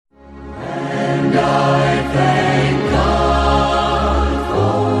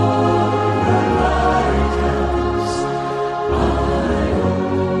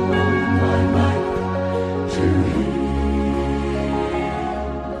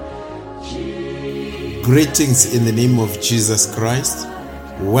Greetings in the name of Jesus Christ.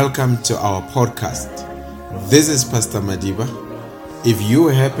 Welcome to our podcast. This is Pastor Madiba. If you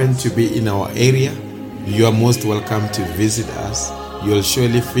happen to be in our area, you are most welcome to visit us. You'll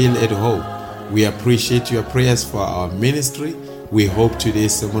surely feel at home. We appreciate your prayers for our ministry. We hope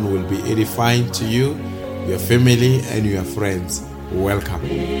today's sermon will be edifying to you, your family, and your friends. Welcome.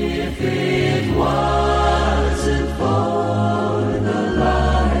 If it wasn't for the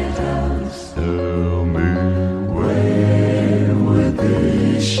lighthouse, tell me where would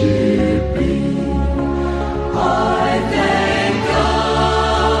this ship be? I thank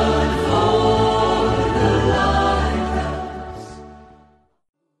God for the lighthouse.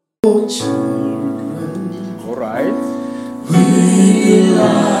 Oh, children. All right. We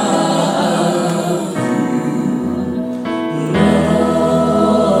love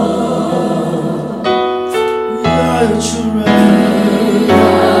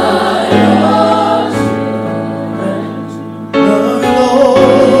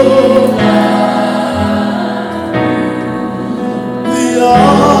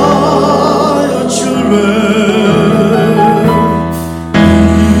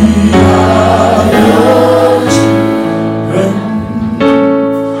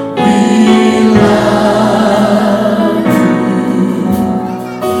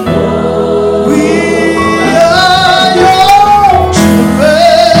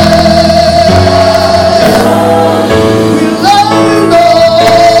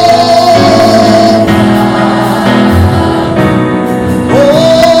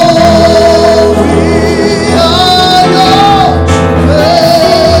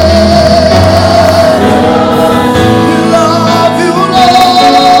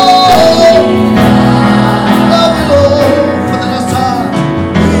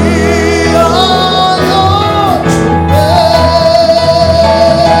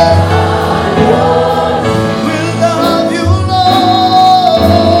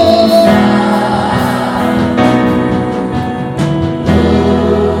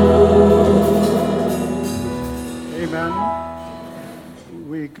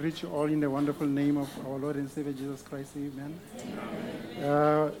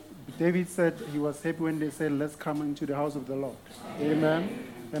David said he was happy when they said, let's come into the house of the Lord. Amen.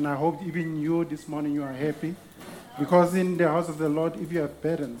 And I hope even you this morning you are happy. Because in the house of the Lord, if you have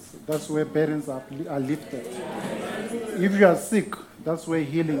burdens, that's where burdens are lifted. If you are sick, that's where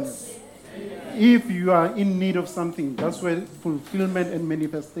healing is. If you are in need of something, that's where fulfillment and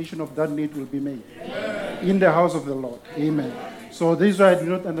manifestation of that need will be made. In the house of the Lord. Amen. So this is why I do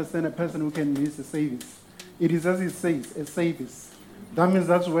not understand a person who can miss a service. It is as it says, a service. That means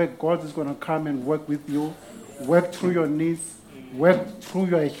that's where God is going to come and work with you, work through your needs, work through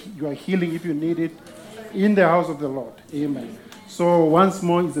your healing if you need it, in the house of the Lord. Amen. So once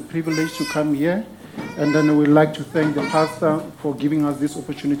more, it's a privilege to come here. And then we'd like to thank the pastor for giving us this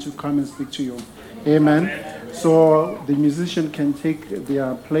opportunity to come and speak to you. Amen. So the musician can take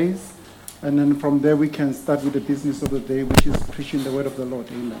their place. And then from there, we can start with the business of the day, which is preaching the word of the Lord.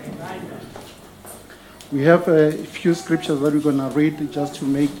 Amen. We have a few scriptures that we're going to read just to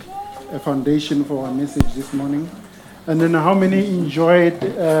make a foundation for our message this morning. And then how many enjoyed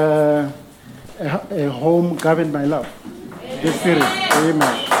a home governed by love? This series. Amen.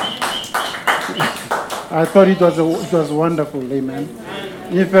 I thought it was wonderful. Amen.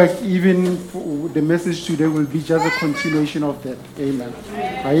 In fact, even the message today will be just a continuation of that. Amen.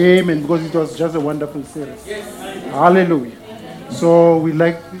 Amen. Because it was just a wonderful series. Hallelujah. So we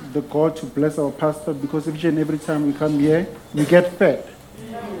like the God to bless our pastor because each and every time we come here, we get fed.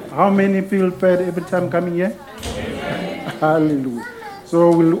 How many feel fed every time coming here? Hallelujah.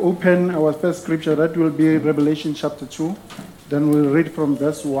 So we'll open our first scripture. That will be Revelation chapter 2. Then we'll read from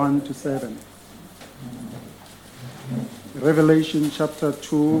verse 1 to 7. Revelation chapter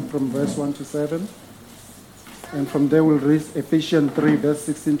 2 from verse 1 to 7. And from there we'll read Ephesians 3 verse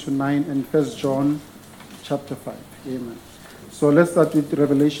 16 to 9 and 1 John chapter 5. Amen. So let's start with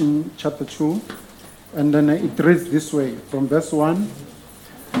Revelation chapter 2. And then it reads this way, from verse 1.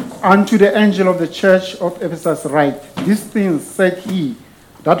 Unto the angel of the church of Ephesus write, these things said he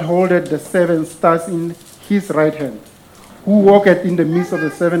that holdeth the 7 stars in his right hand, who walketh in the midst of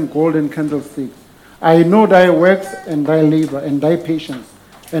the 7 golden candlesticks. I know thy works and thy labor and thy patience,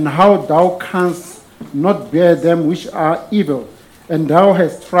 and how thou canst not bear them which are evil, and thou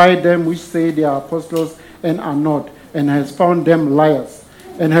hast tried them which say they are apostles and are not, and has found them liars,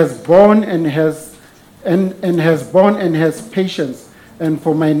 and has borne and has patience, and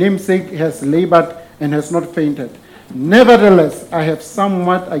for my name's sake has labored and has not fainted. Nevertheless, I have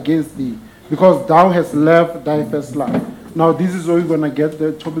somewhat against thee, because thou hast left thy first love. Now, this is where we're going to get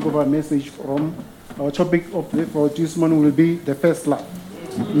the topic of our message from. Our topic for this morning will be the first love.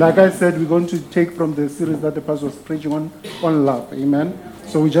 Like I said, we're going to take from the series that the pastor was preaching on love. Amen.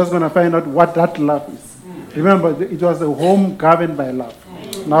 So we're just going to find out what that love is. Remember, it was a home governed by love.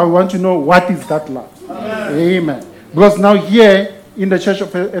 Now we want to know what is that love. Amen. Because now here in the church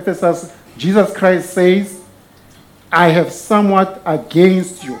of Ephesus, Jesus Christ says, I have somewhat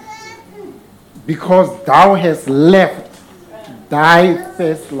against you, because thou hast left thy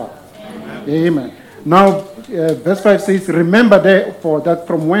first love. Amen. Now, verse 5 says, remember therefore that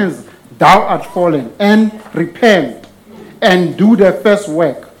from whence thou art fallen, and repent, and do the first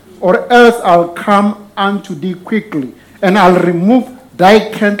work, or else I'll come unto thee quickly, and I'll remove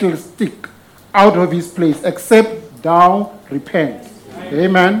thy candlestick out of his place, except thou repent.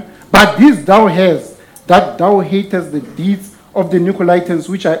 Amen. But this thou hast, that thou hatest the deeds of the Nicolaitans,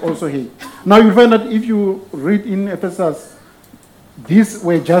 which I also hate. Now you find that if you read in Ephesus, these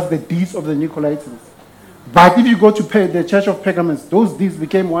were just the deeds of the Nicolaitans. But if you go to the church of Pergamos, those deeds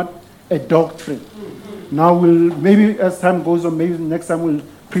became what? A doctrine. Now maybe as time goes on, maybe next time we'll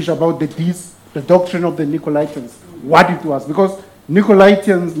preach about the deeds, the doctrine of the Nicolaitans, what it was. Because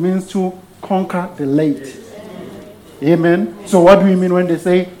Nicolaitans means to conquer the late. Amen. So what do we mean when they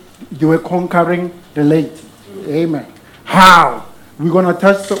say they were conquering the late? Amen. How? We're going to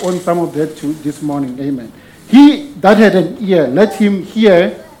touch on some of that too this morning. Amen. He that had an ear, let him hear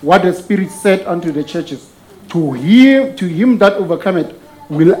what the Spirit said unto the churches. To him that overcometh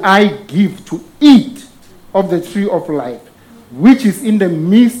will I give to eat of the tree of life, which is in the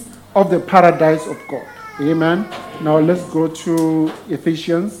midst of the paradise of God. Amen. Now let's go to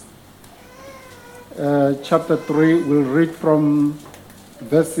Ephesians chapter 3. We'll read from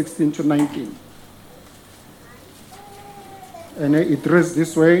verse 16 to 19. And it reads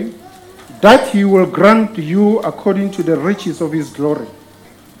this way, that he will grant you according to the riches of his glory,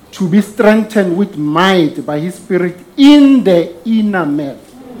 to be strengthened with might by his Spirit in the inner man.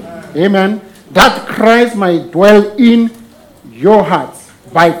 Amen. That Christ might dwell in your hearts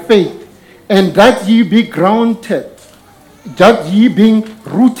by faith, and that ye be grounded, that ye being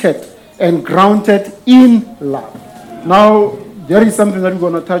rooted and grounded in love. Now, there is something that we're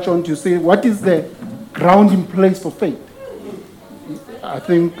going to touch on to say, what is the grounding place for faith? I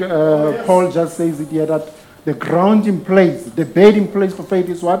think Paul just says it here that the grounding place, the bedding place for faith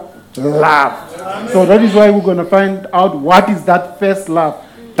is what? Love. So that is why we're going to find out what is that first love.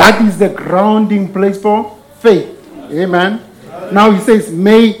 That is the grounding place for faith. Amen. Now he says,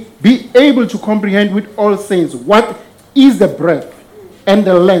 may be able to comprehend with all saints what is the breadth and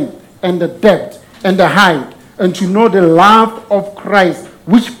the length and the depth and the height, and to know the love of Christ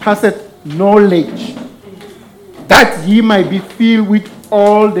which passeth knowledge, that ye might be filled with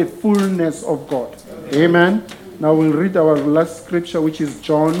all the fullness of God. Amen. Now we'll read our last scripture, which is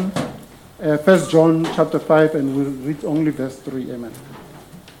John, 1 John chapter 5, and we'll read only verse 3. Amen.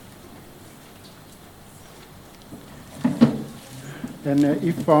 And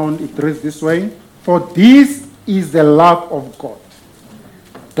if found, it reads this way, for this is the love of God,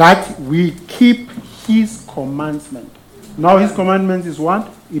 that we keep his commandment. Now his commandment is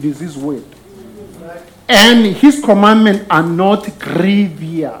what? It is his word. And his commandments are not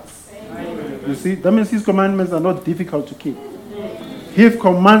grievous. You see, that means his commandments are not difficult to keep. His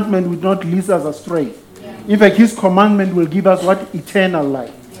commandment will not lead us astray. In fact, his commandment will give us what? Eternal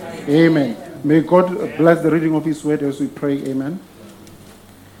life. Amen. May God bless the reading of his word as we pray. Amen.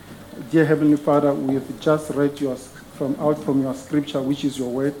 Dear Heavenly Father, we have just read out from your scripture, which is your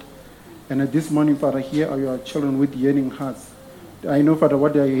word. And this morning, Father, here are your children with yearning hearts. I know, Father,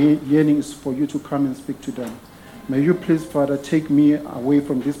 what they are yearning is for you to come and speak to them. May you please, Father, take me away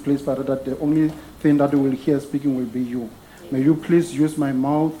from this place, Father, that the only thing that they will hear speaking will be you. May you please use my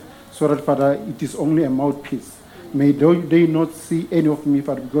mouth so that, Father, it is only a mouthpiece. May they not see any of me,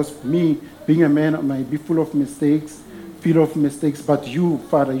 Father, because me, being a man, I might be full of mistakes, but you,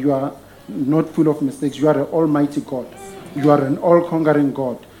 Father, you are not full of mistakes. You are an almighty God. You are an all-conquering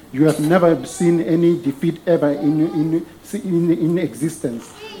God. You have never seen any defeat ever in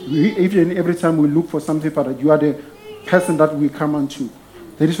existence. Even every time we look for something, Father, you are the person that we come unto.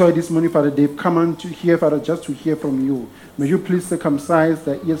 That is why this morning, Father, they've come unto here, Father, just to hear from you. May you please circumcise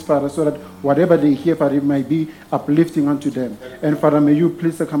their ears, Father, so that whatever they hear, Father, it might be uplifting unto them. And Father, may you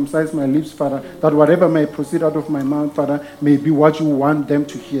please circumcise my lips, Father, that whatever may proceed out of my mouth, Father, may be what you want them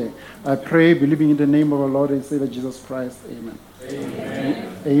to hear. I pray, believing in the name of our Lord and Savior Jesus Christ. Amen.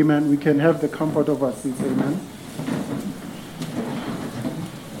 Amen. Amen. We can have the comfort of our seats. Amen.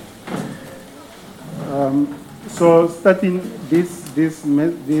 So starting this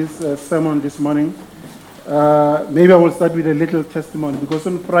sermon this morning, maybe I will start with a little testimony, because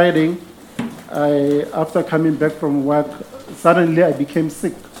on Friday after coming back from work, suddenly I became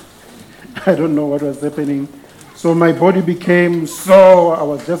sick. I don't know what was happening. So my body became sore. I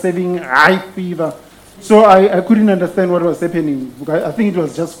was just having high fever. So I couldn't understand what was happening. I think it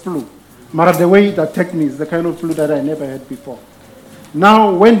was just flu. But the way it attacked me is the kind of flu that I never had before.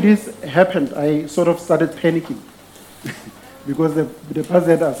 Now, when this happened, I sort of started panicking. Because the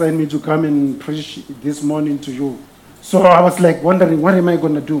pastor had assigned me to come and preach this morning to you. So I was like wondering, what am I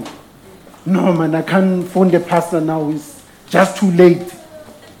going to do? No, man, I can't phone the pastor now. It's just too late.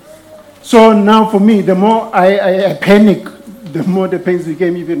 So now for me, the more I panic, the more the pains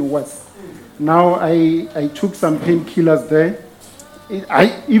became even worse. Now I took some painkillers there.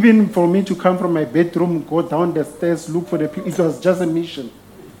 Even for me to come from my bedroom, go down the stairs, look for the pill, it was just a mission.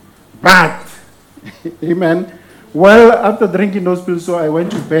 But, amen. Well, after drinking those pills, so I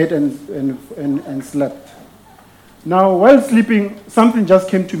went to bed and slept. Now, while sleeping, something just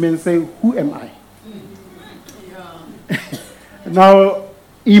came to me and said, who am I? Now,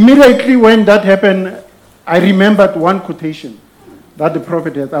 immediately when that happened, I remembered one quotation that the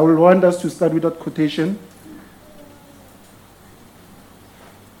prophet has. I will want us to start with that quotation.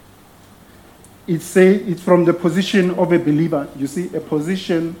 It's from the position of a believer. You see, a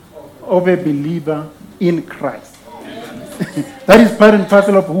position of a believer in Christ. That is part and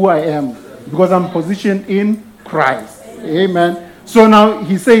parcel of who I am, because I'm positioned in Christ. Amen. So now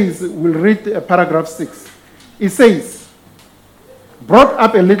he says, we'll read paragraph 6. It says, brought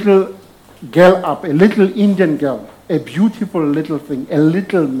up a little girl up, a little Indian girl, a beautiful little thing, a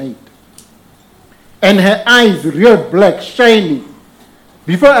little maid. And her eyes real black, shiny.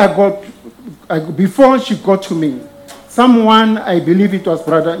 Before she got to me, someone, I believe it was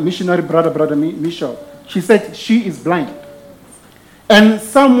brother Michel, she said she is blind. And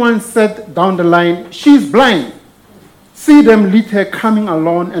someone said down the line, she is blind. See them lead her coming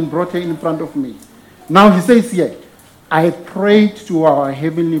along and brought her in front of me. Now he says here, I prayed to our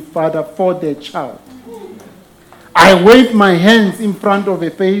Heavenly Father for their child. I waved my hands in front of her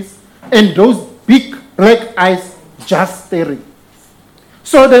face and those big black eyes just staring.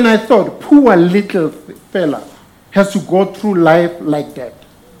 So then I thought, poor little fella has to go through life like that.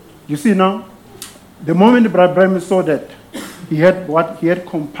 You see now, the moment Brother Bremen saw that, he had what? He had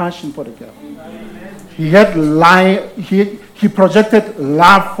compassion for the girl. He had he projected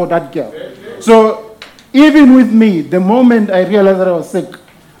love for that girl. So even with me, the moment I realized that I was sick,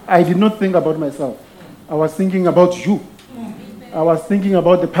 I did not think about myself. I was thinking about you. I was thinking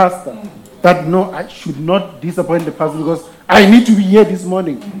about the pastor. That no, I should not disappoint the pastor because I need to be here this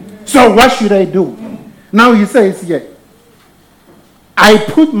morning. So what should I do? Now he says here, I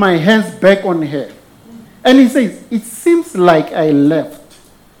put my hands back on her. And he says, it seems like I left.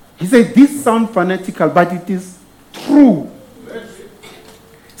 He said, this sounds fanatical, but it is true.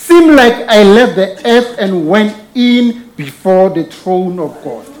 Seemed like I left the earth and went in before the throne of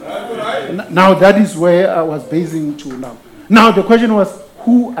God. Now that is where I was basing to now. Now the question was,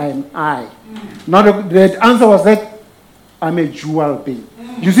 who am I? Now the answer was that I'm a jewel being.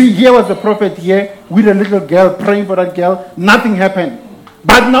 You see, here was the prophet here with a little girl praying for that girl. Nothing happened.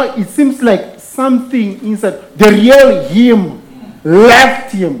 But now it seems like something inside, the real him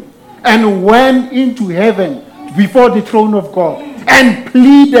left him and went into heaven before the throne of God and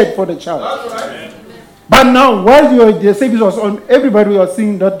pleaded for the child. But now, while the service was on, everybody was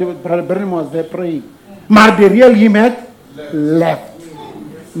seeing that Brother Brennan was there praying. But the real him had left.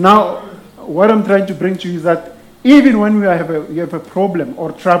 Now, what I'm trying to bring to you is that even when you have a problem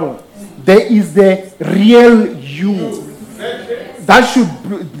or trouble, there is the real you. That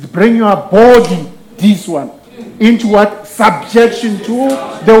should bring your body, this one, into what? Subjection to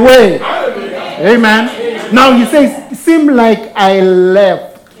the way. Amen. Now he says, it seems like I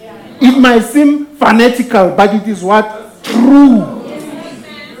left. It might seem fanatical, but it is what? True.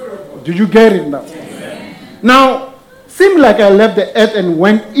 Do you get it now? Now, seemed like I left the earth and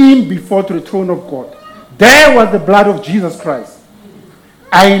went in before to the throne of God. There was the blood of Jesus Christ.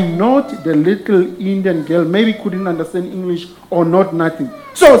 I not the little Indian girl maybe couldn't understand English or not nothing.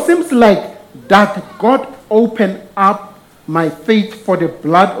 So it seems like that God opened up my faith for the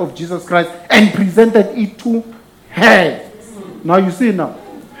blood of Jesus Christ and presented it to her. Now you see now,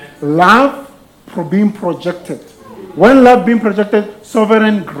 love being projected. When love being projected,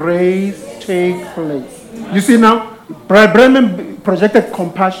 sovereign grace takes place. You see now, Brother Bremen projected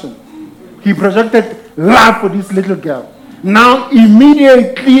compassion. He projected love for this little girl. Now,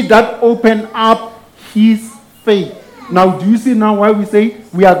 immediately that opened up his faith. Now, do you see now why we say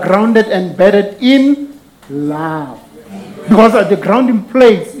we are grounded and embedded in love? Because at the grounding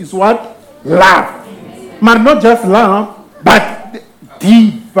place is what? Love. But not just love, but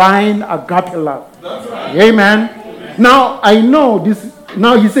deep divine agape love. Amen. Now I know this.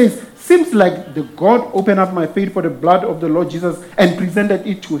 Now he says, seems like the God opened up my faith for the blood of the Lord Jesus and presented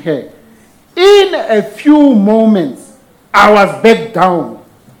it to her. In a few moments, I was back down,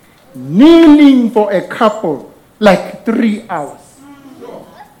 kneeling for a couple, like 3 hours.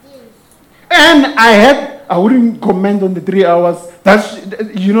 And I wouldn't comment on the 3 hours. That's,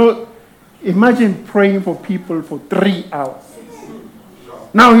 imagine praying for people for 3 hours.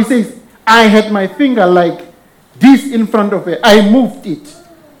 Now he says, I had my finger like this in front of her. I moved it.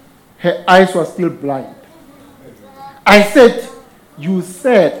 Her eyes were still blind. I said, you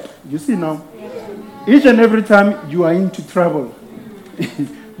see now, each and every time you are into trouble,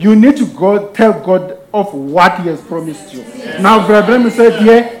 you need to go tell God of what he has promised you. Now, Brother Branham said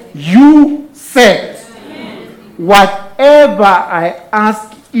here, you said, whatever I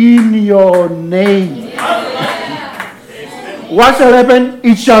ask in your name, what shall happen?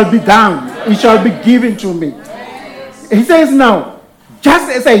 It shall be done. It shall be given to me. He says now,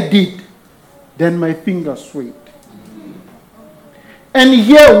 just as I did, then my finger swayed. And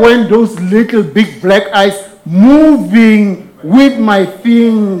here went those little big black eyes moving with my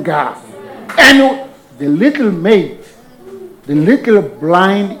finger. And the little maid, the little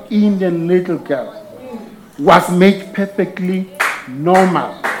blind Indian little girl, was made perfectly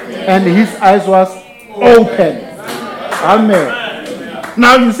normal. And his eyes was open. Amen.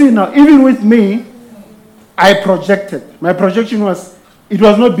 Now you see now, even with me, I projected. My projection was, it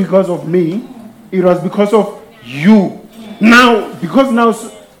was not because of me, it was because of you. Now, because now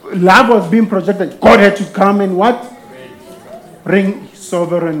love was being projected, God had to come and what? Bring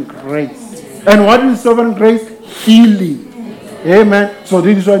sovereign grace. And what is sovereign grace? Healing. Amen. So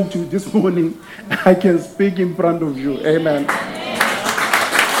this morning, I can speak in front of you. Amen.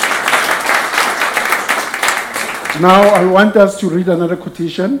 Now, I want us to read another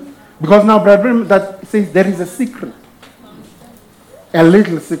quotation. Because now, brethren, that says there is a secret. A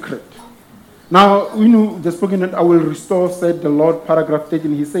little secret. Now, the spoken I will restore, said the Lord, paragraph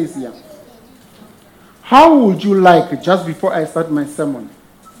 13, he says here, how would you like, just before I start my sermon,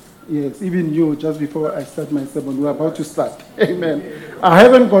 yes, even you, just before I start my sermon, we're about to start, amen. I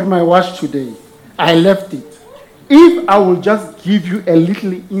haven't got my watch today. I left it. If I will just give you a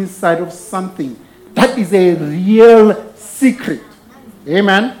little insight of something, that is a real secret,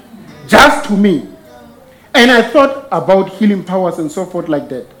 amen, just to me. And I thought about healing powers and so forth like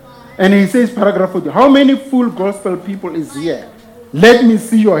that. And he says, paragraph 40, how many full gospel people is here? Let me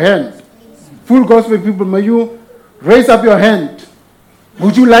see your hand. Full gospel people, may you raise up your hand.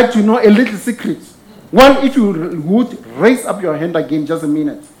 Would you like to know a little secret? Well, if you would, raise up your hand again, just a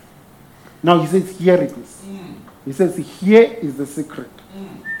minute. Now he says, here it is. He says, here is the secret.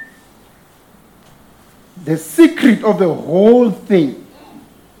 The secret of the whole thing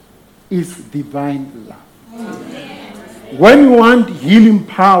is divine love. When you want healing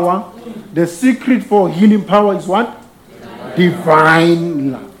power, the secret for healing power is what?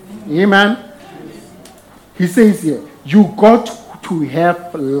 Divine love. Amen. He says here, you got to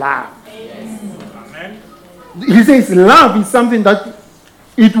have love. Amen. He says love is something that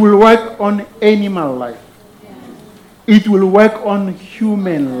it will work on animal life. It will work on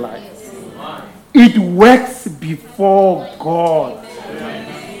human life. It works before God.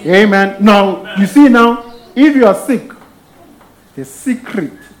 Amen. Now, you see now, if you are sick, the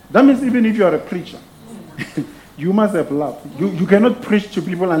secret, that means even if you are a preacher, you must have love. You cannot preach to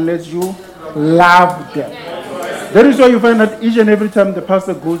people unless you love them. That is why you find that each and every time the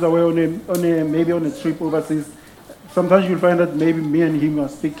pastor goes away maybe on a trip overseas, sometimes you'll find that maybe me and him are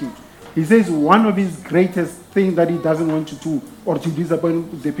speaking. He says one of his greatest things that he doesn't want to do or to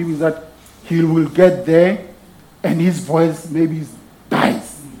disappoint the people is that he will get there and his voice maybe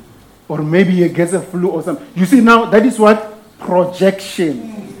dies. Or maybe he gets a flu or something. You see now, that is what?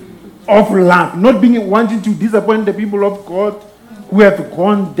 Projection of love. Not wanting to disappoint the people of God who have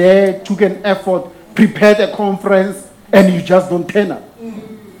gone there, took an effort, prepared a conference, and you just don't turn up.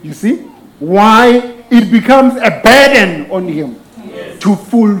 You see? Why? It becomes a burden on him to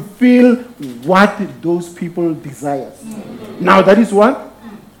fulfill what those people desire. Now that is what?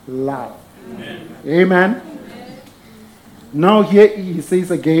 Love. Amen. Now here he says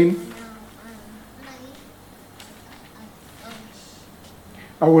again,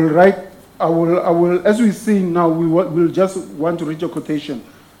 I will, as we see now, we'll just want to read a quotation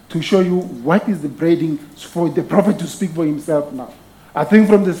to show you what is the braiding for the prophet to speak for himself now. I think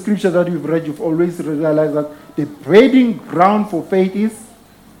from the scripture that you've read, you've always realized that the braiding ground for faith is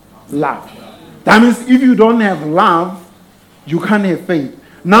love. That means if you don't have love, you can't have faith.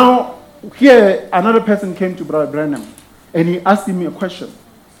 Now, here, another person came to Brother Branham, and he asked him a question.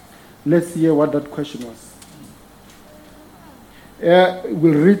 Let's hear what that question was.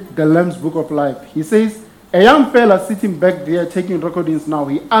 We'll read the Lamb's Book of Life. He says, a young fella sitting back there taking recordings now,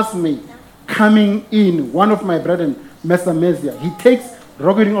 he asked me, coming in, one of my brethren, Mr. Mezia, he takes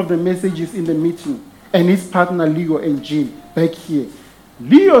recording of the messages in the meeting, and his partner Leo and Jim back here.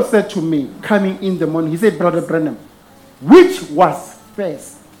 Leo said to me, coming in the morning, he said, Brother Branham, which was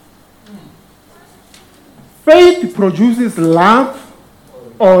first? Faith produces love,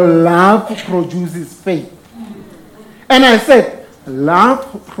 or love produces faith? And I said,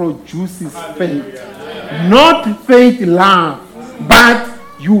 love produces faith. Not faith, love. But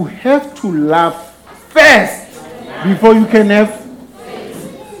you have to love first before you can have.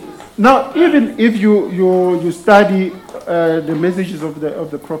 Now, even if you study the messages of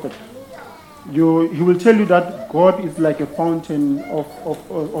the prophet, he will tell you that God is like a fountain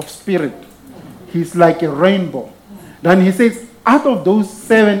of spirit. He's like a rainbow. Then he says, out of those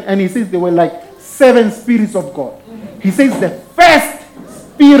 7, and he says there were like 7 spirits of God. He says the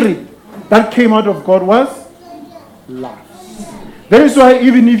first spirit that came out of God was love. That is why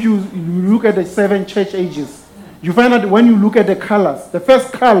even if you look at the 7 church ages, you find that when you look at the colors, the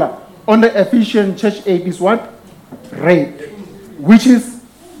first color on the Ephesian church age is what? Red, which is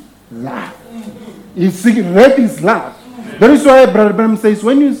love. Red is love. That is why Brother Branham says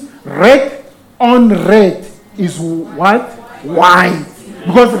when you red on red is what? White.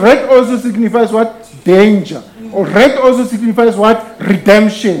 Because red also signifies what? Danger. Or red also signifies what?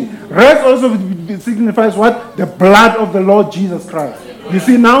 Redemption. Red also signifies what? The blood of the Lord Jesus Christ. You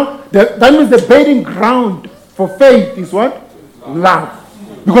see now? That means the bedding ground for faith is what? Love.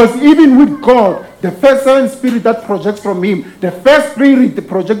 Because even with God, the first 7 spirit that projects from him, the first spirit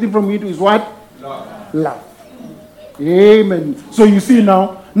projecting from him is what? Love. Amen. So you see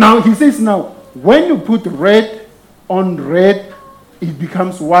now he says now, when you put red on red, it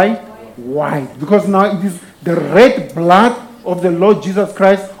becomes white. Because now it is the red blood of the Lord Jesus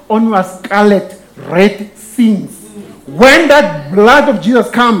Christ on your scarlet red sins. When that blood of Jesus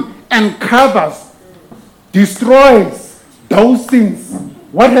comes and covers, destroys those sins,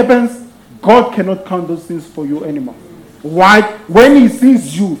 what happens? God cannot count those sins for you anymore. Why? When he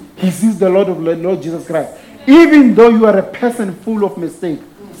sees you, he sees the Lord Jesus Christ. Even though you are a person full of mistakes,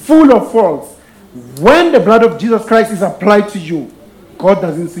 full of faults, when the blood of Jesus Christ is applied to you, God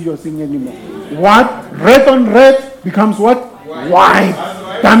doesn't see your sin anymore. What? Red on red becomes what? White.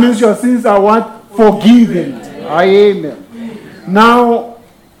 That means your sins are what? Forgiven. Amen. Now,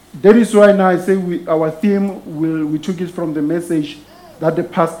 that is why now I say our theme, we took it from the message that the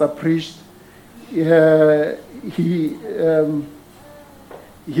pastor preached. He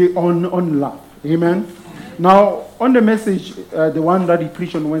on love. Amen. Now, on the message, the one that he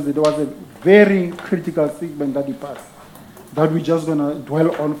preached on Wednesday, there was a very critical segment that he passed that we're just going to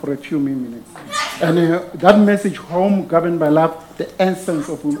dwell on for a few minutes. And that message, Home Governed by Love, the essence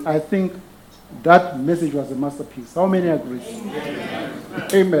of whom, I think that message was a masterpiece. How many agree?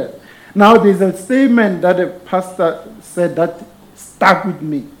 Amen. Now, there's a statement that the pastor said that stuck with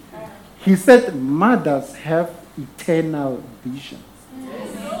me. He said, mothers have eternal visions.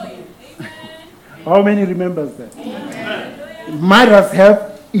 How many remembers that? Mothers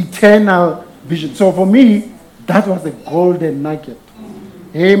have eternal vision. So for me, that was a golden nugget.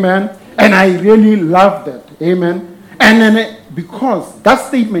 Amen. And I really loved that. Amen. And then because that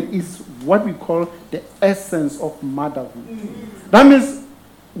statement is what we call the essence of motherhood. That means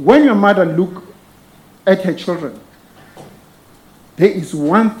when your mother looks at her children, there is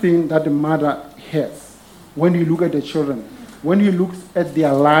one thing that the mother has. When you look at the children, when he looks at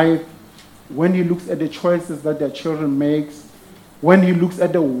their life, when he looks at the choices that their children makes, when he looks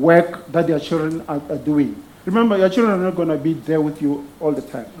at the work that their children are doing. Remember, your children are not going to be there with you all the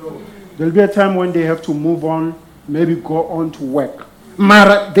time. No. There'll be a time when they have to move on, maybe go on to work.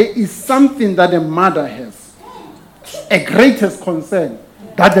 Mara, there is something that the mother has. A greatest concern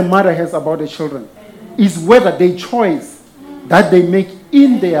that the mother has about the children is whether the choice that they make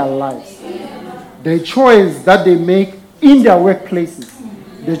in their lives, the choice that they make in their workplaces,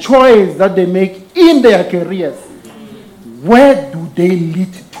 the choice that they make in their careers, where do they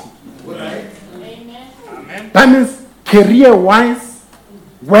lead to? That means career-wise,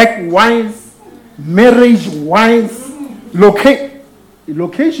 work-wise, marriage-wise,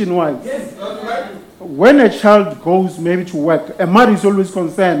 location-wise. Yes, that's right. When a child goes maybe to work, a mother is always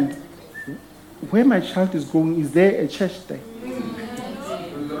concerned, where my child is going, is there a church there?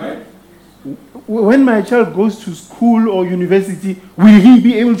 When my child goes to school or university, will he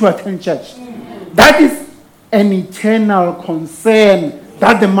be able to attend church? That is an eternal concern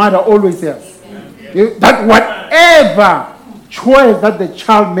that the mother always has. That whatever choice that the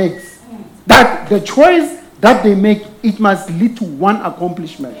child makes, that the choice that they make, it must lead to one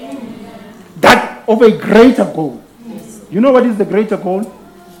accomplishment. That of a greater goal. You know what is the greater goal?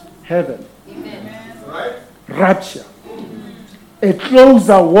 Heaven. Right. Rapture. A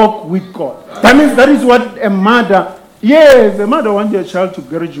closer walk with God. That means that is what a mother, yes, a mother wants a child to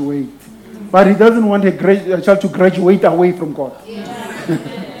graduate, but he doesn't want a child to graduate away from God.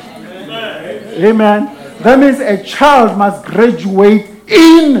 Amen. That means a child must graduate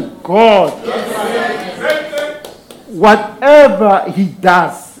in God. Whatever he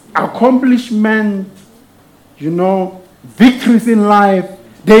does, accomplishment, victories in life,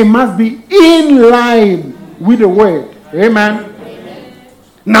 they must be in line with the word. Amen.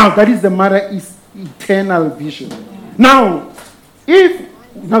 Now, that is the mother's eternal vision. Now we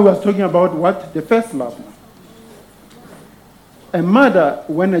are talking about what? The first love. A mother,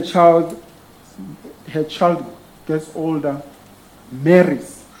 when her child gets older,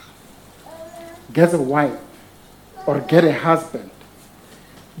 marries, gets a wife, or get a husband,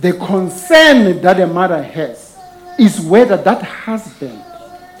 the concern that a mother has is whether that husband,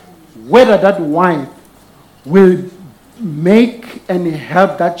 whether that wife will make and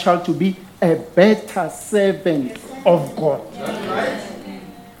help that child to be a better servant of God.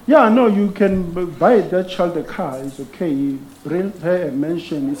 Yeah, no, you can buy that child a car, it's okay. Bring her a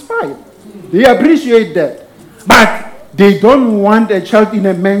mansion, it's fine. They appreciate that. But they don't want a child in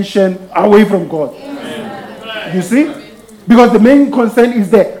a mansion away from God. You see? Because the main concern is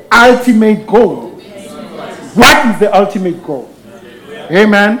the ultimate goal. What is the ultimate goal?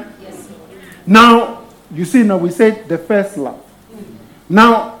 Amen? Now, you see, now we said the first love.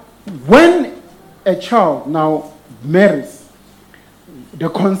 Now, when a child now marries, the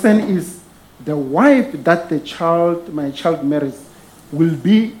concern is the wife that my child marries will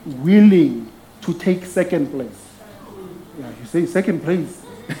be willing to take second place. Yeah, you say second place.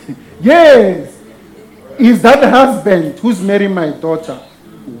 Yes. Is that husband who's marrying my daughter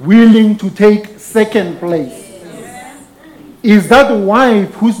willing to take second place? Is that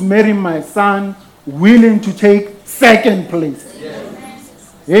wife who's marrying my son willing to take second place?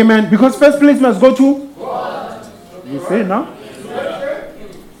 Yes. Amen. Because first place must go to God. You say now?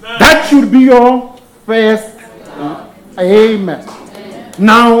 That should be your first. Amen.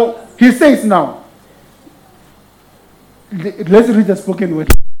 Now, he says now, let's read the spoken word.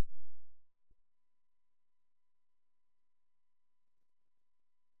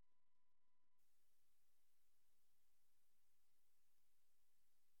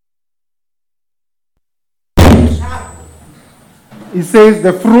 It says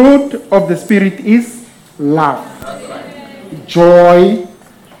the fruit of the Spirit is love, joy,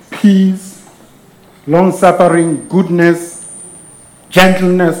 peace, long-suffering, goodness,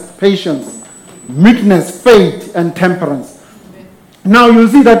 gentleness, patience, meekness, faith, and temperance. Now you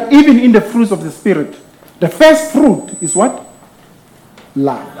see that even in the fruits of the Spirit, the first fruit is what?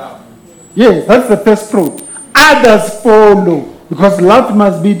 Love. Yes, that's the first fruit. Others follow because love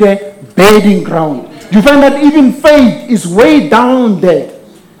must be the bedding ground. You find that even faith is way down there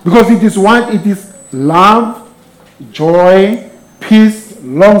because it is what? It is love, joy, peace,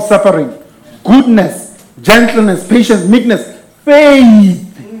 long-suffering, goodness, gentleness, patience, meekness, faith,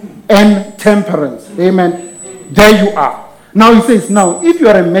 and temperance. Amen. There you are. Now he says, now if you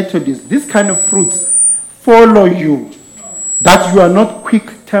are a Methodist, this kind of fruits follow you, that you are not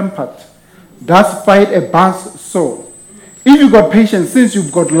quick-tempered, thus fight a bad soul. If you got patience, since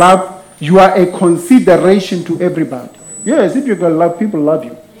you've got love, you are a consideration to everybody. Yes, if you got love, people love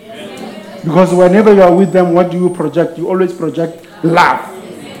you. Because whenever you are with them, what do you project? You always project love.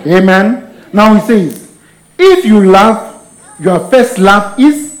 Amen. Now he says, if you love, your first love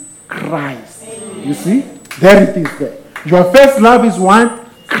is Christ. You see? There it is there. Your first love is what?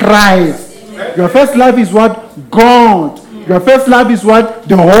 Christ. Your first love is what? God. Your first love is what?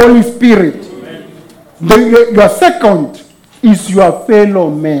 The Holy Spirit. Your second is your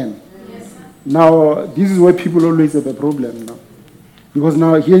fellow man. Now, this is where people always have a problem now. Because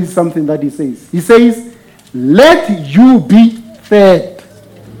now here is something that he says. He says, let you be fed.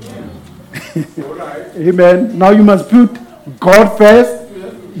 Amen. Now you must put God first.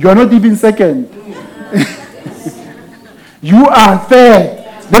 You are not even second. You are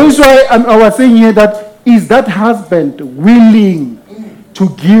fed. That is why I was saying here that is that husband willing to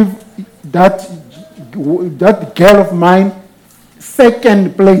give that girl of mine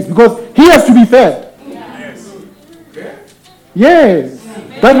second place because he has to be fed. Yes.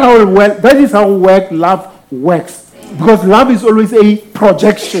 That is how love works. Because love is always a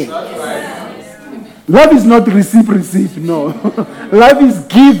projection. Love is not receive. No. Love is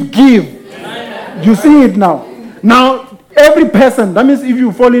give. You see it now. Now, Every person, that means if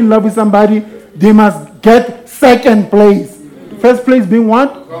you fall in love with somebody, they must get second place. First place being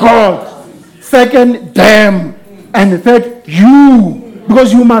what? God. Second, them. And the third, you.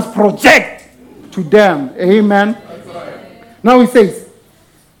 Because you must project to them. Amen. Now he says,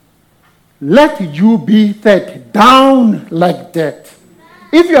 let you be set down like that.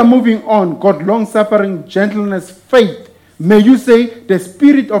 If you are moving on, God, long-suffering, gentleness, faith, may you say, the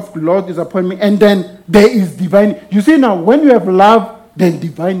Spirit of the Lord is upon me, and then there is divine. You see now, when you have love, then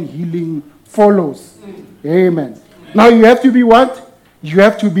divine healing follows. Amen. Now you have to be what? You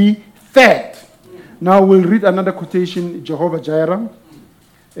have to be fed. Now we'll read another quotation, Jehovah Jireh,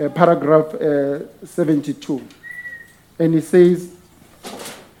 paragraph 72. And it says,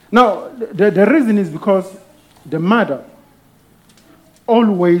 now the reason is because the mother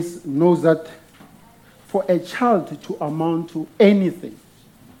always knows that for a child to amount to anything,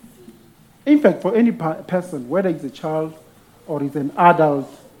 in fact, for any person, whether it's a child or it's an adult,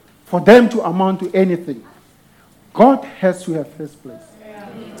 for them to amount to anything, God has to have first place.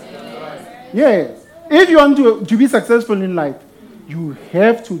 Yes. If you want to be successful in life, you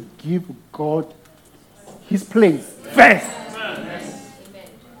have to give God his place first.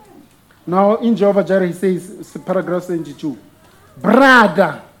 Now, in Jehovah Jireh, he says, paragraph 72,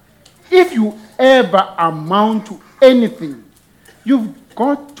 brother, if you ever amount to anything, you've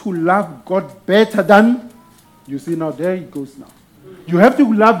got to love God better than, you see now, there it goes now. You have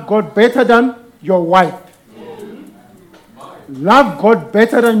to love God better than your wife. Love God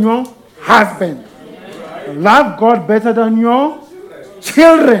better than your husband. Love God better than your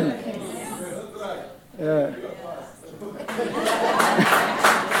children.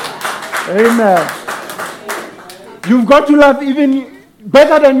 Amen. You've got to love even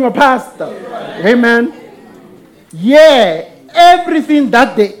better than your pastor. Amen. Yeah, everything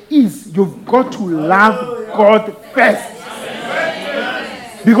that there is, you've got to love God first.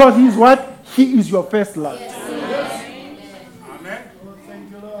 Because he's what? He is your first love.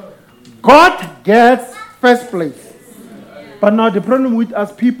 God gets first place. But now the problem with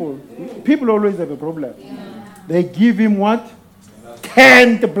us people always have a problem. They give him what?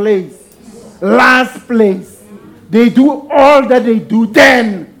 10th place. Last place. They do all that they do,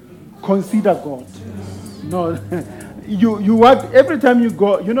 then consider God. No, you what? Every time you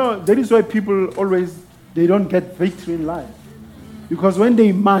go, that is why people always, they don't get victory in life. Because when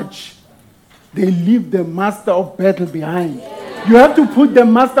they march, they leave the master of battle behind. You have to put the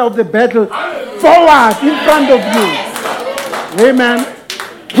master of the battle forward in front of you. Amen.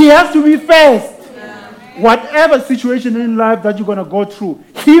 He has to be first. Whatever situation in life that you're going to go through,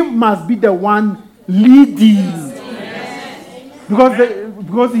 he must be the one leading.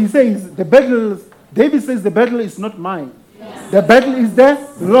 Because he says, the battle, David says, the battle is not mine. The battle is the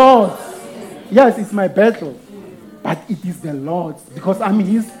Lord's. Yes, it's my battle. But it is the Lord's. Because I'm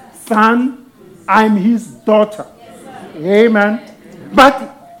his son, I'm his daughter. Amen.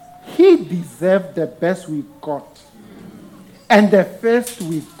 But he deserved the best we got. And the first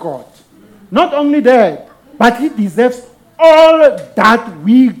we got. Not only that, but he deserves all that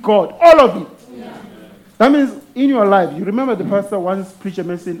we got. All of it. That means in your life, you remember the pastor once preached a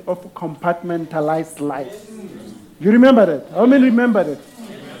message of compartmentalized life. You remember that? How many remember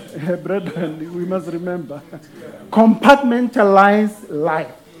that? Brethren, we must remember. Compartmentalized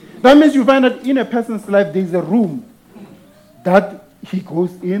life. That means you find that in a person's life, there is a room that he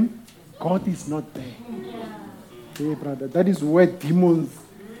goes in, God is not there. Hey, brother, that is where demons,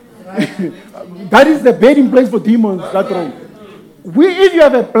 that is the bedding place for demons, that room. If you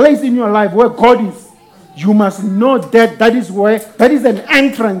have a place in your life where God is, you must know that that is an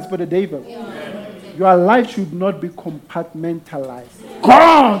entrance for the devil. Your life should not be compartmentalized.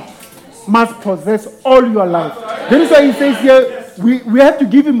 God must possess all your life. That is why he says here, we have to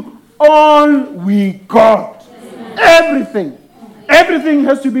give him all we got. Everything. Everything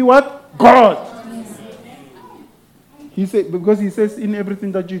has to be what? God. He said, because he says in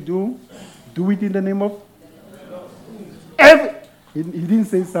everything that you do it in the name of he didn't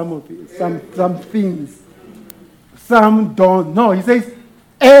say some of it, some things. Some don't. No, he says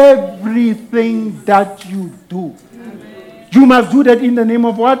everything that you do. You must do that in the name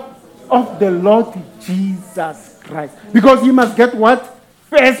of what? Of the Lord Jesus Christ. Because you must get what?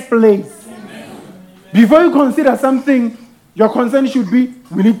 First place. Before you consider something, your concern should be,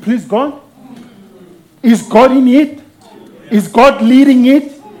 will it please God? Is God in it? Is God leading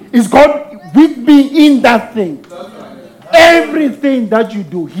it? Is God with me in that thing? Everything that you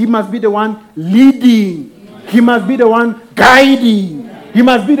do, he must be the one leading. He must be the one guiding. He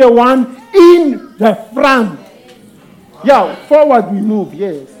must be the one in the front. Yeah, forward we move,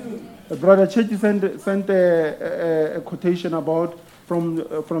 yes. Brother Chetty sent a quotation about from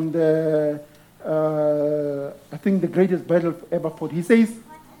the I think the greatest battle ever fought. He says,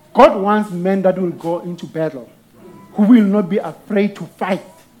 God wants men that will go into battle, who will not be afraid to fight.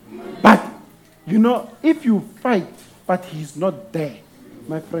 But you know, if you fight, but he's not there,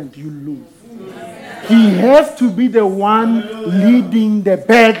 my friend, you lose. He has to be the one leading the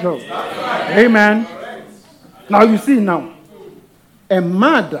battle. Amen. Now you see now, a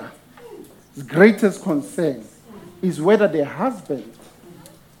mother's greatest concern is whether the husband,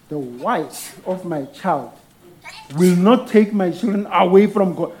 the wife of my child, will not take my children away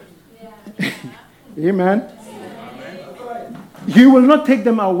from God. Amen. He will not take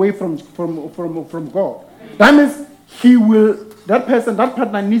them away from God. That means that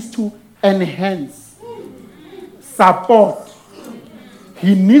partner needs to enhance, support.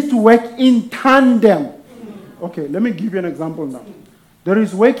 He needs to work in tandem. Okay, let me give you an example now. There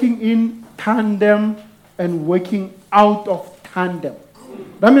is working in tandem and working out of tandem.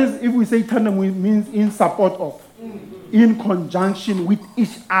 That means if we say tandem, it means in support of, in conjunction with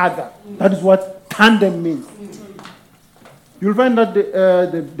each other. That is what tandem means. You'll find that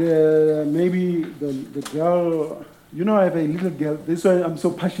maybe the girl, you know, I have a little girl. This is why I'm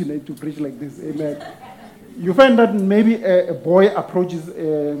so passionate to preach like this. Amen. You find that maybe a boy approaches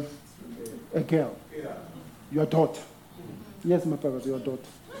a girl, your daughter. Yes, my father, your daughter.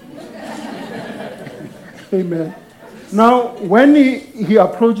 Amen. Now, when he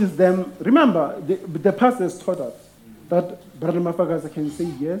approaches them, remember, the pastor has taught us that Brother Mafagaza can say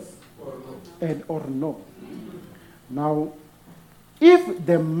yes or no. Now, if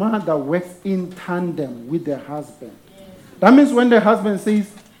the mother works in tandem with the husband, that means when the husband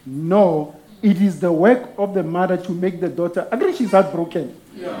says no, it is the work of the mother to make the daughter, agree she's heartbroken.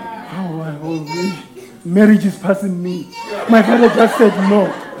 Yeah. Oh, marriage is passing me. Yeah. My father just said no.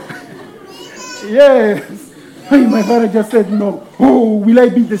 Yes. Hey, my father just said no. Oh, will I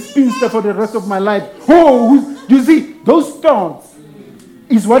be the spinster for the rest of my life? Oh, you see, those thoughts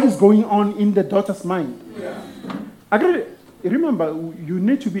is what is going on in the daughter's mind. Yeah. Agree. Remember, you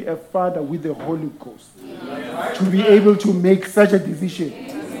need to be a father with the Holy Ghost to be able to make such a decision.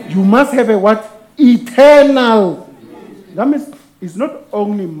 You must have a what? Eternal. That means it's not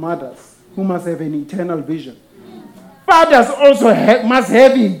only mothers who must have an eternal vision. Fathers also must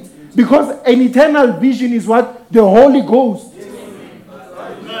have it, because an eternal vision is what? The Holy Ghost.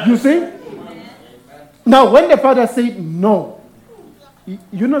 You see? Now, when the father said no,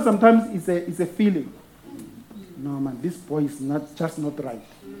 you know, sometimes it's a feeling. No, man, this boy is just not right.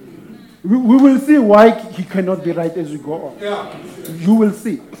 We will see why he cannot be right as we go on. Yeah. You will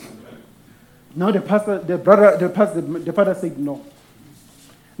see. Now the father said no.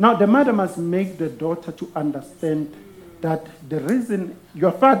 Now the mother must make the daughter to understand that the reason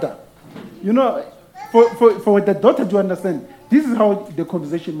your father, you know, for the daughter to understand, this is how the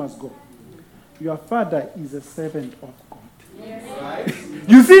conversation must go. Your father is a servant of God. Yes.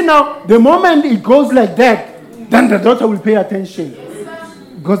 You see now, the moment it goes like that, then the daughter will pay attention,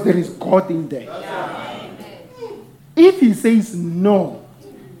 because there is God in there. If he says no,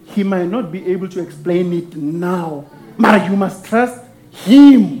 he might not be able to explain it now. But you must trust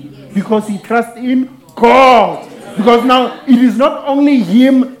him, because he trusts in God. Because now it is not only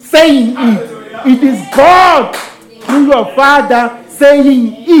him saying it, it is God through your father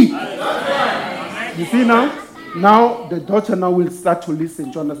saying it. You see now? Now the daughter now will start to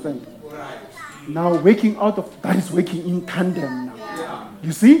listen, to understand. Now waking out of that is waking in tandem now. Yeah.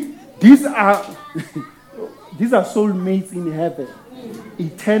 You see, these are soulmates in heaven,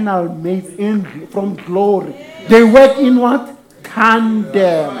 eternal mates from glory. They work in what?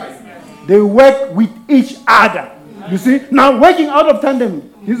 Tandem. They work with each other. You see, now working out of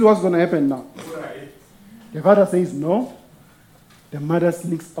tandem. This is what's going to happen now. The father says no. The mother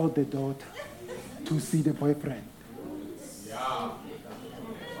sneaks out the daughter to see the boyfriend.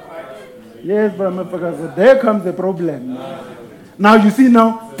 Yes, Brahma, there comes the problem. Now you see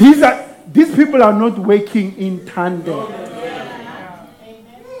now, these people are not working in tandem.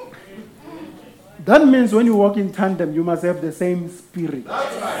 That means when you work in tandem, you must have the same spirit.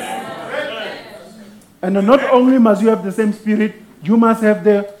 And not only must you have the same spirit, you must have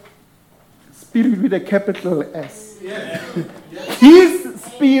the spirit with a capital S. His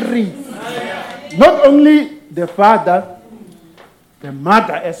spirit. Not only the father, the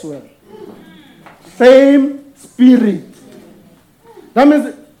mother as well. Same spirit. That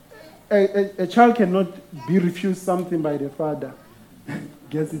means a child cannot be refused something by the father,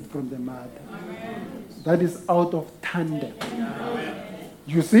 gets it from the mother. That is out of tandem.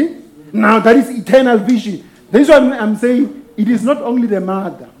 You see? Now that is eternal vision. This is what I'm saying. It is not only the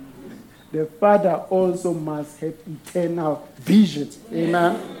mother. the Father also must have eternal vision.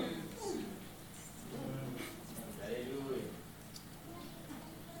 Amen.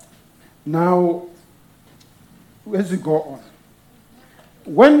 Now, as we go on,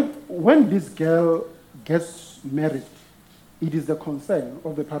 when this girl gets married, it is the concern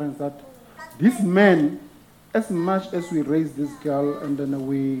of the parents that this man, as much as we raise this girl and then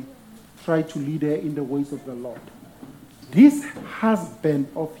we try to lead her in the ways of the Lord, this husband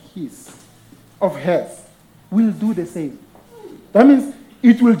of hers, will do the same. That means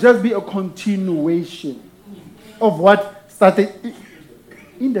it will just be a continuation of what started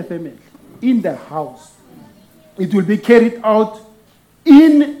in the family, in the house. It will be carried out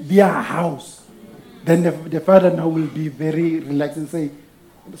in their house. Then the father now will be very relaxed and say,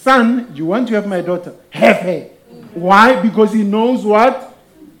 son, you want to have my daughter? Have her. Why? Because he knows what?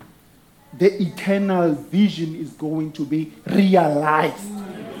 The eternal vision is going to be realized.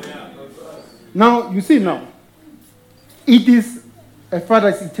 Now, you see now, it is a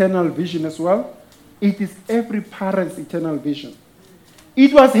father's eternal vision as well. It is every parent's eternal vision.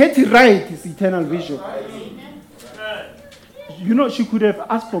 It was Hetty Wright's eternal vision. You know, she could have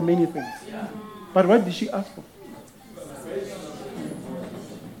asked for many things. But what did she ask for?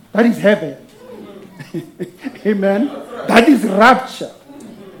 That is heaven. Amen. That is rapture.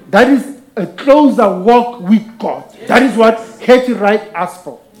 That is a closer walk with God. That is what Hetty Wright asked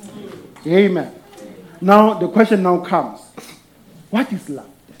for. Amen. Now, the question now comes. What is love?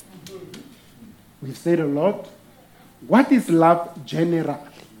 We've said a lot. What is love generally?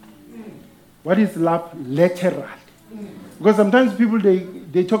 What is love laterally? Because sometimes people,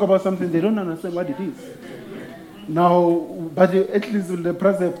 they talk about something, they don't understand what it is. Now, but at least the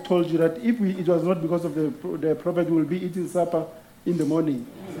prophet have told you that if it was not because of the prophet, we will be eating supper in the morning.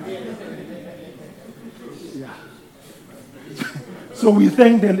 Yeah. So we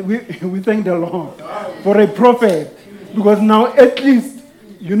thank the Lord for a prophet, because now at least,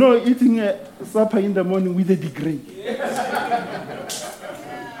 you know, eating a supper in the morning with a degree.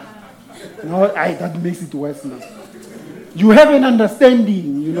 Now that makes it worse now. You have an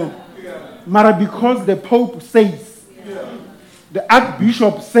understanding, you know. Mara, because the Pope says, the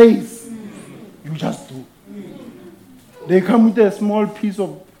Archbishop says, you just do. They come with a small piece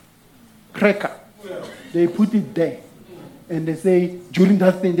of cracker. They put it there. And they say, during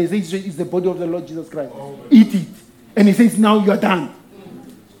that thing, they say it's the body of the Lord Jesus Christ. Eat it. And he says, now you're done.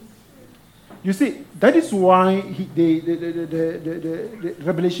 You see, that is why the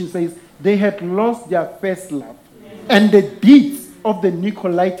Revelation says they had lost their first love. And the deeds of the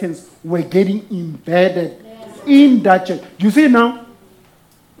Nicolaitans were getting embedded in that church. You see now,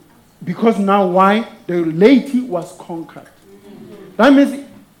 because now why? The laity was conquered. That means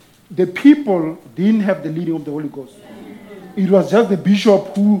the people didn't have the leading of the Holy Ghost. It was just the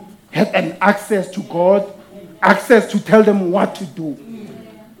bishop who had an access to God, access to tell them what to do.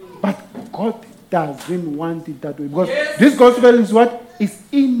 But God doesn't want it that way. Because this gospel is what? Is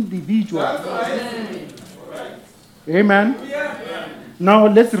individual. Amen. Now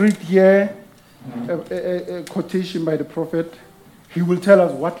let's read here a quotation by the prophet. He will tell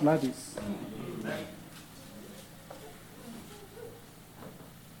us what love is.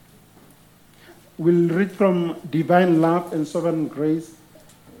 We'll read from Divine Love and Sovereign Grace,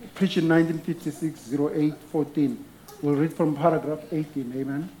 preaching 1956-08-14. We'll read from paragraph 18.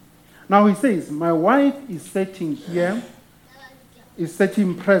 Amen. Now he says, my wife is sitting here, is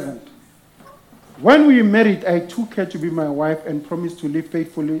sitting present. When we married, I took her to be my wife and promised to live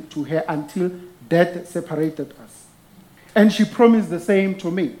faithfully to her until death separated us. And she promised the same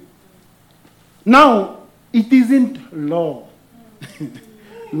to me. Now, it isn't law.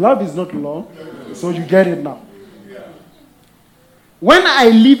 Love is not law, so you get it now. When I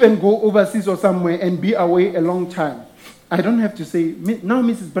leave and go overseas or somewhere and be away a long time, I don't have to say, now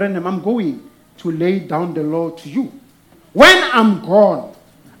Mrs. Branham, I'm going to lay down the law to you. When I'm gone,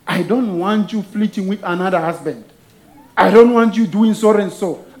 I don't want you flirting with another husband. I don't want you doing so and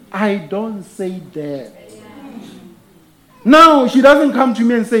so. I don't say that. Now, she doesn't come to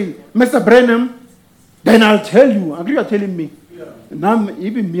me and say, Mr. Branham, then I'll tell you. I agree, you're telling me. Now,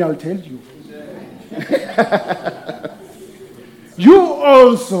 even me, I'll tell you. You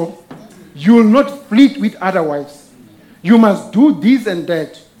also, you will not flirt with other wives. You must do this and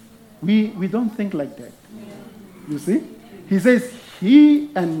that. We don't think like that. You see? He says he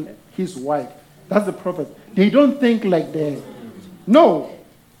and his wife, that's the prophet, they don't think like that. No.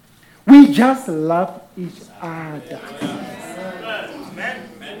 We just love each other.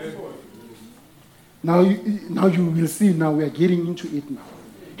 Now you will see, now we are getting into it now.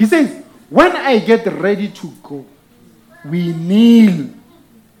 He says, when I get ready to go, we kneel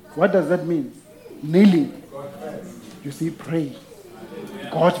What does that mean? Kneeling. You see, pray.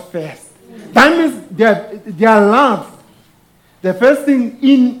 God first. That means their love. The first thing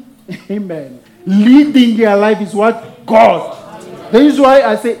in, amen, leading their life is what? God. That is why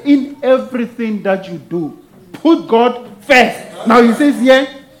I say in everything that you do, put God first. Now he says here,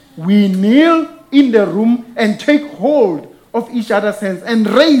 we kneel in the room and take hold of each other's hands and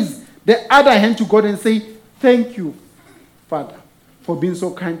raise the other hand to God and say, thank you, Father, for being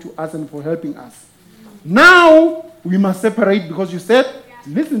so kind to us and for helping us. Now we must separate because you said,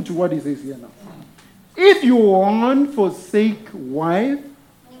 listen to what he says here now. If you want forsake wife,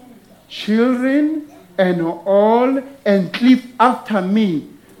 children, and all, and cleave after me,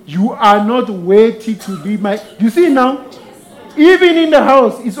 you are not worthy to be my... You see now, even in the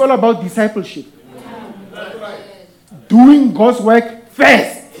house, it's all about discipleship. Doing God's work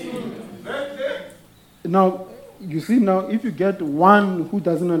first. Now, you see now, if you get one who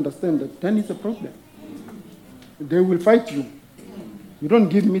doesn't understand that, then it's a problem. They will fight you. You don't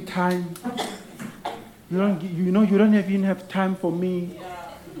give me time. You don't even have time for me.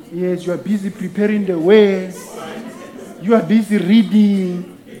 Yes, you are busy preparing the way. You are busy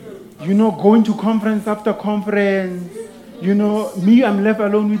reading. Going to conference after conference. Me, I'm left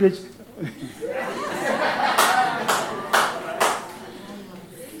alone with the...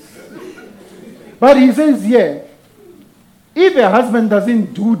 But he says here, if a husband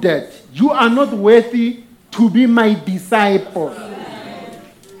doesn't do that, you are not worthy to be my disciple.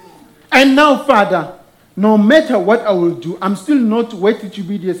 And now, Father, no matter what I will do, I'm still not worthy to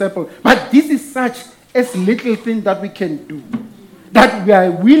be disciple. But this is such a little thing that we can do. That we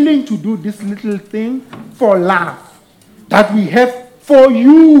are willing to do this little thing for love. That we have for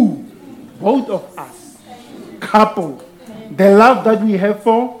you, both of us, couple. The love that we have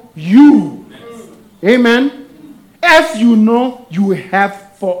for you. Amen. As you know, you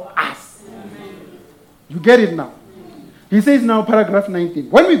have for us. You get it now? He says now, paragraph 19.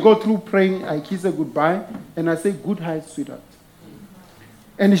 When we go through praying, I kiss her goodbye, and I say, good night, sweetheart.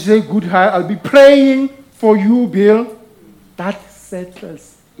 And she says, good night, I'll be praying for you, Bill. That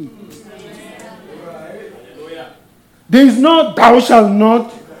settles it. There is no thou shalt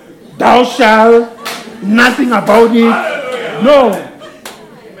not, thou shalt, nothing about it. No.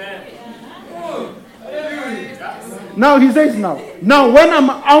 Now he says now when I'm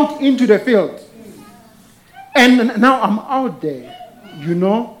out into the field, and now I'm out there,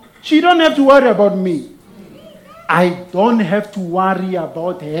 she don't have to worry about me. I don't have to worry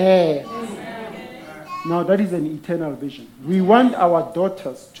about her. Now that is an eternal vision. We want our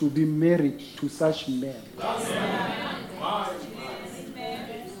daughters to be married to such men.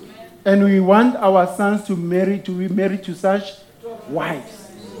 And we want our sons to be married to such wives.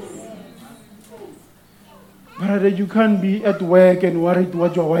 Brother, you can't be at work and worried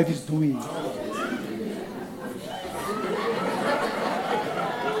what your wife is doing.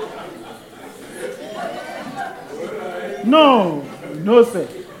 No, sir.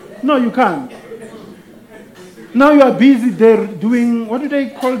 No, you can't. Now you are busy there doing, what do they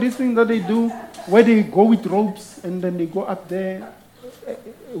call this thing that they do? Where they go with ropes and then they go up there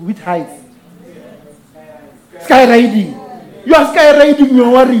with heights. Skydiving. You are skydiving, you're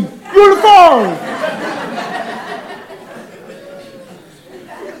worried. You'll fall.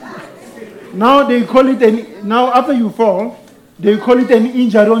 Now they call it now after you fall, they call it an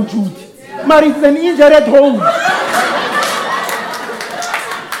injury on duty. But it's an injury at home.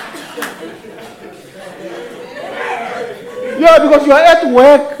 Yeah, because you are at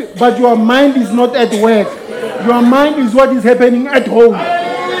work, but your mind is not at work. Your mind is what is happening at home.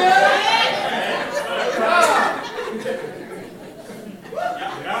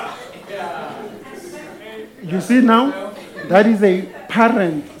 You see now? That is a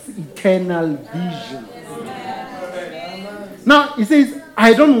parent's eternal vision. Now, he says,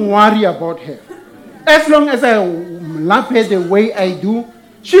 I don't worry about her. As long as I love her the way I do,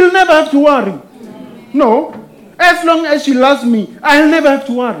 she'll never have to worry. No. As long as she loves me, I'll never have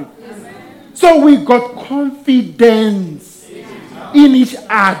to worry. So we got confidence in each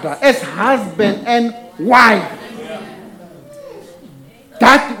other as husband and wife.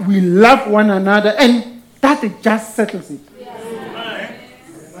 That we love one another and that it just settles it.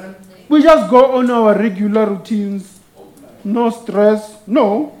 We just go on our regular routines. No stress.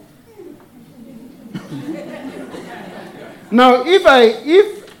 No. Now, if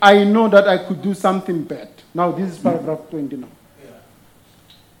I know that I could do something bad, now this is paragraph 20 now,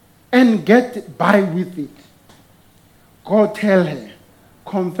 and get by with it, go tell her,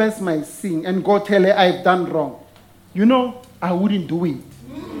 confess my sin, and go tell her I've done wrong. I wouldn't do it.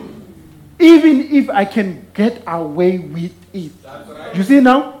 Even if I can get away with it. You see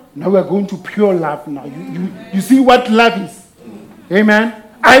now? Now we are going to pure love now. You see what love is. Amen.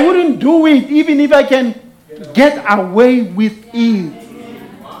 I wouldn't do it even if I can get away with it.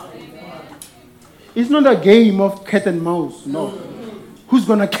 It's not a game of cat and mouse. No. Who's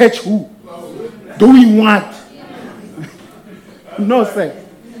going to catch who? Doing what? No, sir.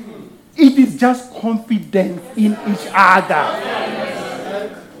 It is just confidence in each other.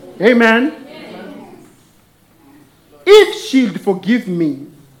 Amen. If she'll forgive me,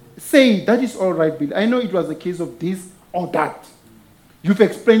 say, that is all right, Bill. I know it was a case of this or that. You've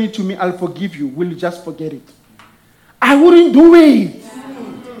explained it to me. I'll forgive you. Will you just forget it? I wouldn't do it.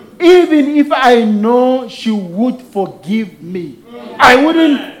 Even if I know she would forgive me, I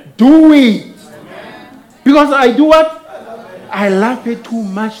wouldn't do it. Because I do what? I love her too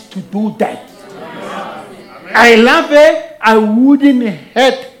much to do that. I love her. I wouldn't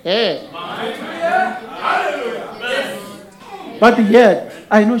hurt her. But yet,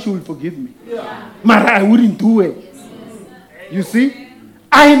 I know she will forgive me. But I wouldn't do it. You see?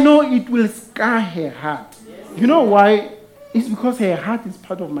 I know it will scar her heart. You know why? It's because her heart is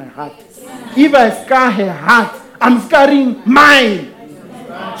part of my heart. If I scar her heart, I'm scarring mine.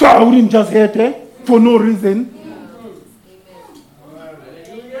 So I wouldn't just hurt her for no reason.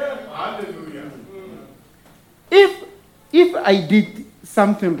 If I did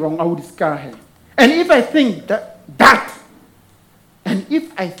something wrong, I would scar her. And if I think that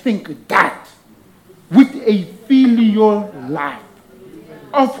with a filial love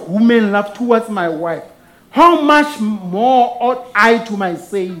of woman love towards my wife, how much more ought I to my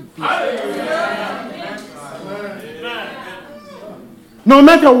Savior? No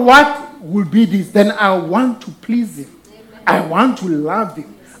matter what will be this, then I want to please him. I want to love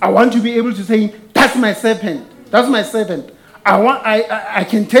him. I want to be able to say, that's my servant. That's my servant. I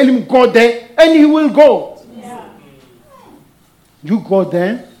can tell him, go there, and he will go. Yeah. You go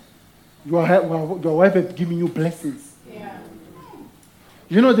there, your wife has given you blessings. Yeah.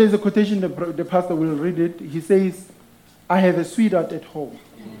 You know, there's a quotation, the pastor will read it. He says, I have a sweetheart at home.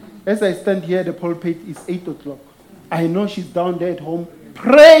 As I stand here, the pulpit is 8 o'clock. I know she's down there at home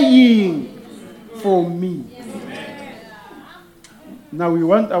praying for me. Amen. Now we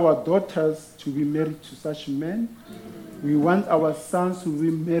want our daughters to be married to such men. We want our sons to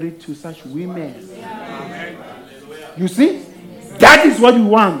be married to such women. Amen. You see? That is what we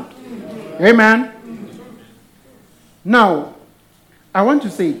want. Amen. Now, I want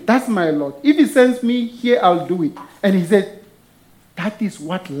to say, that's my Lord. If he sends me here, I'll do it. And he said, that is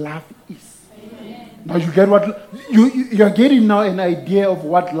what love is. Amen. Now you get what you're getting now an idea of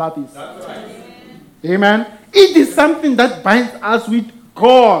what love is. Right. Amen. It is something that binds us with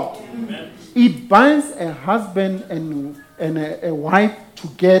God. Amen. It binds a husband and a wife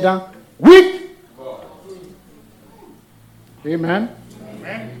together with God. Amen.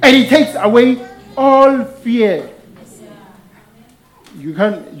 Amen. And it takes away all fear.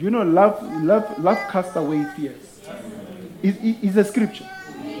 Love casts away fears. It's a scripture.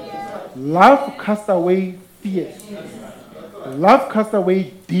 Love casts away fears. Love casts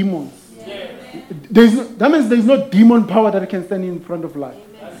away demons. That means there's no demon power that can stand in front of love.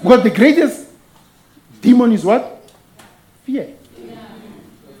 Because the greatest demon is what? Fear.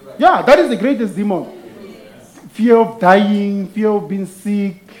 Yeah, that is the greatest demon. Fear of dying, fear of being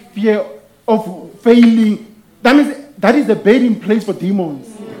sick, fear of failing. That means that is the bedding place for demons.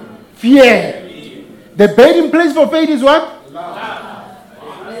 Fear. The bedding place for faith is what? Love.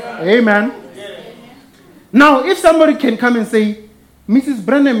 Amen. Now, if somebody can come and say, Mrs.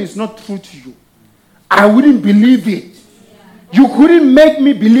 Branham is not true to you, I wouldn't believe it. You couldn't make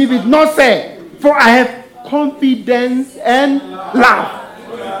me believe it. No, sir. For I have confidence and love.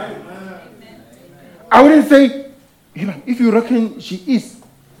 I wouldn't say, if you reckon she is,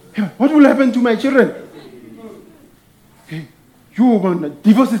 what will happen to my children? Hey, you woman,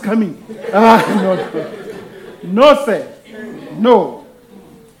 divorce is coming. No, sir. No.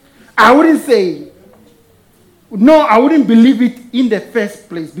 I wouldn't say, no, I wouldn't believe it in the first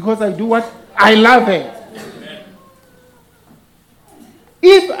place because I do what? I love her.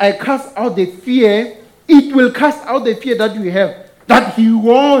 If I cast out the fear, it will cast out the fear that you have, that he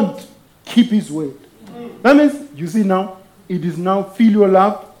won't keep his word. That means, you see now, it is now filial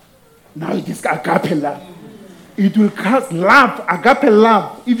love, now it is agape love. It will cast love, agape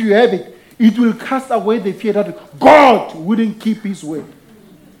love, if you have it, it will cast away the fear that God wouldn't keep his word.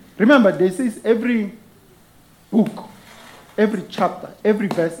 Remember, there says every book, every chapter, every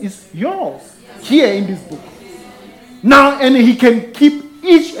verse is yours here in this book. Now, and he can keep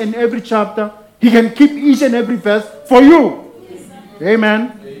each and every chapter, he can keep each and every verse for you.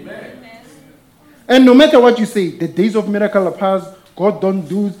 Amen. Amen. And no matter what you say, the days of miracle are past, God don't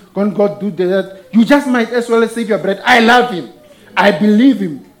do that. You just might as well save your bread. I love him. I believe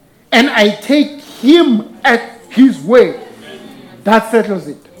him. And I take him at his word. That settles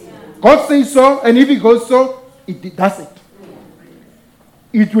it. God says so, and if he goes so, it does it.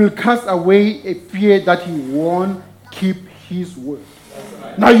 It will cast away a fear that he won't keep his word.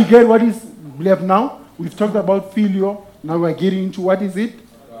 Now you get what is left now? We've talked about filial. Now we're getting into what is it?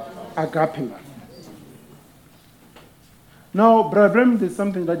 Agape love. Now, Brother Branham, there's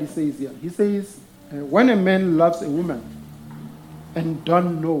something that he says here. He says, when a man loves a woman and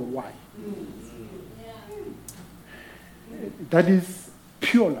don't know why, that is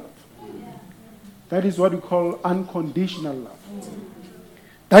pure love. That is what we call unconditional love.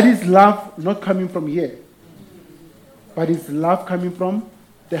 That is love not coming from here, but it's love coming from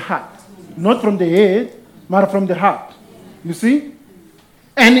the heart. Not from the head, but from the heart. You see?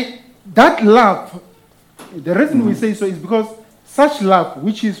 And that love, the reason we say so is because such love,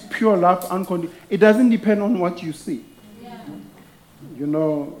 which is pure love, unconditional, it doesn't depend on what you see. You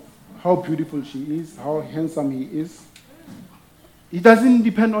know, how beautiful she is, how handsome he is. It doesn't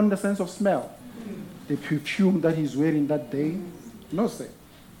depend on the sense of smell. The perfume that he's wearing that day. No, sir.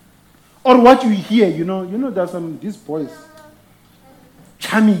 Or what you hear, you know there's these boys.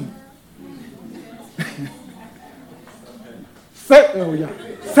 Charming.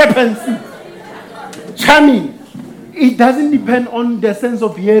 Serpents. Charming. It doesn't depend on the sense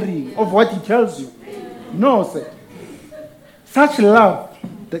of hearing, of what he tells you. No, sir. Such love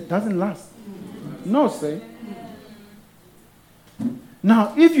that doesn't last. No, sir.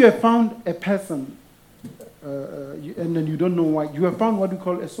 Now, if you have found a person, and then you don't know why, you have found what we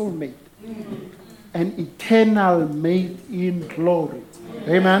call a soulmate. An eternal mate in glory.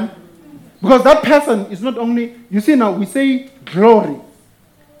 Amen? Because that person is not only, you see now, we say glory.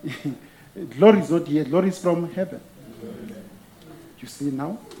 Glory is not here, glory is from heaven. You see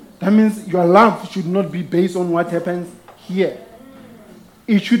now? That means your love should not be based on what happens here.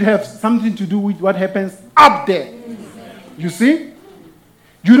 It should have something to do with what happens up there. You see?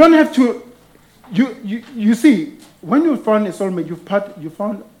 You don't have to, you see, when you found a soulmate, you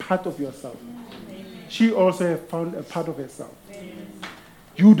found part of yourself. She also has found a part of herself.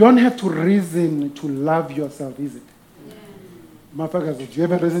 You don't have to reason to love yourself, is it? Motherfuckers, do you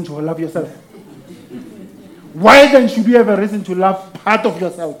have a reason to love yourself? Why then should you have a reason to love part of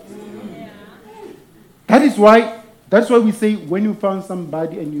yourself? That's why we say when you found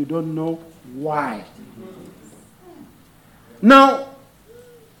somebody and you don't know why. Now,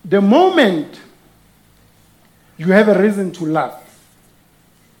 the moment you have a reason to love,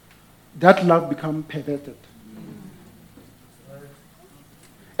 that love becomes perverted.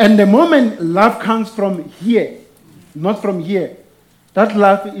 And the moment love comes from here, not from here, that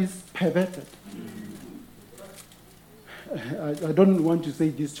love is perverted. I don't want to say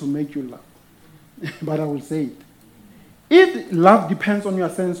this to make you laugh, but I will say it. If love depends on your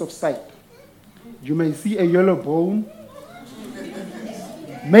sense of sight, you may see a yellow bone,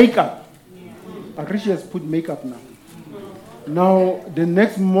 makeup. Akrishi has put makeup now. Now, the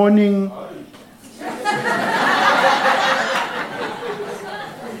next morning,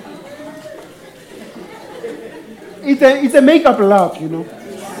 it's a makeup love, you know.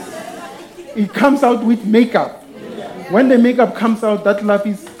 It comes out with makeup. When the makeup comes out, that love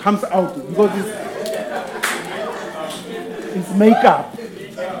comes out because it's makeup.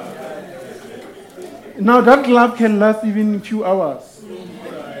 Now that love can last even a few hours.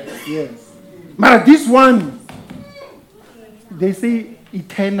 Yes. But this one, they say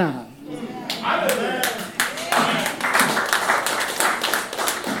eternal.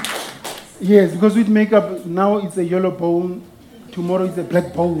 Yes, because with makeup, now it's a yellow bone, tomorrow it's a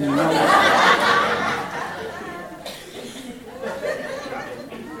black bone.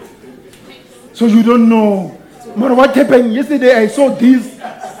 So you don't know. But what happened yesterday, I saw this.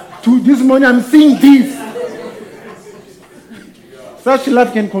 To this morning, I'm seeing this. Such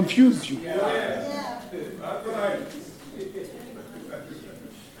love can confuse you.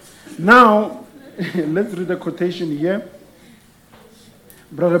 Now, let's read a quotation here.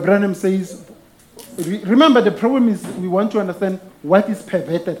 Brother Branham says, remember the problem is we want to understand what is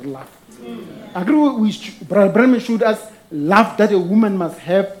perverted love. Brother Branham showed us love that a woman must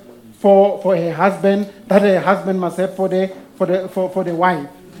have for her husband, that her husband must have for the wife.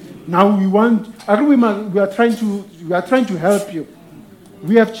 Now we are trying to help you.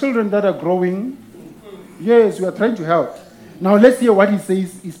 We have children that are growing. Yes, we are trying to help. Now let's hear what he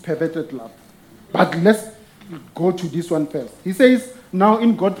says is perverted love. But let's go to this one first. He says, now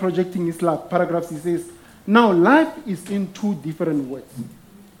in God Projecting His Love, paragraphs, he says, now life is in two different words,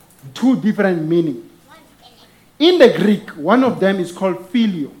 two different meanings. In the Greek, one of them is called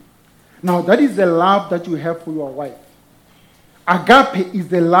phileo. Now, that is the love that you have for your wife. Agape is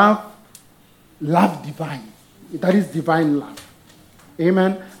the love divine. That is divine love.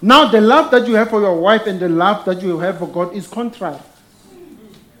 Amen. Now, the love that you have for your wife and the love that you have for God is contrary.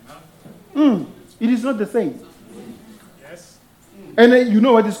 It is not the same. Yes. And you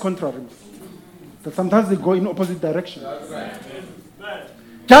know what is contrary? That sometimes they go in opposite direction.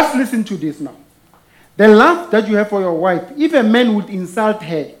 Just listen to this now. The love that you have for your wife, if a man would insult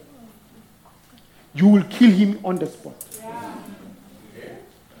her, you will kill him on the spot.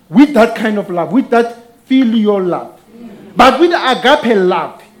 With that kind of love, with that filial love. But with agape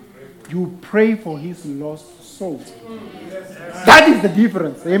love, you pray for his lost soul. That is the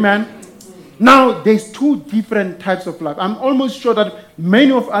difference. Amen. Now, there's two different types of love. I'm almost sure that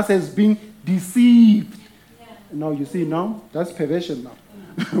many of us has been deceived. Now, you see now, that's perversion now.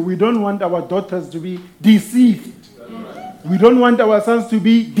 We don't want our daughters to be deceived. We don't want our sons to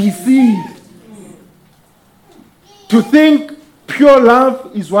be deceived. To think pure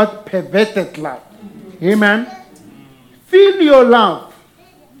love is what perverted love. Amen. Filial love.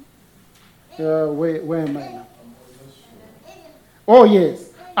 Where am I now? Oh yes.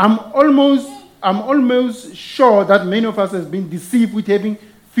 I'm almost sure that many of us have been deceived with having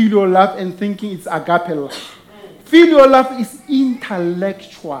filial love and thinking it's agape love. Filial love is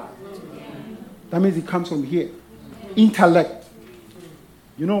intellectual. That means it comes from here. Intellect.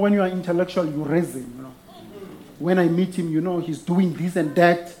 You know, when you are intellectual, you reason. You know, when I meet him, you know, he's doing this and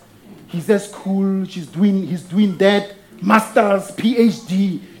that. He's at school. He's doing that. Masters,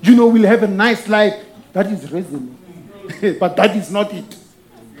 PhD. You know, we'll have a nice life. That is reasoning, but that is not it.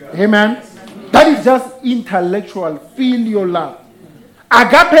 Amen. That is just intellectual, filial love.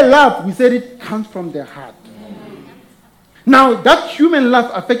 Agape love, we said it comes from the heart. Now, that human love,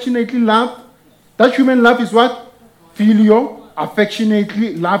 affectionately love, that human love is what? Filial,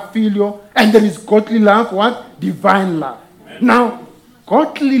 affectionately love, filial. And there is godly love, what? Divine love. Now,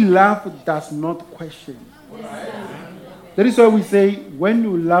 godly love does not question. That is why we say, when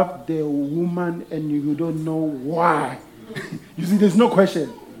you love the woman and you don't know why, you see, there's no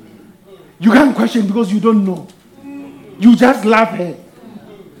question. You can't question because you don't know. You just love her.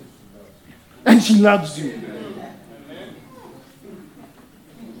 And she loves you.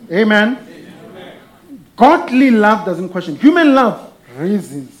 Amen. Godly love doesn't question. Human love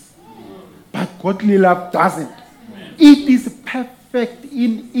reasons. But godly love doesn't. It is perfect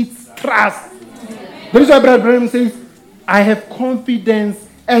in its trust. That is why Brother Branham says, I have confidence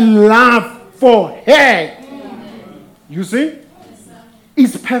and love for her. You see?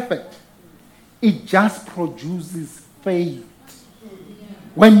 It's perfect. It just produces faith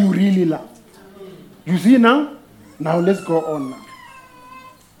when you really love. You see now? Now let's go on now.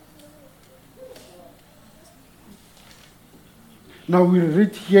 Now we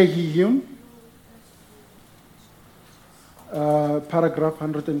read here, paragraph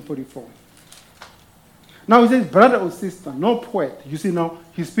 144. Now he says, brother or sister, no poet. You see now,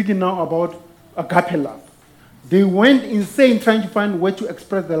 he's speaking now about agape love. They went insane trying to find a way to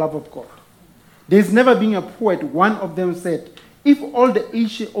express the love of God. There's never been a poet. One of them said, if all the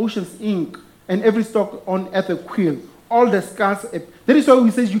oceans ink and every stalk on earth a quill, all the scars, that is why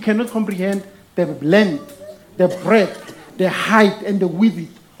he says you cannot comprehend the length, the breadth, the height, and the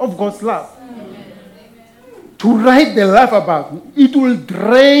width of God's love. To write the love about, it will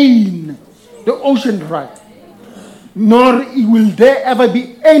drain the ocean dry. Nor will there ever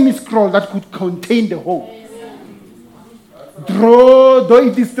be any scroll that could contain the whole. Though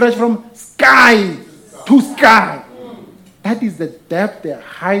it is stretched from sky to sky. That is the depth, the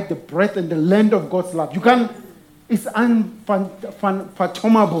height, the breadth, and the length of God's love. You can't, it's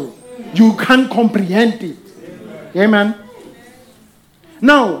unfathomable. You can't comprehend it. Amen.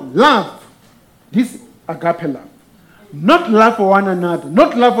 Now, love, this agape love, not love for one another,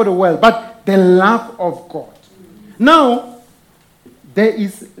 not love for the world, but the love of God. Now, there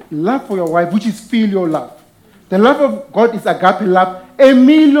is love for your wife, which is filial love. The love of God is agape love,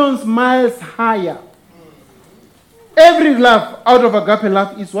 1,000,000 miles higher. Every love out of agape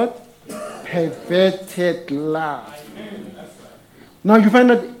love is what? Perverted love. Now you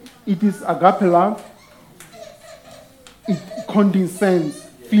find that it is agape love. It condescends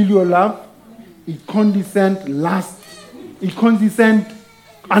filial love. It condescends lust. It condescends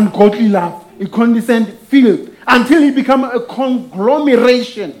ungodly love. It condescends filth until it becomes a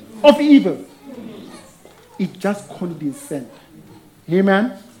conglomeration of evil. It just condescends.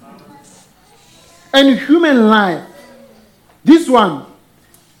 Amen. And human life, this one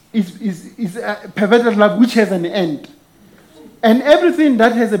is a perverted love which has an end. And everything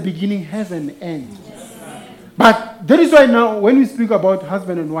that has a beginning has an end. But that is why now when we speak about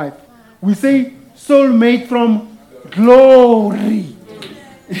husband and wife, we say soulmate from glory.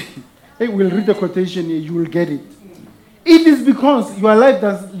 Hey, we'll read the quotation here, you will get it. It is because your life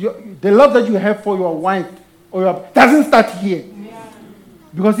the love that you have for your wife or your doesn't start here.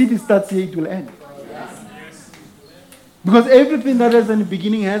 Because if it starts here, it will end. Because everything that has a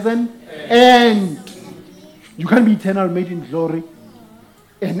beginning has an end. You can't be eternal, made in glory,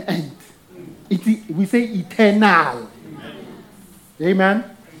 and end. We say eternal. Amen.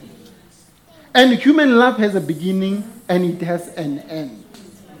 And human love has a beginning and it has an end.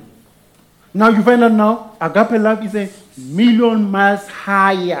 Now you find out now, agape love is a million miles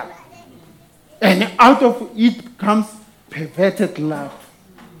higher. And out of it comes perverted love.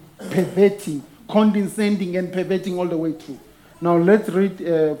 Perverting, condescending and perverting all the way through. Now let's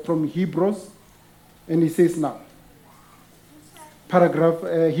read from Hebrews. And he says now,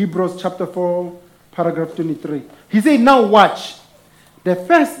 Hebrews chapter 4, paragraph 23. He said, now watch. The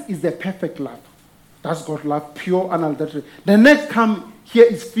first is the perfect love. That's God's love, pure, unadulterated. The next come here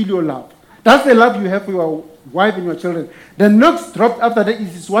is filial love. That's the love you have for your wife and your children. The next drop after that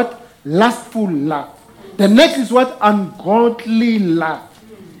is what? Lustful love. The next is what? Ungodly love.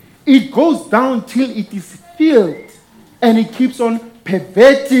 It goes down till it is filled. And it keeps on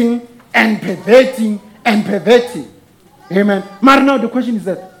perverting and perverting and perverting. Amen. But now the question is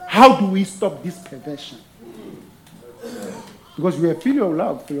that, how do we stop this perversion? Because we have filial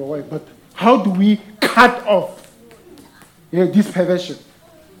love for your wife, but how do we cut off this perversion?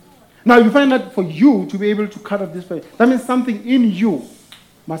 Now you find that for you to be able to cut off this perversion, that means something in you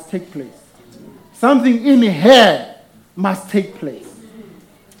must take place. Something in her must take place.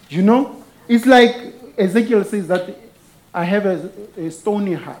 You know? It's like Ezekiel says that I have a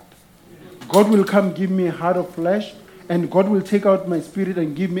stony heart. God will come give me a heart of flesh, and God will take out my spirit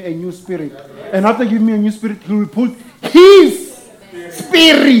and give me a new spirit. And after giving me a new spirit, He will put His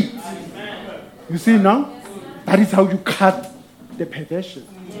spirit. You see now? That is how you cut the perversion.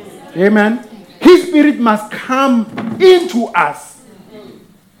 Amen. His spirit must come into us.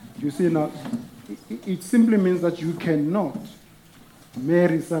 You see now? It simply means that you cannot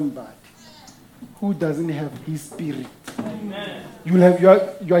marry somebody who doesn't have His spirit. You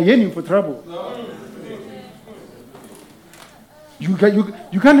are yearning for trouble. You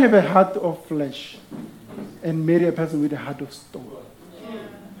can't have a heart of flesh and marry a person with a heart of stone.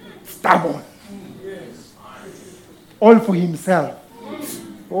 Stubborn. All for himself.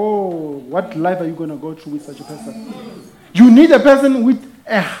 Oh, what life are you going to go through with such a person? You need a person with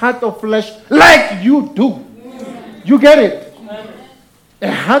a heart of flesh like you do. You get it?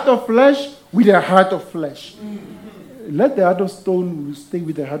 A heart of flesh with a heart of flesh. Let the heart of stone stay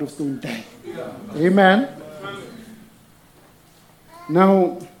with the heart of stone there. Amen.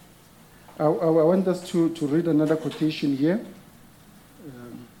 Now, I want us to read another quotation here.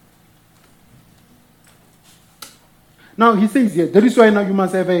 Now, he says here, that is why now you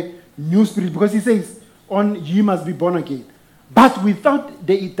must have a new spirit, because he says, ye must be born again. But without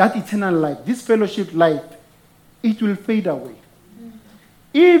that eternal life, this fellowship life, it will fade away.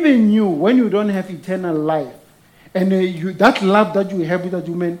 Even you, when you don't have eternal life, and that love that you have with that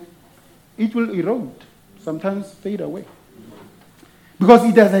woman, it will erode, sometimes fade away. Because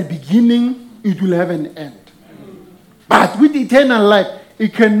it has a beginning, it will have an end. But with eternal life,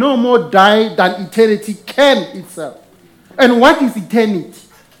 it can no more die than eternity can itself. And what is eternity?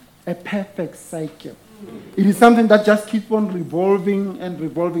 A perfect cycle. It is something that just keeps on revolving and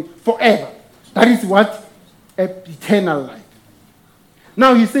revolving forever. That is what eternal life.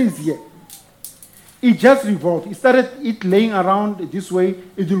 Now he says here, it just revolved. It started laying around this way.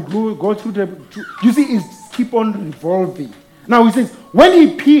 It will go through you see, it keep on revolving. Now he says, when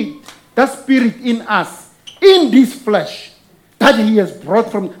He put that spirit in us, in this flesh, that He has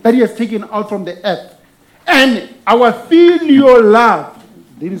brought that He has taken out from the earth, and our filial love,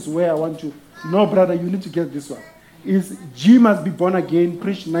 this is where I want to, no brother, you need to get this one, is G must be born again,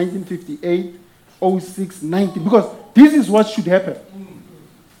 preached 1958, 06, 90, because this is what should happen.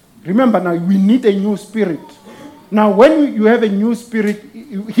 Remember now, we need a new spirit. Now when you have a new spirit,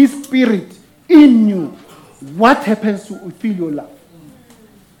 His spirit in you, what happens to filial love?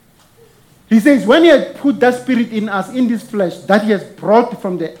 He says, when He has put that spirit in us, in this flesh, that He has brought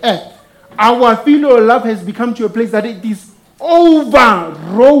from the earth, our filial love has become to a place that it is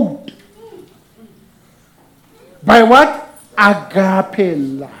overrode by what? Agape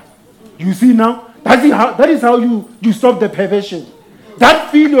love. You see now? That is how you stop the perversion.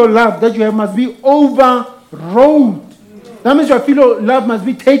 That filial love that you have must be overrode. That means your filial love must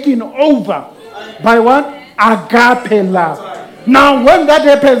be taken over by what? Agape love. Now, when that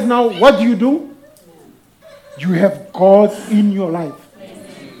happens now, what do? You have God in your life.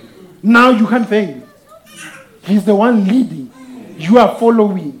 Now you can't fail. He's the one leading. You are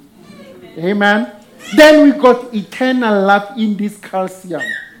following. Amen. Then we got eternal love in this calcium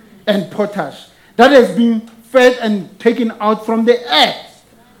and potash that has been fed and taken out from the earth.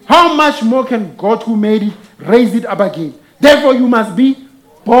 How much more can God who made it raise it up again? Therefore you must be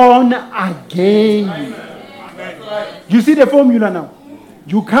born again. You see the formula now?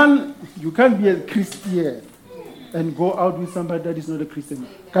 You can't be a Christian and go out with somebody that is not a Christian.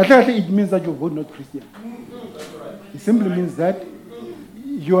 It means that you're both not Christian. It simply means that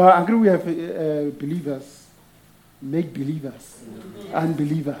you are angry with believers, make believers,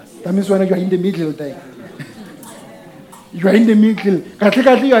 unbelievers. That means when you are in the middle there. You are in the middle.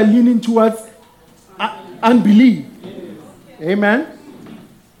 You are leaning towards unbelief. Amen.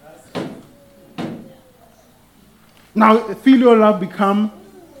 Now, filial love become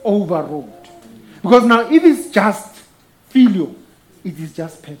overrode. Because now, if it's just filial, it is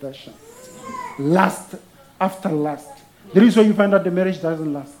just perversion. Lust after lust. The reason you find out the marriage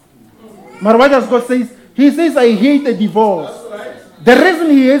doesn't last. But what does God say? He says, I hate a divorce. The reason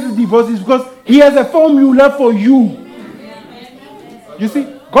he hates a divorce is because he has a formula for you. You see,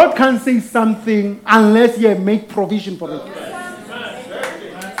 God can't say something unless he make provision for it.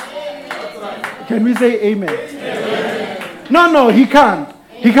 Can we say amen? No, he can't.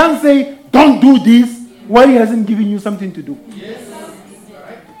 He can't say, don't do this, while he hasn't given you something to do.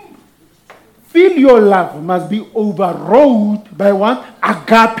 Filial love must be overrode by what?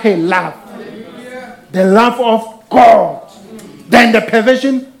 Agape love. The love of God. Then the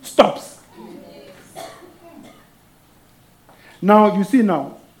perversion stops. Now, you see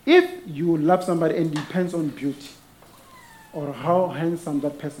now, if you love somebody and it depends on beauty or how handsome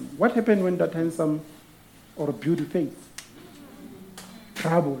that person, what happens when that handsome or beauty fades?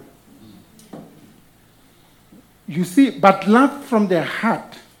 Trouble. You see, but love from the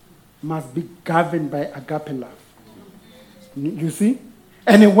heart must be governed by agape love. You see?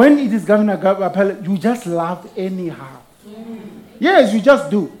 And when it is governed by agape love, you just love anyhow. Yes, you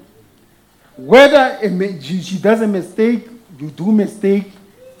just do. Whether she does a mistake, you do mistake,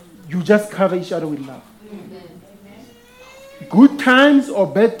 you just cover each other with love. Good times or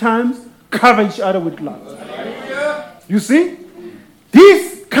bad times, cover each other with love. You see?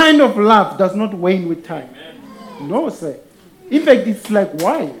 This kind of love does not wane with time. No, sir. In fact, it's like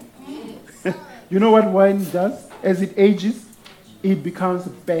wine. You know what wine does? As it ages, it becomes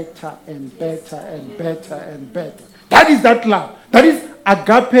better and better and better and better. That is that love. That is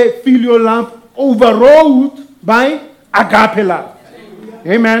agape filial love overrode by agape love.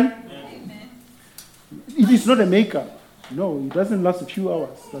 Amen. It is not a makeup. No, it doesn't last a few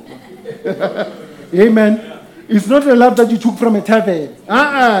hours. That one. Amen. It's not a love that you took from a tavern.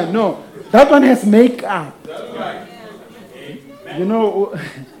 No. That one has makeup. You know,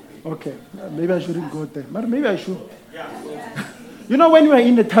 okay, maybe I shouldn't go there, but maybe I should. You know, when you are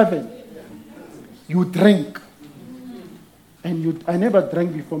in the tavern, you drink. And I never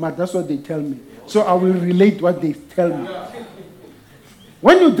drank before, but that's what they tell me. So I will relate what they tell me.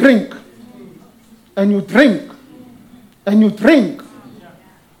 When you drink, and you drink, and you drink,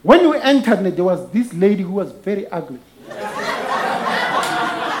 when you entered, there was this lady who was very ugly.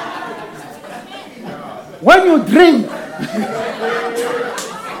 When you drink,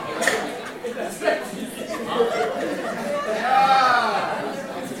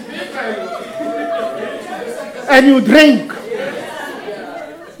 and you drink,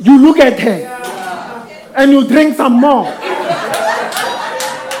 you look at her, and you drink some more.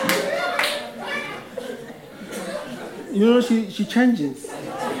 You know, she changes.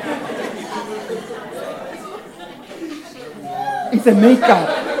 It's a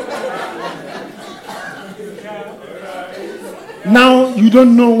makeup. Now you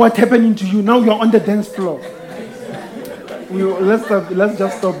don't know what's happening to you. Now you're on the dance floor. Let's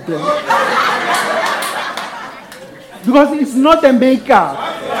just stop there. Because it's not a makeup.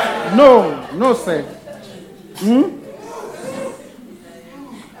 No, sir.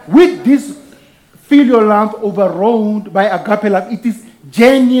 With this filial love overrode by agape love, it is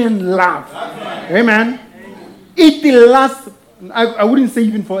genuine love. Amen. It lasts, I wouldn't say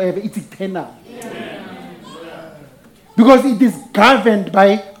even forever, it's eternal. Because it is governed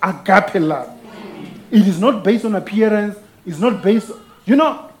by agape love. It is not based on appearance. It's not based,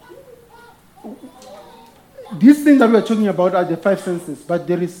 these things that we are talking about are the five senses, but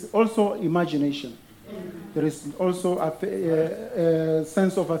there is also imagination. There is also a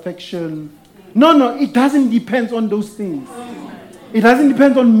sense of affection. No, it doesn't depend on those things. It doesn't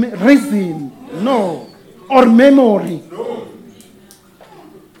depend on reason, no, or memory.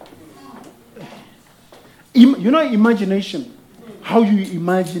 Imagination. How you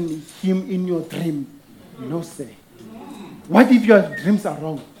imagine him in your dream. No, say. What if your dreams are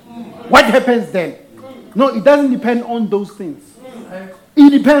wrong? What happens then? No, it doesn't depend on those things. It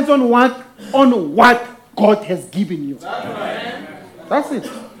depends on what God has given you. That's it.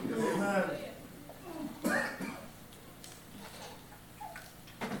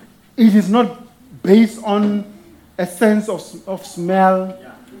 It is not based on a sense of smell.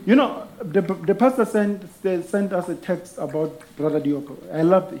 You know, the pastor sent us a text about Brother Dioko. I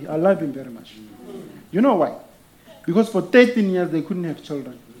love him very much. You know why? Because for 13 years they couldn't have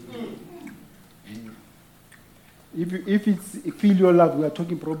children. If it's feel your love, we are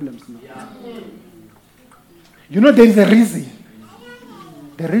talking problems now. You know, there is a reason.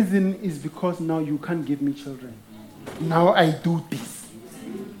 The reason is because now you can't give me children. Now I do this.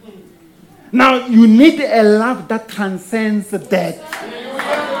 Now you need a love that transcends death.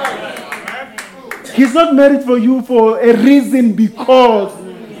 He's not married for you for a reason because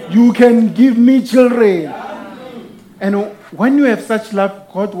you can give me children. And when you have such love,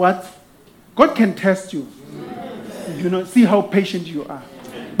 God can test you. You know, see how patient you are.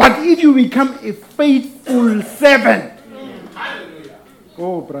 But if you become a faithful servant,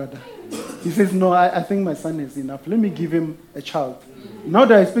 oh brother, he says, no, I think my son is enough. Let me give him a child. Now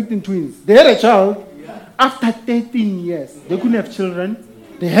they're expecting twins. They had a child. After 13 years, they couldn't have children.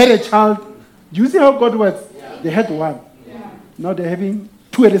 They had a child. Do you see how God works? They had one. Now they're having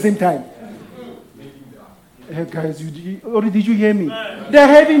two at the same time. Hey guys, did you hear me? They're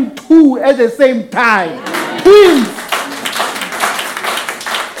having two at the same time. Twins.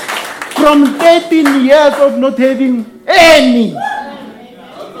 From 13 years of not having any.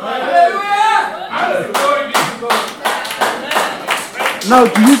 Now,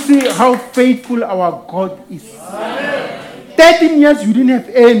 do you see how faithful our God is? 13 years you didn't have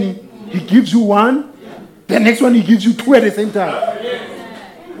any. He gives you one. The next one he gives you two at the same time.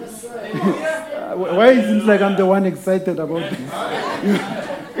 Why it seems like I'm the one excited about this?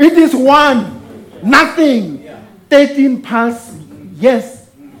 It is one. Nothing. 13 past. Yes.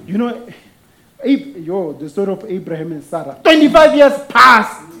 You know, the story of Abraham and Sarah. 25 years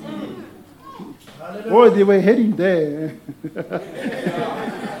passed. Oh, they were heading there.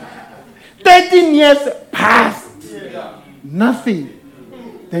 13 years passed. Nothing.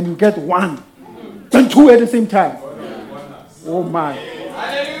 Then you get one. Then two at the same time. Oh my.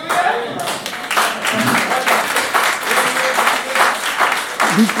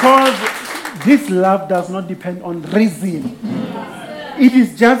 Because this love does not depend on reason. It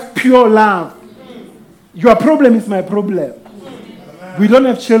is just pure love. Your problem is my problem. We don't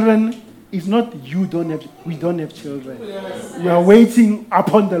have children. It's not we don't have children. We are waiting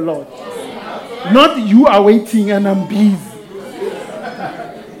upon the Lord. Not you are waiting and I'm busy.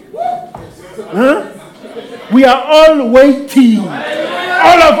 Huh? We are all waiting.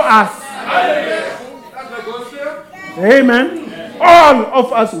 All of us. Amen. All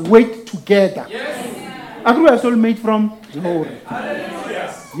of us wait together. Are we all made from glory?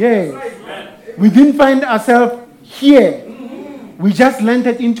 Yes. We didn't find ourselves here. We just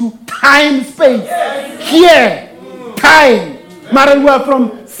landed into time, space. Here. Time. But we are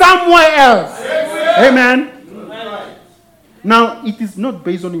from somewhere else. Amen. Now, it is not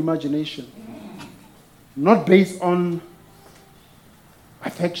based on imagination. Not based on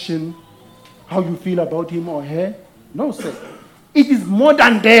affection, how you feel about him or her. No, sir. It is more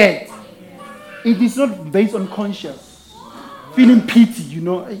than that. It is not based on conscience. Feeling pity, you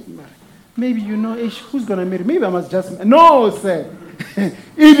know. Maybe, you know, who's going to marry? Maybe I must just... No, sir.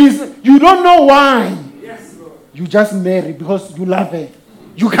 It is... You don't know why. Yes, Lord. You just marry because you love her.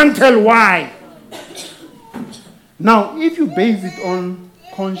 You can't tell why. Now, if you base it on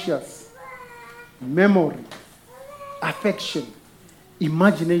conscience, memory, affection,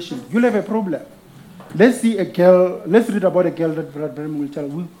 imagination, you'll have a problem. Let's see a girl, let's read about a girl that Brother Branham will tell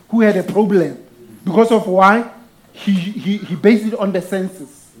who had a problem. Because of why? He based it on the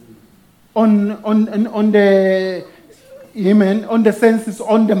senses. On the senses,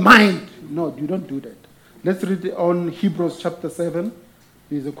 on the mind. No, you don't do that. Let's read it on Hebrews chapter 7.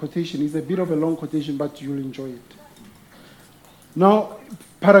 There's a quotation. It's a bit of a long quotation, but you'll enjoy it. Now,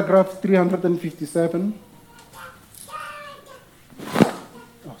 paragraph 357.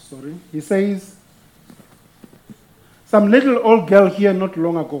 Oh, sorry. He says, some little old girl here not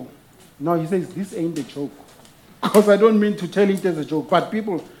long ago. Now he says, this ain't a joke. Because I don't mean to tell it as a joke, but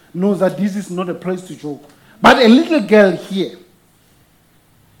people know that this is not a place to joke. But a little girl here,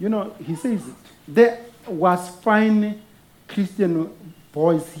 you know, he says it. There was fine Christian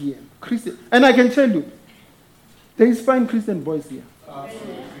boys here. And I can tell you, there is fine Christian boys here.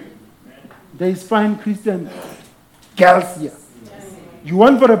 there is fine Christian girls here. You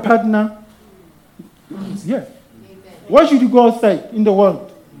want for a partner? It's here. Why should you go outside in the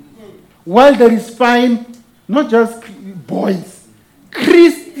world? While there is fine, not just boys,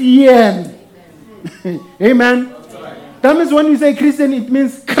 Christian. Amen. That means when you say Christian, it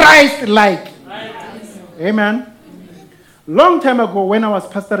means Christ-like. Amen. Long time ago, when I was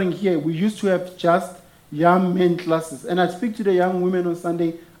pastoring here, we used to have just young men classes. And I speak to the young women on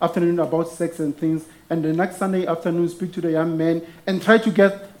Sunday afternoon about sex and things. And the next Sunday afternoon, speak to the young men and try to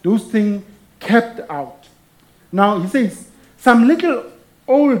get those things kept out. Now, he says, some little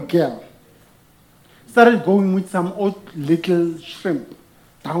old girl started going with some old little shrimp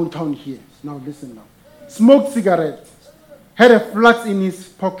downtown here. Now, listen now. Smoked cigarettes, had a flask in his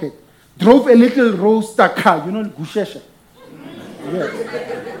pocket, drove a little roadster car, you know, Gushesha.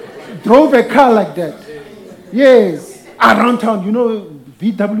 Yes. Drove a car like that. Yes. Around town, you know,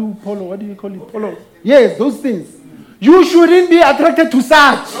 VW Polo, what do you call it? Polo. Yes, those things. You shouldn't be attracted to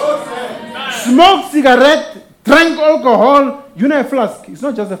such. Smoked cigarette, drank alcohol, you know, a flask. It's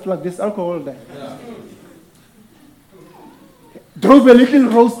not just a flask, there's alcohol there. Yeah. Drove a little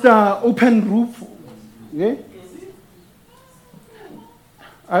roadster, open roof. Yeah?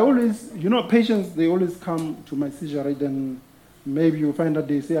 I always, you know, patients, they always come to my seizure, right? And maybe you find that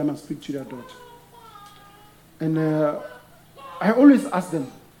they say, I must speak to their daughter. And I always ask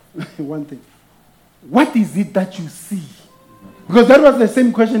them one thing. What is it that you see? Because that was the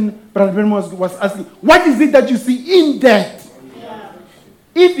same question Brother Ben was asking. What is it that you see in that? Yeah.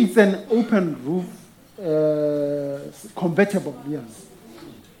 If it's an open roof, convertible, yes,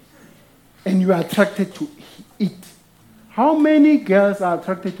 and you are attracted to it, how many girls are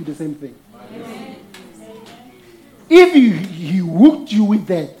attracted to the same thing? Amen. If he hooked you with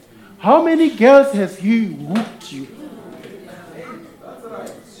that, how many girls has he hooked you?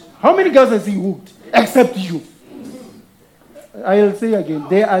 How many girls has he hooked? Except you. I'll say again,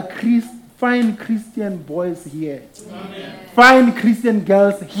 there are fine Christian boys here. Amen. Fine Christian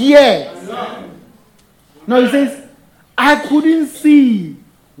girls here. Amen. Now he says, I couldn't see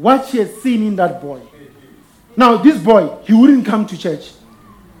what she has seen in that boy. Now this boy, he wouldn't come to church.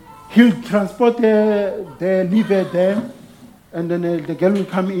 He'll transport the liver there, and then the girl will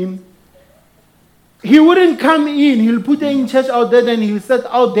come in. He wouldn't come in. He'll put her in church out there, then he'll sit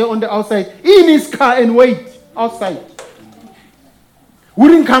out there on the outside in his car and wait outside.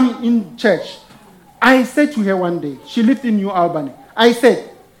 Wouldn't come in church. I said to her one day, she lived in New Albany. I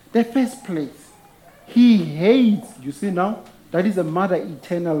said, the first place, he hates, you see now, that is a mother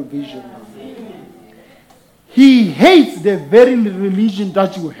eternal vision. He hates the very religion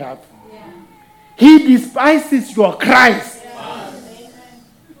that you have. He despises your Christ.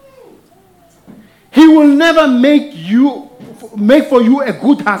 He will never make for you a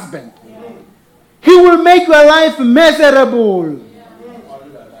good husband. He will make your life miserable.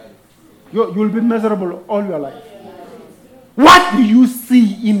 You will be miserable all your life. What do you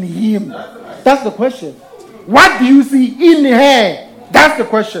see in him? That's the question. What do you see in her? That's the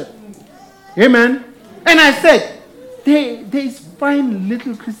question. Amen. And I said, there is fine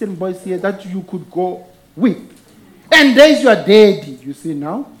little Christian boys here that you could go with. And there's your daddy, you see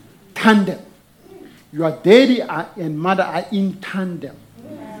now, tandem. Your daddy and mother are in tandem.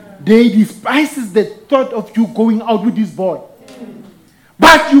 They despises the thought of you going out with this boy.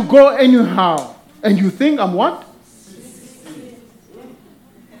 But you go anyhow. And you think I'm what?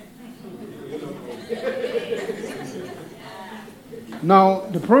 Now,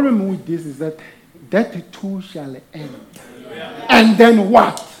 the problem with this is that too shall end. And then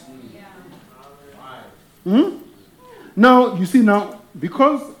what? Now, you see now,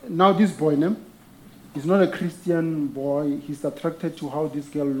 because now this boy name is not a Christian boy, he's attracted to how this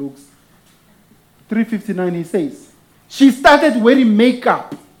girl looks. 359, he says, she started wearing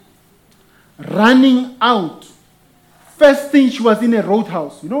makeup, running out. First thing, she was in a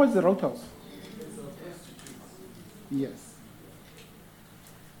roadhouse. You know what's a roadhouse? Yes.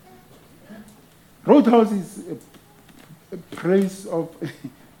 Roadhouse is a place of,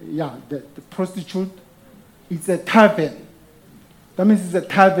 the prostitute. It's a tavern. That means it's a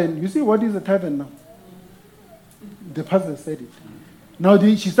tavern. You see, what is a tavern now? The pastor said it. Now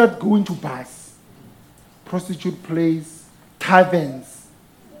she started going to bars, prostitute place, taverns.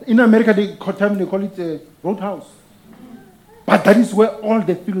 In America, they call it a roadhouse. But that is where all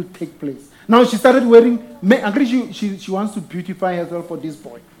the field take place. Now she started wearing, actually she wants to beautify herself for this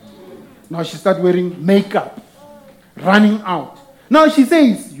boy. Now she started wearing makeup, running out. Now she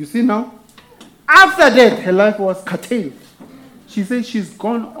says, you see now, after that, her life was curtailed. She says she's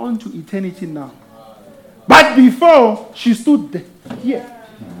gone on to eternity now. But before, she stood here.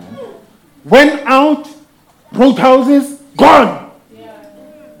 Went out, wrote houses, gone.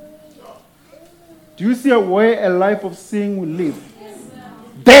 Do you see where a life of sin will live?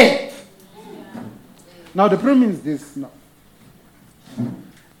 Dead. Now the problem is this now.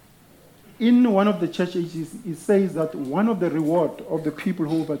 In one of the church ages, it says that one of the reward of the people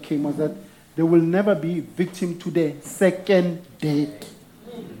who overcame was that they will never be victim to the second death.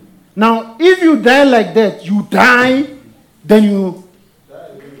 Now, if you die like that, you die, then you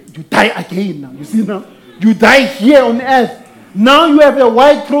die again now. You see now? You die here on earth. Now you have a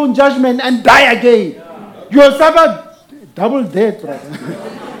white throne judgment and die again. You have suffered double death, brother.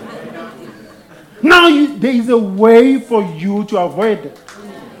 Now there is a way for you to avoid it.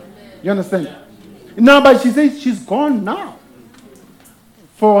 You understand? Now, but she says she's gone now.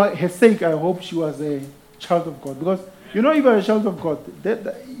 For her sake, I hope she was a child of God. Because, you know, if you're a child of God,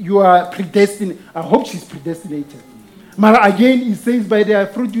 you are predestined. I hope she's predestinated. But again, it says, by their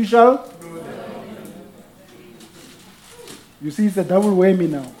fruit you shall. You see, it's a double whammy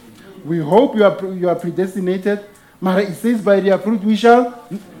now. We hope you are predestinated. But it says, by their fruit we shall.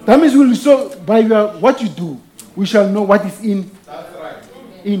 That means we will show by what you do, we shall know what is in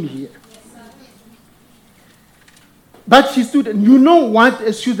here. But she stood, you know what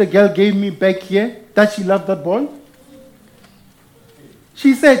excuse the girl gave me back here, that she loved that boy?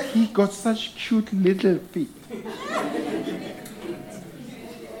 She said, he got such cute little feet.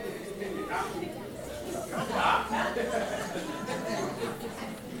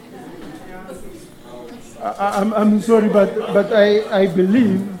 I'm sorry, but I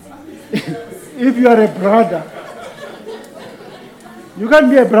believe if you are a brother, you can't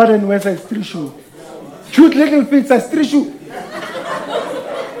be a brother and wear size 3 shoe. Cute little feet, size 3 shoe.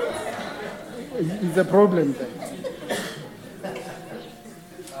 It's a problem there.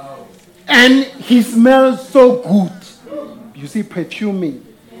 And he smells so good. You see, perfuming.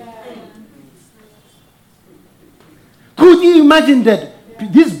 Could you imagine that?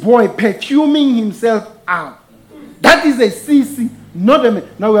 This boy perfuming himself out. That is a CC, not a man.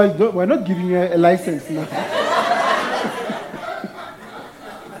 Now we're not giving you a license now.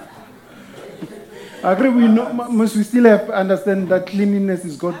 I agree. We still have to understand that cleanliness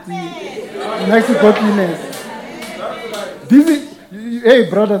is God. Nice godliness. This is, hey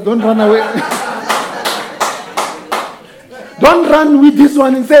brother, don't run away. Don't run with this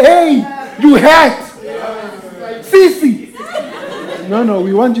one and say, hey, you had CC. No,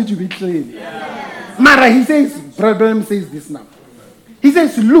 we want you to be clean. Mara, he says, Brother says this now. He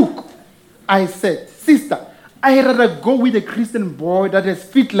says, look, I said, sister, I'd rather go with a Christian boy that has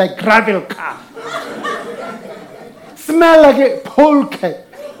feet like gravel car. Smell like a polecat.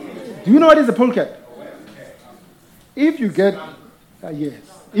 Do you know what is a polecat? If you get, yes.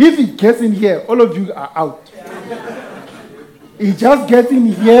 If it gets in here, all of you are out. It just gets in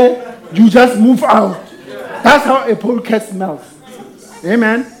here, you just move out. That's how a polecat smells.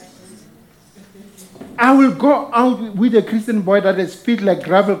 Amen. I will go out with a Christian boy that has feet like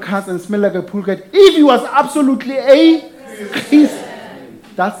gravel cars and smell like a polecat if he was absolutely a Christian.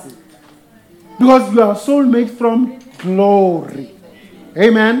 That's it. Because you are soulmates from glory.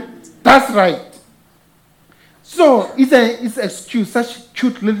 Amen. That's right. So it's an excuse. Such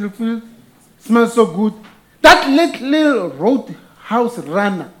cute little food, smells so good. That little roadhouse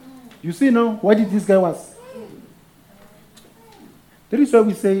runner. You see now what did this guy was? That is why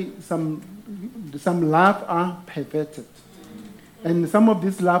we say some love are perverted. And some of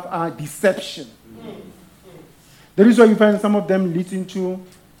these love are deception. That is why you find some of them lead into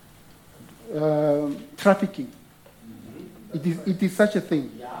trafficking. It is such a thing.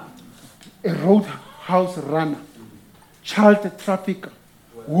 A roadhouse runner, child trafficker,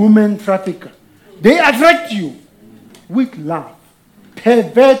 woman trafficker. They attract you with love,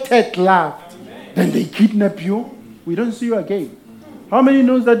 perverted love. Then they kidnap you. We don't see you again. How many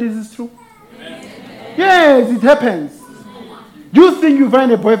knows that this is true? Yes, it happens. You think you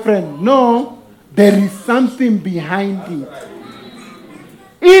find a boyfriend? No, there is something behind it.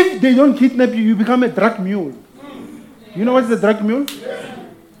 If they don't kidnap you, you become a drug mule. You know what is a drug mule?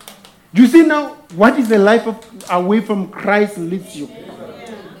 You see now, what is a life of away from Christ leads you?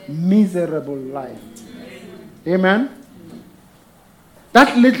 Miserable life. Amen?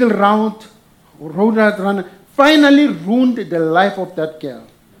 That little road runner finally ruined the life of that girl.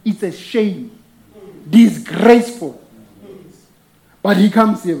 It's a shame. Disgraceful. But he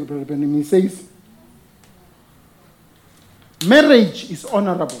comes here, and he says, marriage is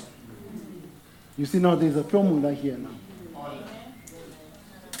honorable. You see now there's a formula here now.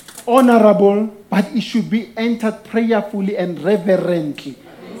 Honorable, but it should be entered prayerfully and reverently.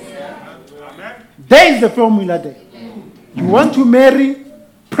 There is the formula there. You want to marry,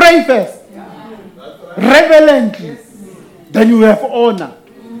 pray first. reverently, then you have honor.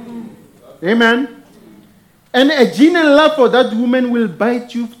 Amen. And a genuine love for that woman will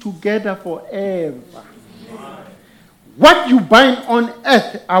bind you together forever. What you bind on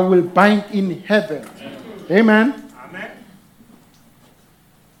earth, I will bind in heaven. Amen. Amen.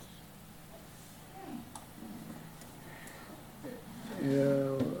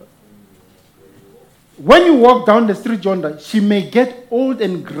 When you walk down the street yonder, she may get old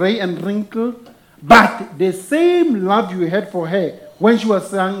and gray and wrinkled, but the same love you had for her when she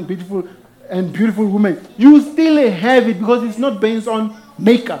was young, beautiful woman, you still have it because it's not based on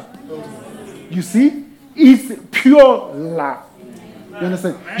makeup. You see? It's pure love. You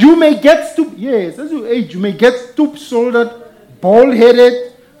understand? You may get stoop, yes, as you age, you may get stoop-shouldered,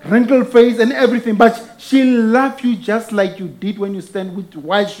 bald-headed, wrinkled face and everything, but she'll love you just like you did when you stand with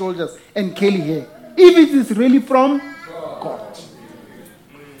wide shoulders and curly hair. If it is really from God.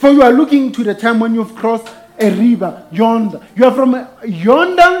 For you are looking to the time when you've crossed a river, yonder. You are from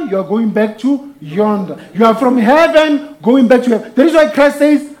yonder, you are going back to yonder. You are from heaven, going back to heaven. That is why Christ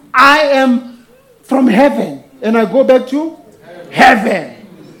says, I am from heaven, and I go back to heaven.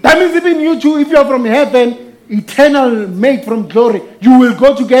 That means even you too, if you are from heaven, eternal made from glory, you will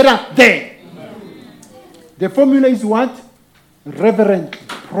go together there. The formula is what? Reverently.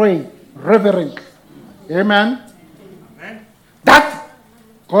 Pray. Reverently. Amen. Amen. That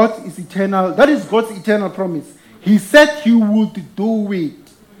God is eternal. That is God's eternal promise. He said he would do it.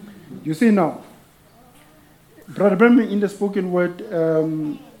 You see now, Brother Bremen in the spoken word,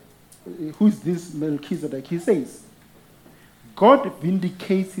 who is this Melchizedek? He says, God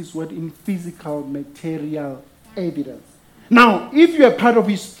vindicates his word in physical, material evidence. Now, if you are part of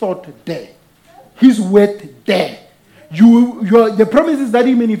his thought there, his word there, the promises that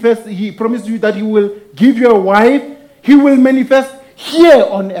he promised you that he will give you a wife, he will manifest here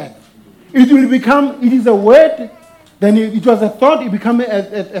on earth. It is a word, then it was a thought, it become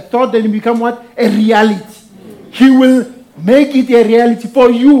a thought, then it become what? A reality. He will make it a reality for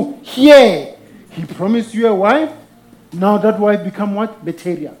you here. He promised you a wife, now that wife become what?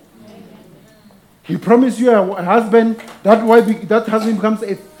 Material. He promised you a husband, that husband becomes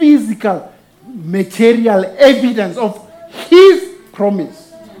a physical, material evidence of his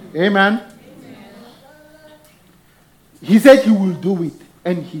promise. Amen. He said he will do it,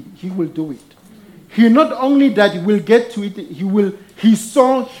 and he will do it. He not only that he will get to it, he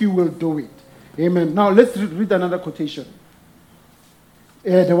saw he will do it. Amen. Now let's read another quotation.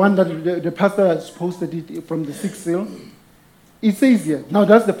 The one that the pastor has posted it from the sixth seal. It says here, now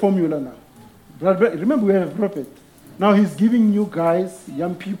that's the formula now. Remember we have a prophet. Now he's giving you guys,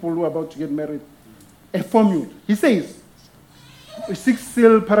 young people who are about to get married, a formula. He says, sixth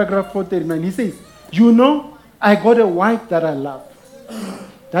seal, paragraph 439, he says, you know, I got a wife that I love.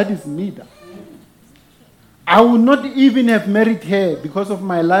 That is Mida. I would not even have married her because of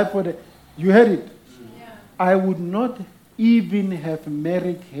my life for the... You heard it? Yeah. I would not even have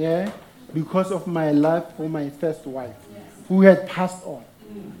married her because of my love for my first wife, who had passed on.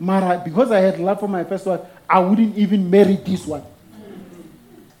 Mara, because I had love for my first wife, I wouldn't even marry this one.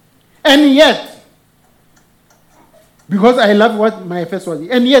 And yet, because I love what my first wife,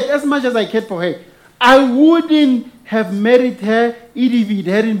 and yet, as much as I cared for her, I wouldn't have married her if it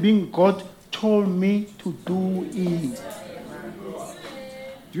hadn't been God told me to do it.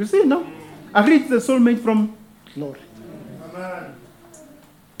 Do you see now? I read the soulmate from glory.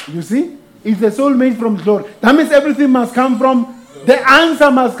 You see? It's the soulmate from glory. That means everything must come from, the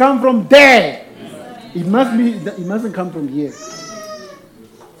answer must come from there. It mustn't come from here,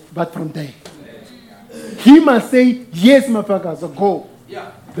 but from there. He must say, yes, Mafaka, so go.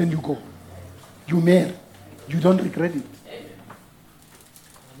 Then you go. You marry. You don't regret it.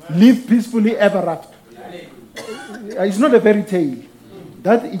 Live peacefully ever after. It's not a fairy tale.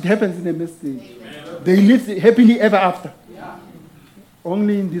 That it happens in a message. They live happily ever after.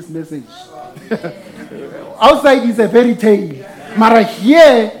 Only in this message. Outside is a fairy tale. But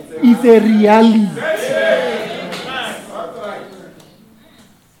here is a reality.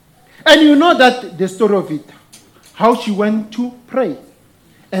 And you know that the story of it. How she went to pray.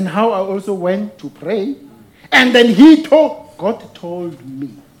 And how I also went to pray. And then God told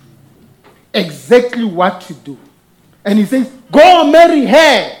me exactly what to do. And he says, go marry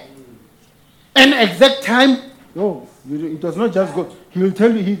her. And exact time, it was not just go. He will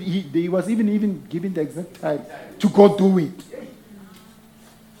tell you, he was even given the exact time to go do it.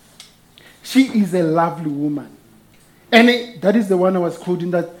 She is a lovely woman. And that is the one I was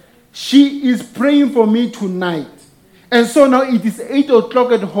quoting, that she is praying for me tonight. And so now it is 8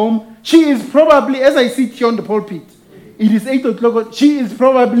 o'clock at home. She is probably, as I sit here on the pulpit, it is 8 o'clock. She is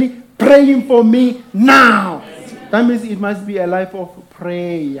probably praying for me now. That means it must be a life of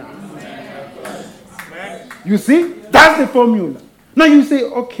prayer. You see? That's the formula. Now you say,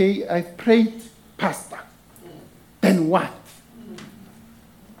 okay, I prayed, Pastor. Then what?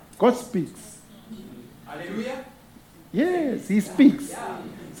 God speaks. Hallelujah. Yes, He speaks.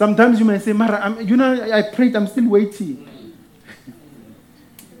 Sometimes you may say, Mara, I prayed, I'm still waiting.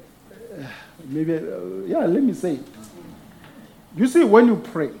 Maybe, let me say it. You see, when you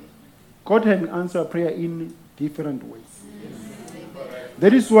pray, God can answer prayer in different ways.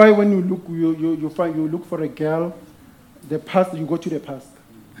 That is why when you look, you look for a girl, the pastor, you go to the pastor.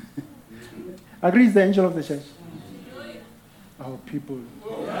 Agree, is the angel of the church. Our people.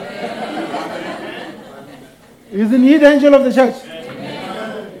 Isn't he the angel of the church?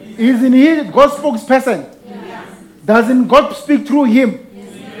 Isn't he God's spokesperson? Doesn't God speak through him?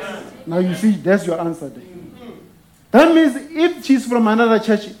 Now you see, that's your answer there. That means if she's from another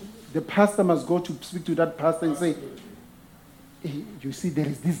church, the pastor must go to speak to that pastor and say, hey, you see, there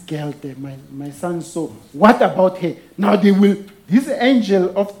is this girl there, my son saw. What about her? Now this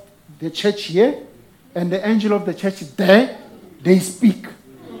angel of the church here and the angel of the church there, they speak.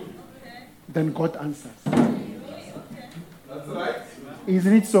 Then God answers. That's right.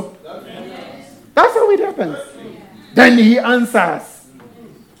 Isn't it so? That's how it happens. Then he answers.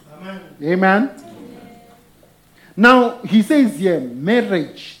 Amen. Now, he says here,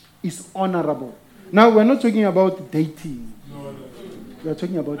 marriage is honorable. Now, we're not talking about dating. We're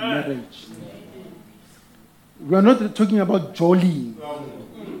talking about marriage. We're not talking about jolly.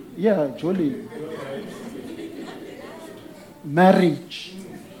 Yeah, jolly. Marriage.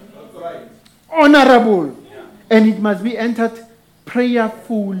 Honorable. And it must be entered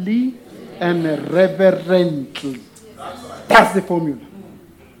prayerfully and reverently. That's the formula.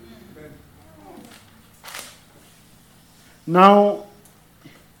 Now,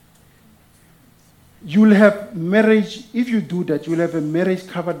 you'll have marriage, if you do that, you'll have a marriage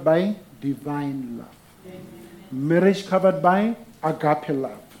covered by divine love. Marriage covered by agape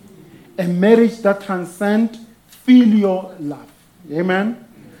love. A marriage that transcends filial love. Amen?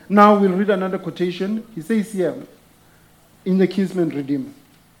 Now we'll read another quotation. He says here, in the Kinsman Redeemer.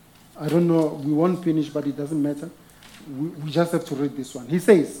 I don't know, we won't finish, but it doesn't matter. We just have to read this one. He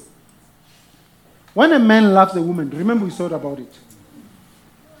says, when a man loves a woman, remember we thought about it,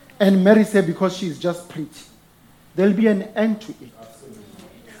 and marries her because she is just pretty, there'll be an end to it.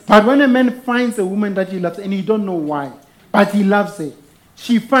 But when a man finds a woman that he loves, and he don't know why, but he loves her,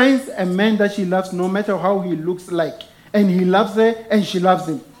 she finds a man that she loves no matter how he looks like, and he loves her and she loves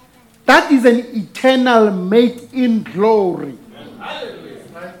him. That is an eternal mate in glory.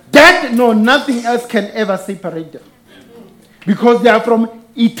 That nothing else can ever separate them. Because they are from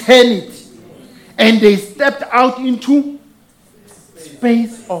eternity. And they stepped out into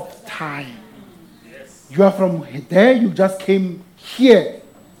space of time. You are from there, you just came here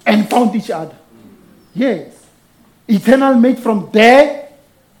and found each other. Yes. Eternal mate from there,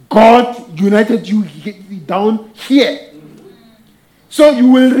 God united you down here. So you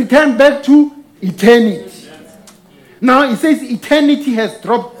will return back to eternity. Now it says eternity has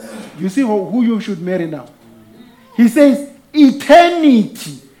dropped. You see who you should marry now. He says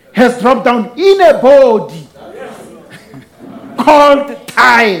eternity has dropped down in a body called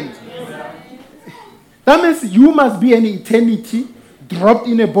time. That means you must be an eternity dropped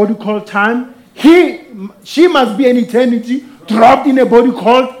in a body called time. She must be an eternity dropped in a body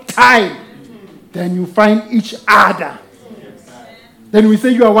called time. Then you find each other. Then we say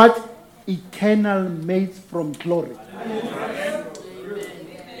you are what? Eternal mates from glory.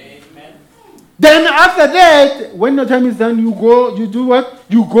 Then after that, when your time is done, you do what?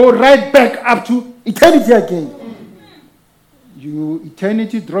 You go right back up to eternity again.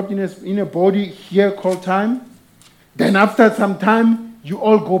 Eternity dropped in a body here called time. Then after some time, you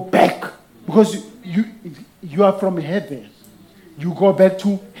all go back. Because you are from heaven. You go back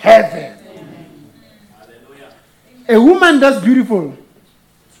to heaven. A woman that's beautiful,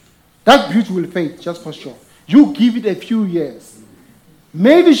 that beauty will fade, just for sure. You give it a few years.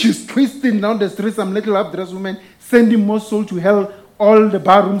 Maybe she's twisting down the street, some little up-dressed woman, sending more soul to hell, all the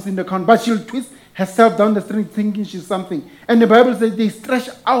bar rooms in the country. But she'll twist herself down the street thinking she's something. And the Bible says they stretch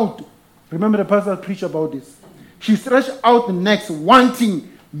out. Remember the pastor preached about this. She stretched out the necks, wanting,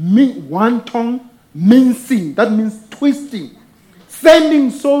 one tongue, mincing. That means twisting.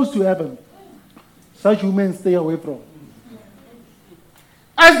 Sending souls to heaven. Such women stay away from.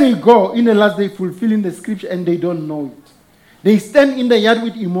 As they go in the last day fulfilling the scripture and they don't know it. They stand in the yard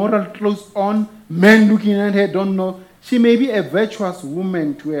with immoral clothes on. Men looking at her don't know. She may be a virtuous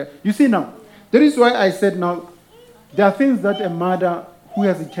woman to her. You see now, that is why I said now, there are things that a mother who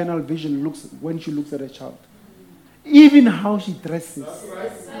has eternal vision looks when she looks at a child. Even how she dresses.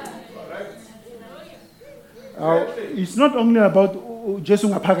 It's not only about Jesu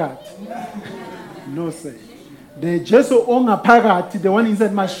ngaphakathi. No, sir. The Jesu ngaphakathi, the one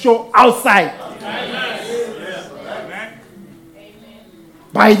inside must show outside.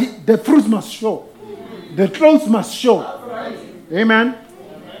 By the fruits must show. The clothes must show. Amen.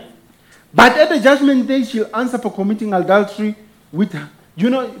 But at the judgment day, she'll answer for committing adultery with her.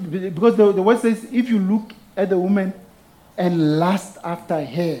 Because the word says, if you look at the woman and lust after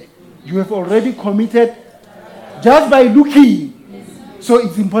her, you have already committed just by looking. So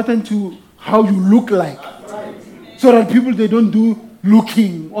it's important to how you look like. So that people, they don't do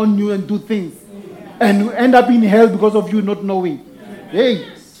looking on you and do things. And you end up in hell because of you not knowing. Hey.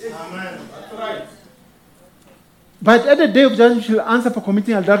 Amen. That's right. But at the day of judgment, she'll answer for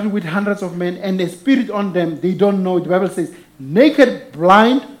committing adultery with hundreds of men, and the spirit on them, they don't know it. The Bible says, naked,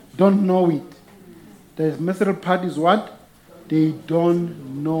 blind, don't know it. The miserable part is what? They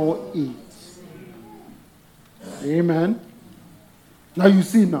don't know it. Amen. Now you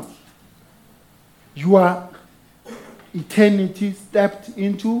see now. Your eternity stepped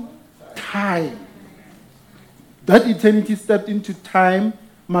into time. That eternity stepped into time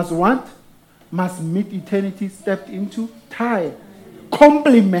must what? Must meet eternity stepped into time.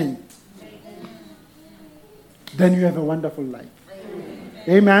 Complement. Then you have a wonderful life.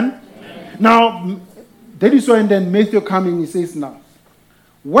 Amen. Now, that is why, and then Matthew coming, he says now,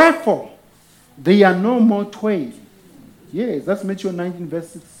 wherefore, they are no more twain. Yes, that's Matthew 19, verse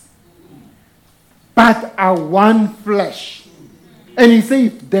 6. But are one flesh. And he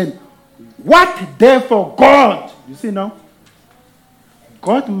says then, what therefore God? You see now?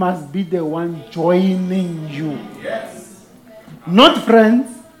 God must be the one joining you. Yes. Not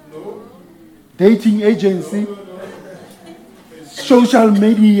friends, No. dating agency, social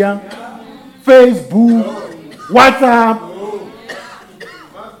media, Facebook, WhatsApp.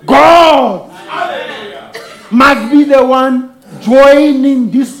 God must be the one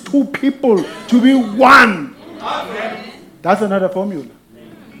joining these two people to be one. That's another formula.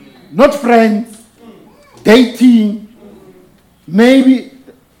 Not friends, dating, maybe.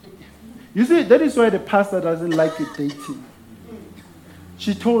 You see, that is why the pastor doesn't like it, dating.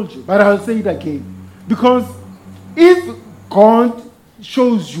 She told you, but I'll say it again. Because if God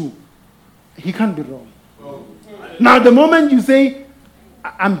shows you, he can't be wrong. Now, the moment you say,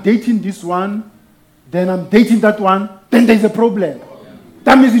 I'm dating this one, then I'm dating that one, then there's a problem.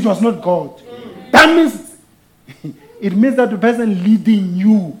 That means it was not God. That means, it means that the person leading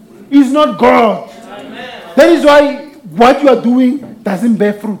you is not God. That is why what you are doing doesn't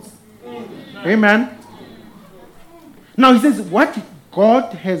bear fruit. Amen. Now he says, what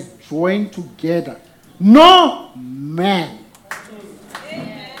God has joined together, no man.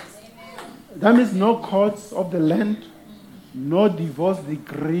 That means no courts of the land, no divorce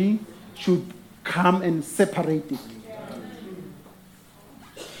decree should come and separate it.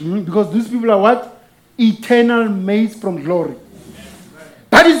 Because these people are what? Eternal mates from glory.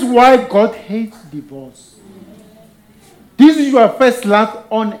 That is why God hates divorce. This is your first love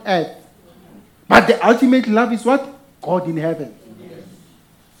on earth. But the ultimate love is what? God in heaven.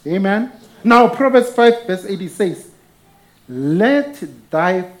 Amen. Now Proverbs 5 verse 80 says, let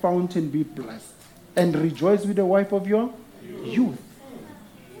thy fountain be blessed, and rejoice with the wife of your youth.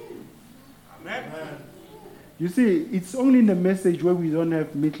 Amen. You see, it's only in the message where we don't have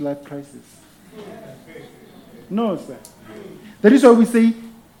midlife crisis. No, sir. That is why we say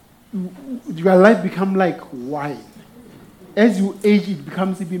your life becomes like wine. As you age, it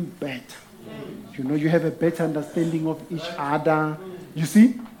becomes even better. You know, you have a better understanding of each other. You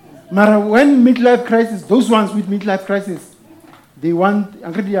see? But when midlife crisis, those ones with midlife crisis, they want,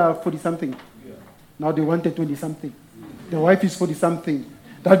 they are 40-something. Now they want a 20-something. The wife is 40-something.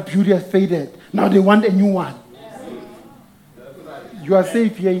 That beauty has faded. Now they want a new one. You are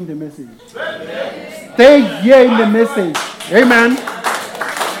safe here in the message. Stay here in the message. Amen.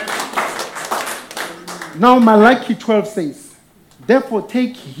 Now Malachi 12 says, therefore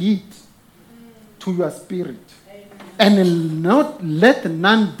take heed to your spirit, and not let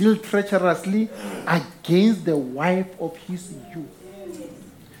none deal treacherously against the wife of his youth.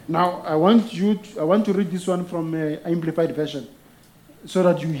 Now I want to read this one from Amplified Version, so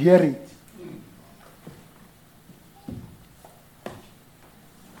that you hear it.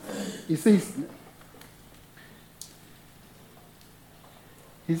 He says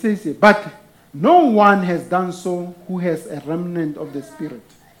here, but no one has done so who has a remnant of the Spirit.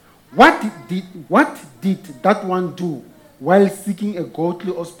 What did that one do while seeking a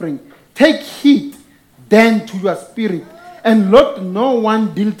godly offspring? Take heed then to your spirit, And let no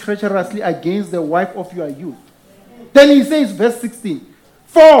one deal treacherously against the wife of your youth. Then he says, verse 16,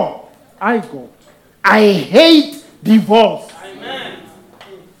 for I, God, I hate divorce. Amen.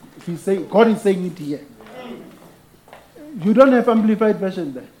 God is saying it here. You don't have amplified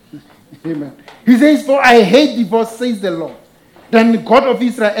version there. Amen. He says, for I hate divorce, says the Lord. Then the God of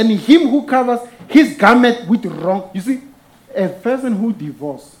Israel, and him who covers his garment with wrong. You see, a person who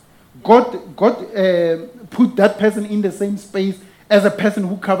divorced, God put that person in the same space as a person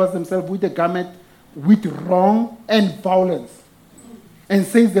who covers himself with a garment with wrong and violence. And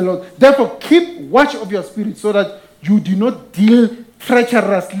says the Lord, therefore keep watch of your spirit so that you do not deal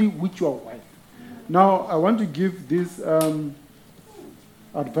treacherously with your wife. Now, I want to give this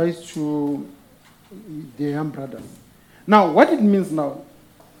advice to the young brothers. Now, what it means now,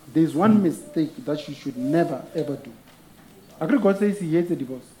 there's one mistake that you should never, ever do. Actually, God says he hates a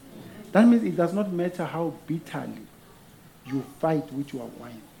divorce. That means it does not matter how bitterly you fight with your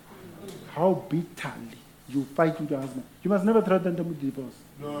wife, how bitterly you fight with your husband. You must never threaten them with divorce.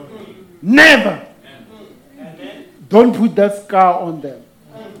 No. Never! Amen. Don't put that scar on them.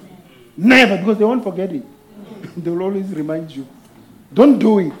 Never, because they won't forget it. They will always remind you. Don't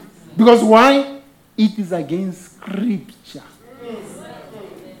do it. Because why? It is against scripture.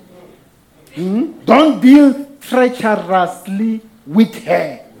 Don't deal treacherously with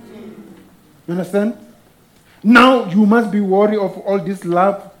her. You understand? Now you must be wary of all this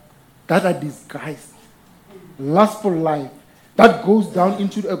love that are disguised. Lustful life that goes down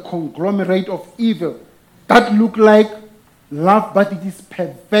into a conglomerate of evil that look like love, but it is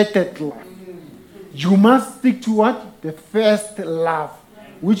perverted love. You must stick to what? The first love,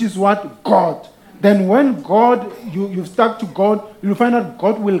 which is what? God. Then when God, you stuck to God, you'll find out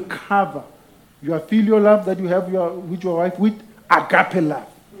God will cover your filial love that you have with your wife with agape love.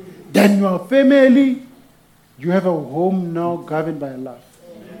 Then your family, you have a home now governed by love.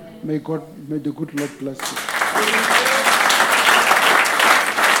 May the good Lord bless you.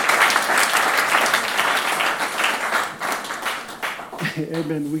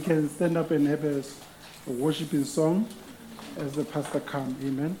 Amen. We can stand up and have a worshiping song as the pastor comes.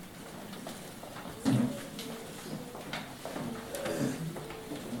 Amen.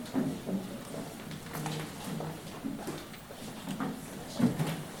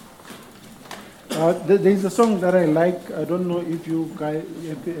 There's a song that I like. I don't know if you guys,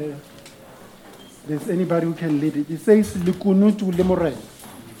 there's anybody who can lead it. It says, Likunutu Lemore.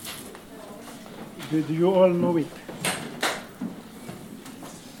 Do you all know it?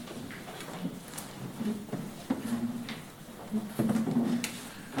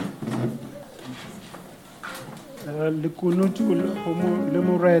 Likunutu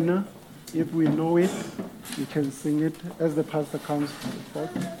Lemorena. If we know it, we can sing it as the pastor comes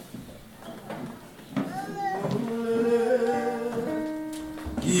forth.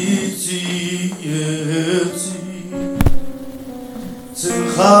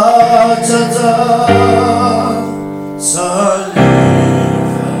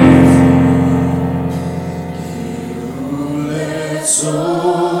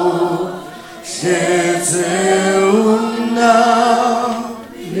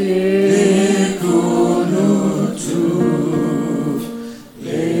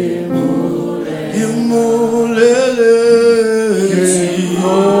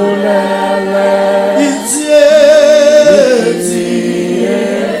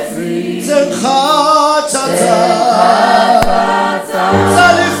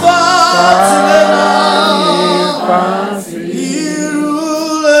 Iru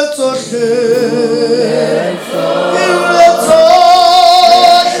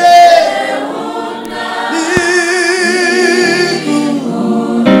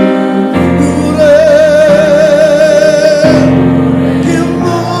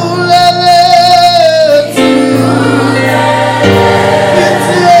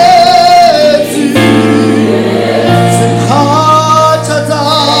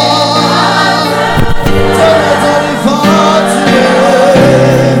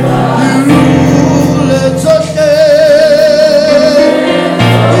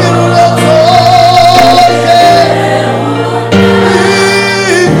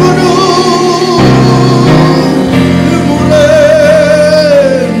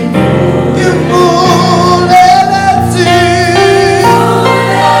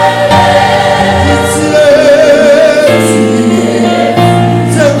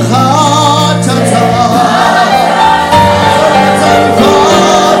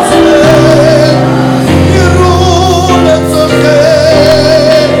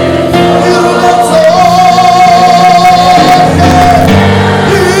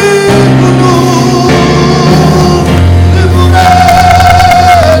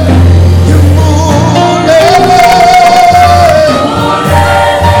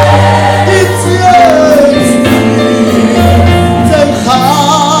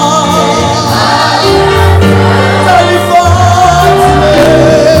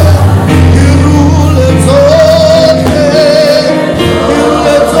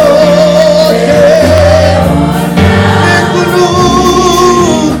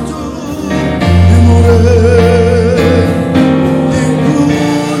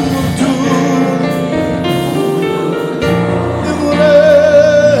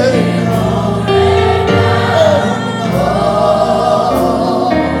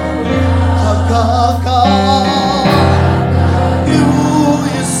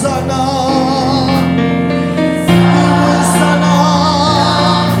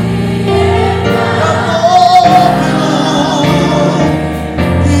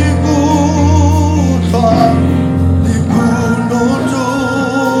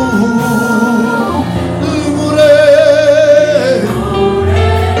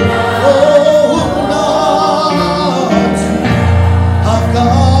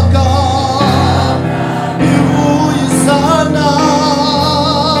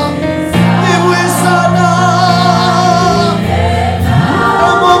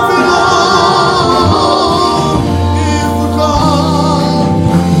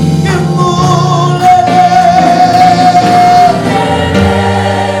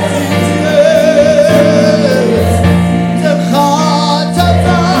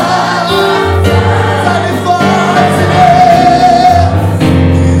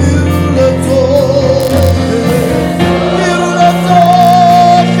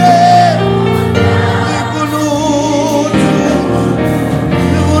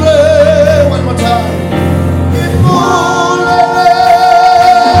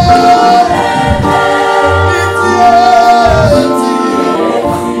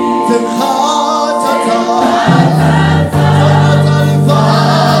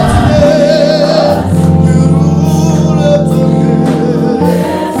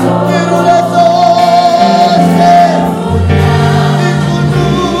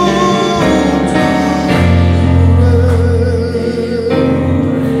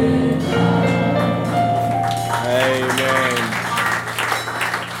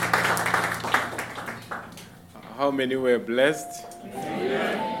How many were blessed?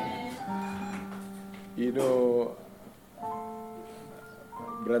 You know,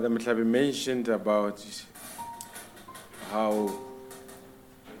 Brother Mtlabi mentioned about how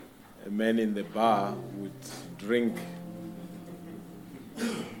a man in the bar would drink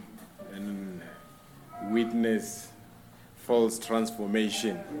and witness false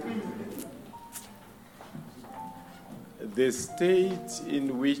transformation. The state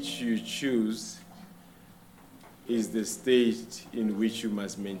in which you choose is the state in which you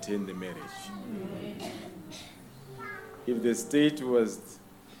must maintain the marriage. If the state was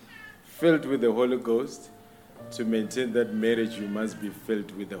filled with the Holy Ghost, to maintain that marriage, you must be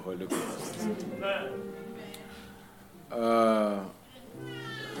filled with the Holy Ghost.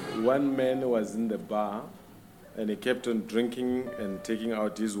 One man was in the bar, and he kept on drinking and taking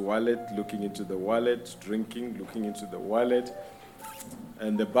out his wallet, looking into the wallet, drinking, looking into the wallet.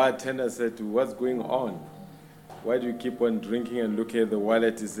 And the bartender said, "What's going on? Why do you keep on drinking and looking at the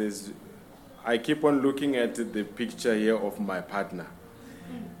wallet?" He says, "I keep on looking at the picture here of my partner.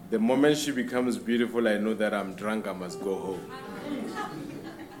 The moment she becomes beautiful, I know that I'm drunk, I must go home."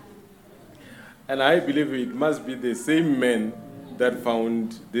 And I believe it must be the same man that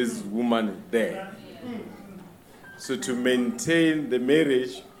found this woman there. So to maintain the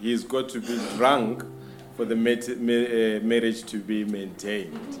marriage, he's got to be drunk for the marriage to be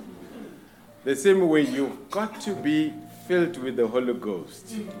maintained. The same way, you've got to be filled with the Holy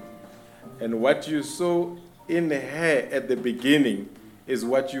Ghost. And what you saw in her at the beginning is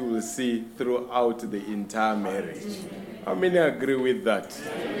what you will see throughout the entire marriage. How many agree with that?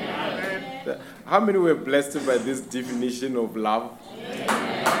 How many were blessed by this definition of love?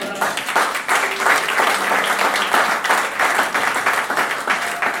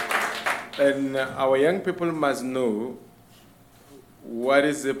 And our young people must know what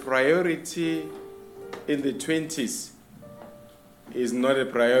is a priority in the 20s is not a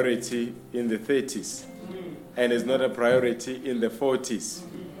priority in the 30s, and is not a priority in the 40s,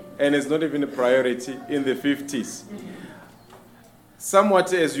 and it's not even a priority in the 50s.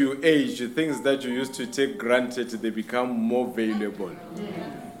 Somewhat as you age, things that you used to take granted, they become more valuable.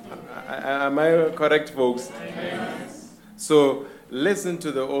 Am I correct, folks? So listen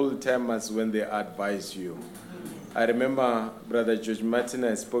to the old timers when they advise you. I remember Brother George Martin,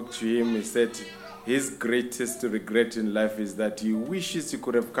 I spoke to him, he said his greatest regret in life is that he wishes he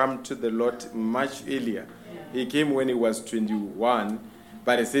could have come to the Lord much earlier. He came when he was 21,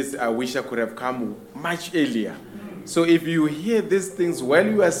 but he says, "I wish I could have come much earlier." So if you hear these things while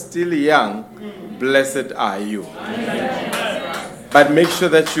you are still young, blessed are you. But make sure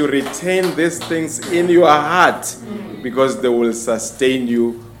that you retain these things in your heart, because they will sustain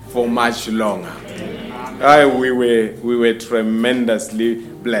you for much longer. We were tremendously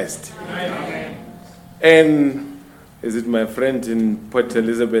blessed. And is it my friend in Port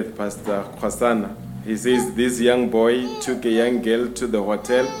Elizabeth, Pastor Kwasana? He says this young boy took a young girl to the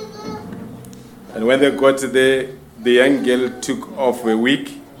hotel, and when they got there, the young girl took off a wig,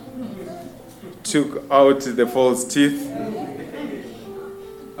 took out the false teeth.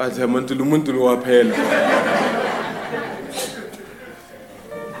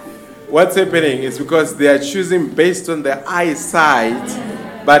 What's happening is because they are choosing based on the eyesight,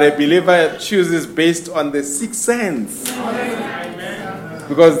 but a believer chooses based on the sixth sense.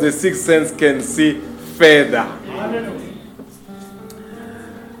 Because the sixth sense can see further.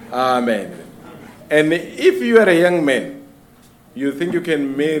 Amen. And if you are a young man, you think you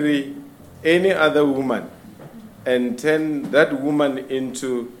can marry any other woman and turn that woman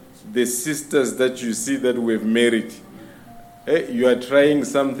into the sisters that you see that we've married, you are trying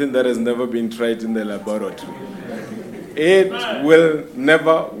something that has never been tried in the laboratory. It will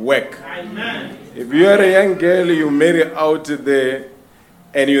never work. If you are a young girl, you marry out there,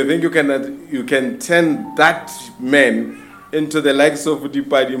 and you think you can turn that man into the likes of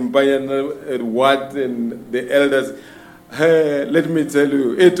Dipadi Mbayana and Watt and the elders, let me tell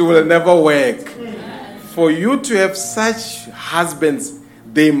you, it will never work. For you to have such husbands,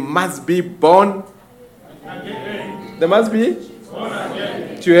 they must be born. They must be born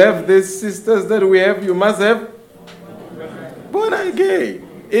again. To have these sisters that we have, you must have born again.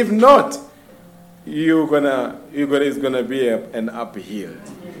 If not, it's gonna be an uphill.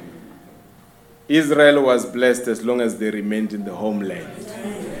 Israel was blessed as long as they remained in the homeland.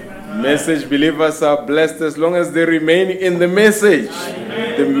 Message believers are blessed as long as they remain in the message.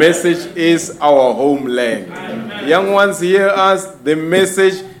 The message is our homeland. Young ones, hear us. The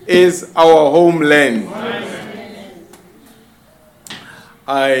message is our homeland.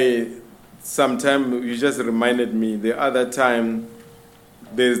 Sometime you just reminded me the other time,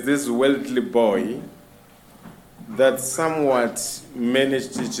 there's this wealthy boy that somewhat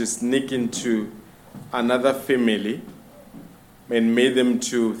managed to sneak into another family and make them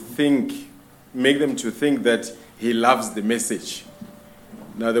to think that he loves the message.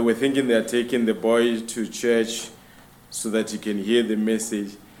 Now they were thinking they are taking the boy to church so that he can hear the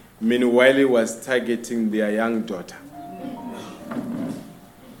message. Meanwhile, he was targeting their young daughter.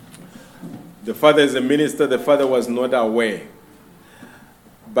 The father is a minister. The father was not aware.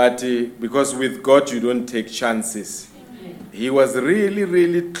 But because with God you don't take chances, he was really,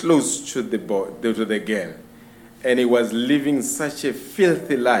 really close to the boy, to the girl. And he was living such a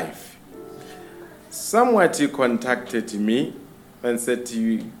filthy life. Somewhat he contacted me and said,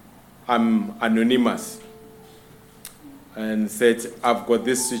 I'm anonymous. And said, I've got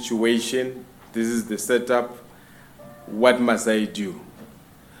this situation. This is the setup. What must I do?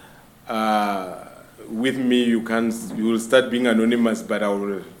 With me, you will start being anonymous, but I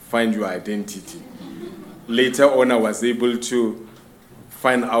will find your identity. Later on, I was able to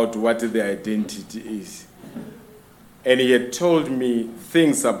find out what the identity is. And he had told me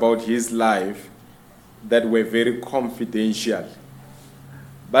things about his life that were very confidential.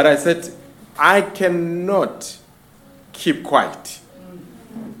 But I said, I cannot keep quiet,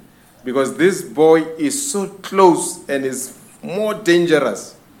 because this boy is so close and is more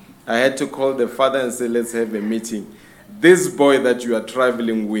dangerous. I had to call the father and say, let's have a meeting. This boy that you are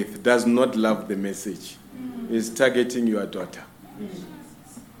traveling with does not love the message. He's targeting your daughter.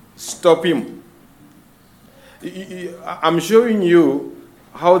 Stop him. I'm showing you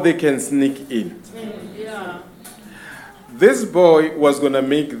how they can sneak in. This boy was going to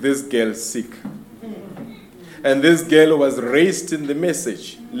make this girl sick. And this girl was raised in the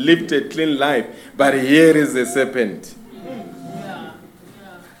message, lived a clean life. But here is a serpent.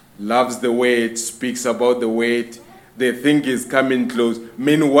 Loves the word, speaks about the word. They think he's coming close.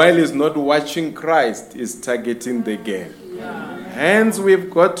 Meanwhile, he's not watching Christ. He's targeting the girl. Hence, we've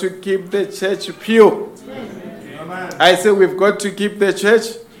got to keep the church pure. I say we've got to keep the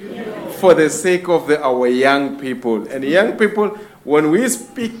church for the sake of our young people. And young people, when we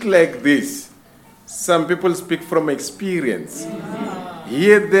speak like this, some people speak from experience.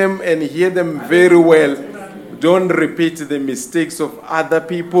 Hear them and hear them very well. Don't repeat the mistakes of other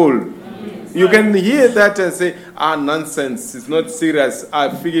people. You can hear that and say, nonsense, it's not serious. I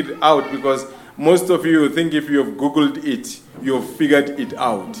figured it out, because most of you think if you have Googled it, you've figured it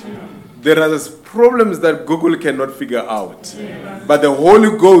out. There are problems that Google cannot figure out. But the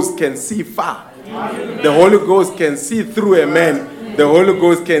Holy Ghost can see far. The Holy Ghost can see through a man. The Holy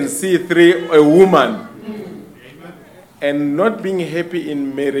Ghost can see through a woman. And not being happy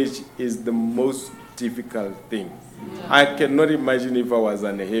in marriage is the most difficult thing. I cannot imagine if I was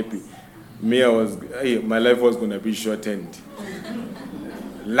unhappy. My life was going to be shortened.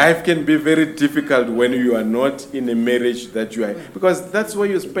 Life can be very difficult when you are not in a marriage that you are, because that's where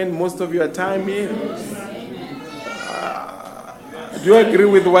you spend most of your time in. Do you agree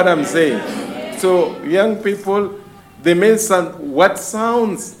with what I'm saying? So, young people, they may sound, what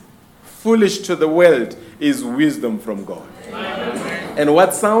sounds foolish to the world is wisdom from God. And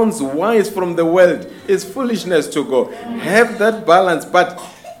what sounds wise from the world is foolishness to God. Have that balance. But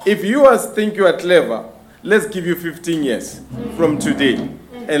if you think you are clever, let's give you 15 years from today,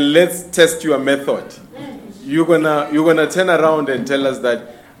 and let's test your method. You're gonna turn around and tell us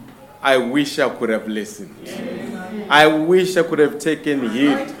that, I wish I could have listened. I wish I could have taken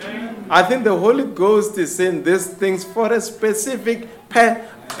heed. I think the Holy Ghost is saying these things for a specific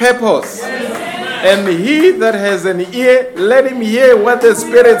purpose. And he that has an ear, let him hear what the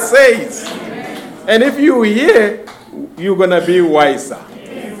Spirit says. And if you hear, you're going to be wiser.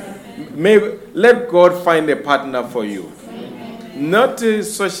 Let God find a partner for you. Not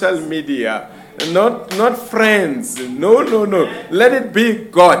social media, not friends. No. Let it be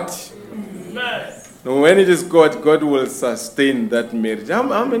God. When it is God, God will sustain that marriage.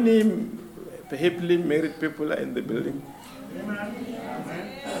 How many happily married people are in the building?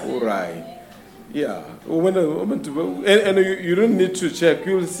 All right. Yeah. And you don't need to check.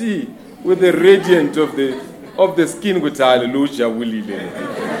 You'll see with the radiant of the skin with hallelujah will.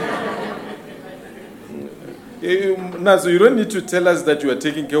 Now, so you don't need to tell us that you are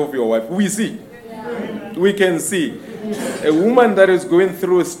taking care of your wife. We see. We can see. A woman that is going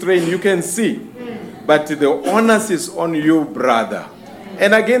through a strain, you can see. But the onus is on you, brother.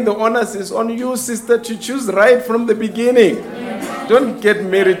 And again, the onus is on you, sister, to choose right from the beginning. Don't get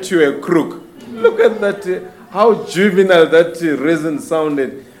married to a crook. Look at that, how juvenile that reason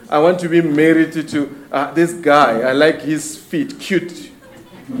sounded. I want to be married to this guy. I like his feet, cute.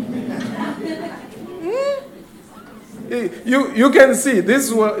 You can see,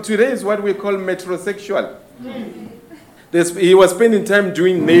 today is what we call metrosexual. He was spending time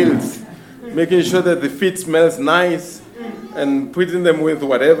doing nails, making sure that the feet smells nice, and putting them with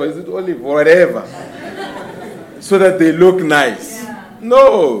whatever, is it olive, whatever, so that they look nice.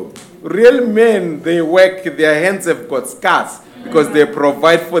 No, real men, they work, their hands have got scars because they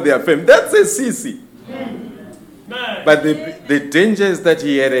provide for their family. That's a sissy. But the danger is that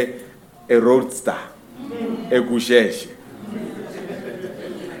he had a roadster, a Gushesh.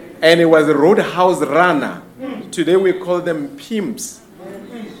 And he was a roadhouse runner. Today we call them pimps.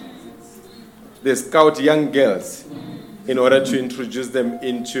 They scout young girls in order to introduce them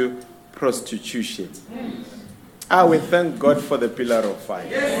into prostitution. We thank God for the pillar of fire.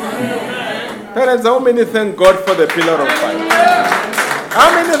 Parents, how many thank God for the pillar of fire?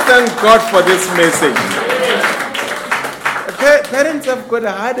 How many thank God for this message? Parents have got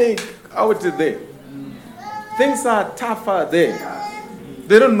a headache out there. Things are tougher there.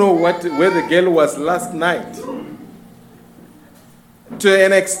 They don't know where the girl was last night. To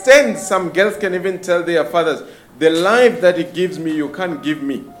an extent, some girls can even tell their fathers, the life that he gives me, you can't give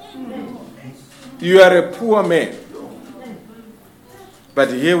me. You are a poor man.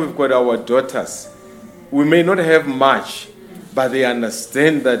 But here we've got our daughters. We may not have much, but they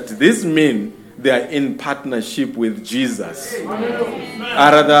understand that these men, they are in partnership with Jesus.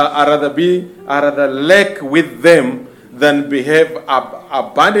 I'd rather lack with them than behave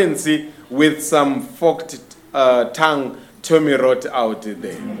abundance with some forked tongue Tommy wrote out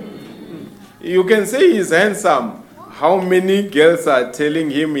there. You can say he's handsome. How many girls are telling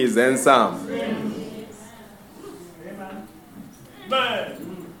him he's handsome?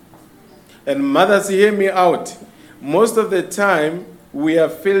 And mothers, hear me out. Most of the time, we are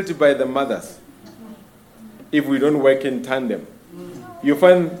failed by the mothers if we don't work in tandem. You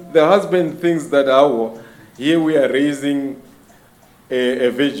find the husband thinks that here we are raising a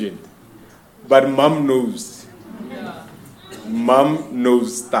virgin, but mom knows. Mom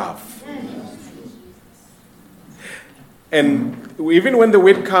knows stuff. And even when the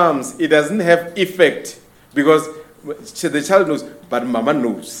weight comes, it doesn't have effect because the child knows, but mama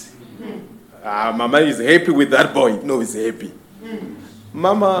knows. Mama is happy with that boy. No, he's happy.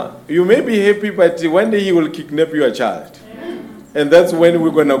 Mama, you may be happy, but one day he will kidnap your child. And that's when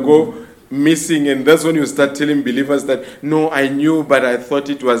we're going to go missing, and that's when you start telling believers that, no, I knew, but I thought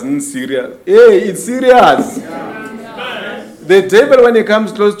it wasn't serious. Hey, it's serious. The devil, when he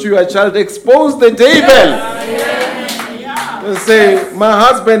comes close to your child, expose the devil. Say, my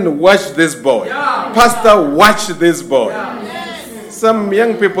husband, watch this boy. Pastor, watch this boy. Some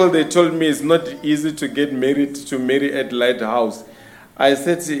young people, they told me it's not easy to get married, to marry at Lighthouse. I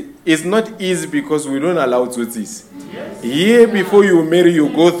said, it's not easy because we don't allow tzutzis. Here, before you marry, you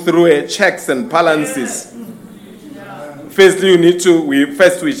go through checks and balances. Firstly,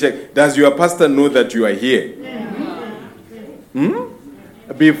 we check, does your pastor know that you are here?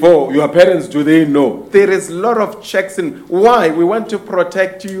 Before, your parents, do they know? There is a lot of checks in. Why? We want to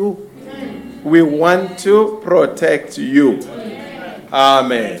protect you. We want to protect you.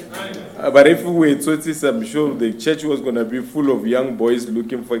 Amen. But if we were tzutzis, I'm sure the church was going to be full of young boys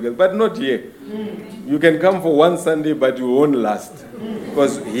looking for girls. But not here. You can come for one Sunday, but you won't last.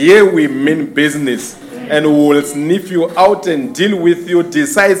 Because here we mean business. And we will sniff you out and deal with you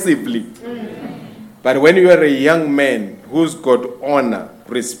decisively. But when you are a young man who's got honor,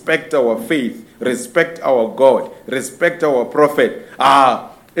 respect our faith, respect our God, respect our prophet,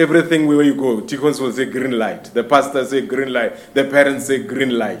 everything where you go, deacons will say green light, the pastor say green light, the parents say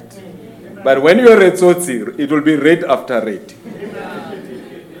green light. But when you're a tzotzi, it will be red after red.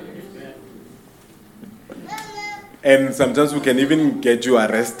 And sometimes we can even get you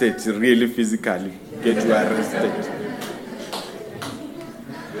arrested, really physically, get you arrested.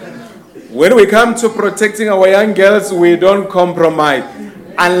 When we come to protecting our young girls, we don't compromise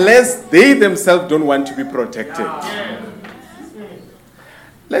unless they themselves don't want to be protected.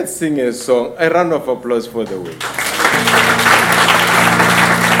 Let's sing a song. A round of applause for the way.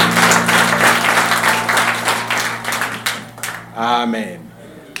 Amen.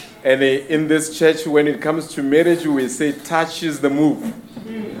 And in this church, when it comes to marriage, we say touch is the move.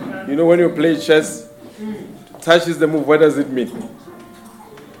 You know, when you play chess, touch is the move. What does it mean?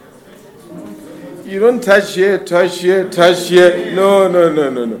 You don't touch here, touch here, touch here. No.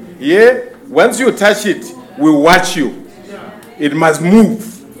 Here, once you touch it, we watch you. It must move.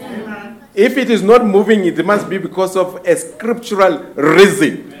 If it is not moving, it must be because of a scriptural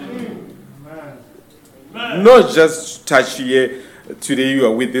reason. Not just touch here. Today you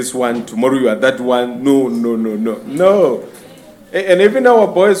are with this one, tomorrow you are that one. No. And even our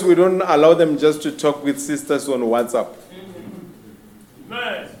boys, we don't allow them just to talk with sisters on WhatsApp.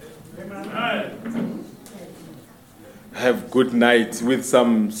 have good night with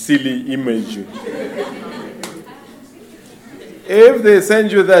some silly image. If they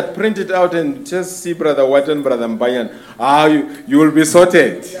send you that, print it out and just see Brother Watton, Brother Mbayan. You will be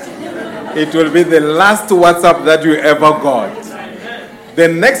sorted. It will be the last WhatsApp that you ever got. The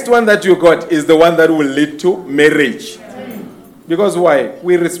next one that you got is the one that will lead to marriage. Because why?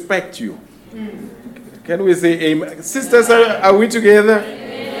 We respect you. Can we say amen? Sisters, are we together?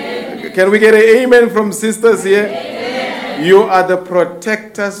 Amen. Can we get an amen from sisters here? Amen. You are the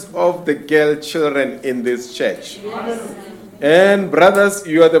protectors of the girl children in this church. Yes. And brothers,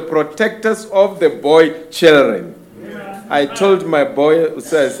 you are the protectors of the boy children. Yes. I told my boy,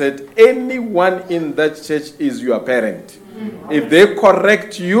 so I said, anyone in that church is your parent. If they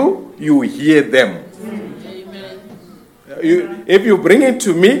correct you, you hear them. If you bring it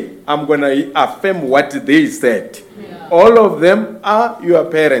to me, I'm going to affirm what they said. Yeah. All of them are your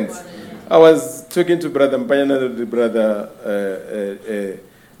parents. I was talking to Brother Mpayana and Brother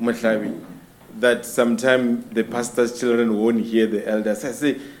Mutlavi that sometimes the pastor's children won't hear the elders. I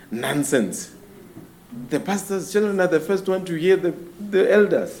say, nonsense. The pastor's children are the first one to hear the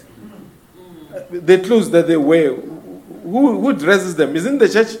elders. The clothes that they wear, who dresses them? Isn't the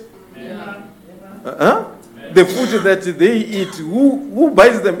church? Yeah. The food that they eat, who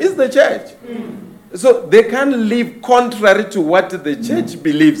buys them? Is the church. So they can't live contrary to what the church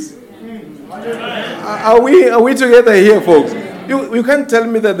believes. Are we together here, folks? You can't tell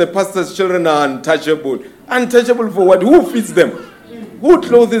me that the pastor's children are untouchable. Untouchable for what? Who feeds them? Who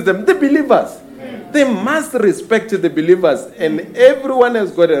clothes them? The believers. They must respect the believers, and everyone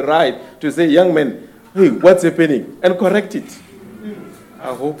has got a right to say, young men, hey, what's happening? And correct it.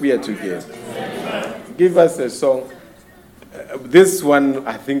 I hope we are together. Give us a song. This one,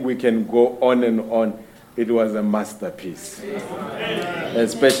 I think we can go on and on. It was a masterpiece,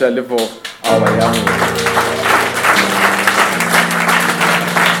 especially for our young ones.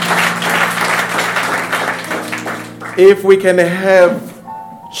 If we can have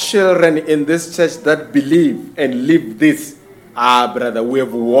children in this church that believe and live this, brother, we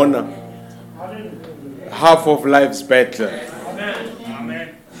have won half of life's battle.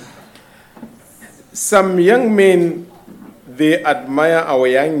 Amen. Some young men, they admire our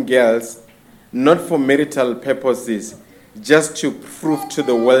young girls not for marital purposes, just to prove to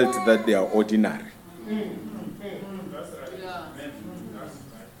the world that they are ordinary.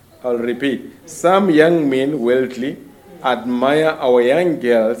 I'll repeat. Some young men, worldly, admire our young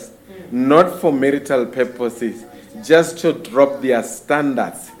girls not for marital purposes, just to drop their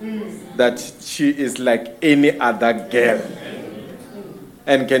standards that she is like any other girl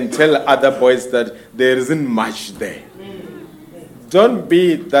and can tell other boys that there isn't much there. Don't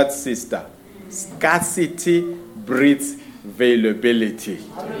be that sister. Scarcity breeds availability.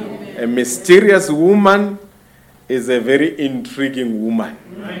 A mysterious woman is a very intriguing woman.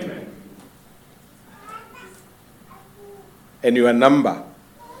 And your number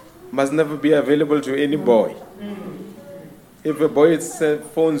must never be available to any boy. If a boy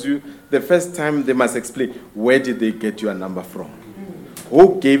phones you, the first time they must explain, where did they get your number from?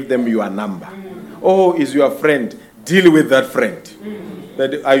 Who gave them your number? Oh, is your friend? Deal with that friend.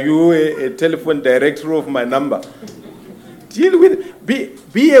 That, are you a telephone director of my number? Deal with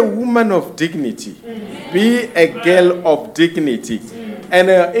it. Be a woman of dignity. Be a girl of dignity.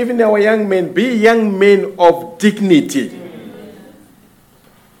 And even our young men, be young men of dignity.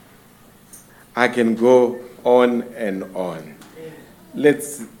 I can go on and on.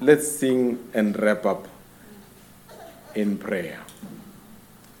 Let's sing and wrap up in prayer.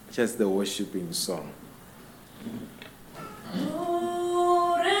 Just the worshiping song. Oh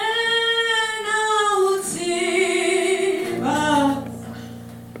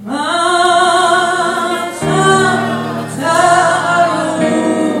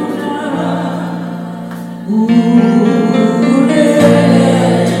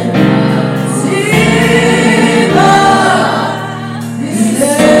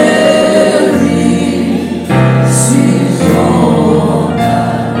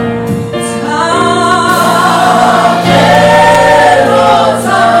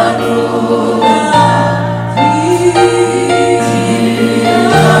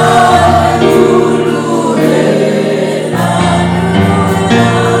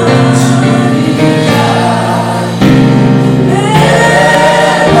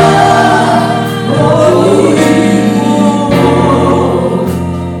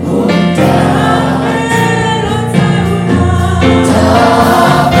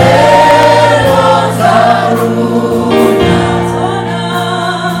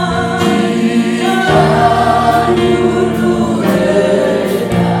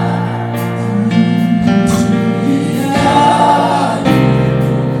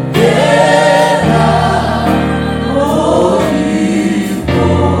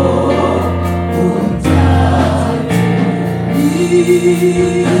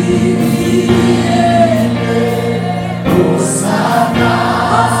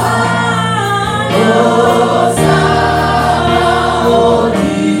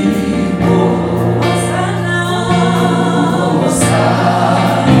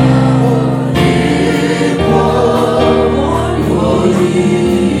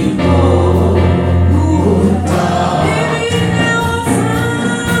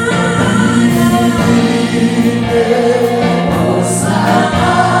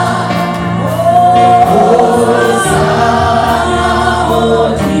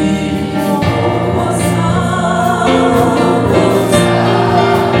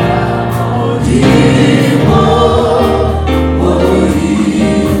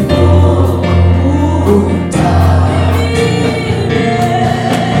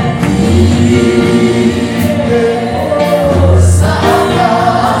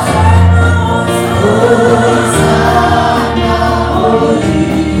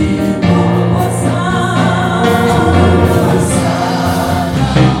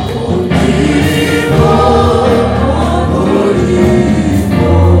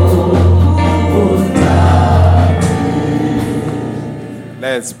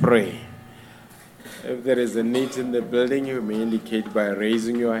Let's pray. If there is a need in the building, you may indicate by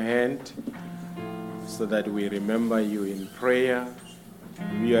raising your hand so that we remember you in prayer.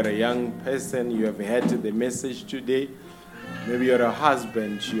 If you are a young person, you have heard the message today. Maybe you're a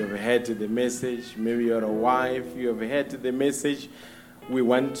husband, you have heard the message. Maybe you're a wife, you have heard the message. We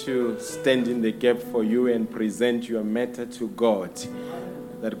want to stand in the gap for you and present your matter to God,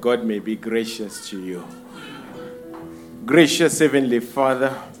 that God may be gracious to you. Gracious Heavenly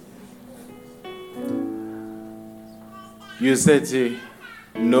Father, you said to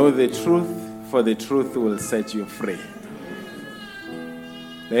know the truth, for the truth will set you free.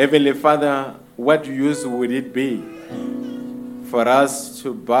 The Heavenly Father, what use would it be for us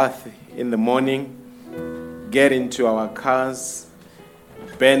to bath in the morning, get into our cars,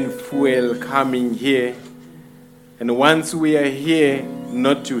 burn fuel coming here, and once we are here,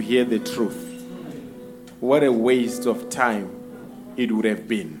 not to hear the truth? What a waste of time it would have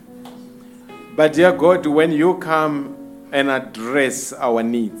been. But dear God, when you come and address our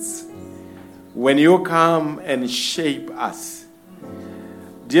needs, when you come and shape us,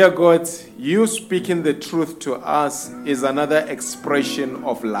 dear God, you speaking the truth to us is another expression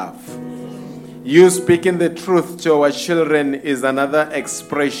of love. You speaking the truth to our children is another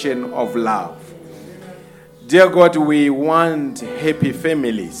expression of love. Dear God, we want happy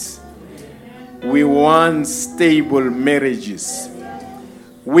families. We want stable marriages.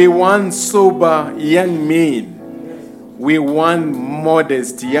 We want sober young men. We want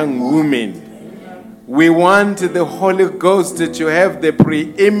modest young women. We want the Holy Ghost to have the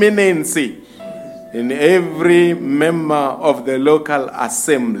preeminency in every member of the local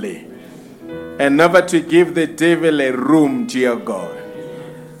assembly, and never to give the devil a room, dear God.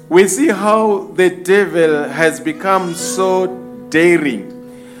 We see how the devil has become so daring,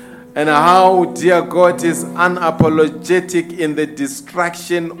 and how, dear God, is unapologetic in the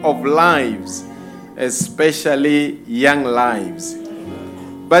destruction of lives, especially young lives.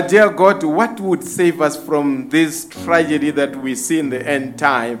 But dear God, what would save us from this tragedy that we see in the end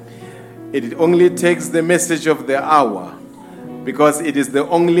time? It only takes the message of the hour, because it is the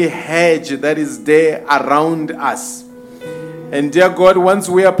only hedge that is there around us. And dear God, once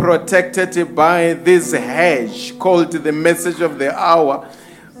we are protected by this hedge called the message of the hour,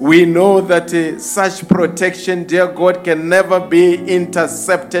 we know that such protection, dear God, can never be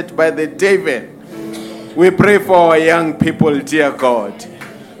intercepted by the devil. We pray for our young people, dear God.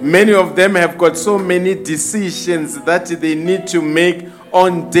 Many of them have got so many decisions that they need to make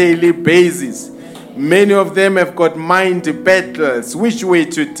on daily basis. Many of them have got mind battles, which way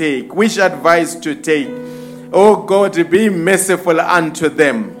to take, which advice to take. Oh God, be merciful unto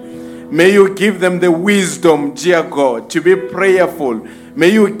them. May you give them the wisdom, dear God, to be prayerful. May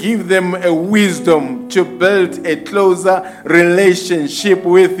you give them a wisdom to build a closer relationship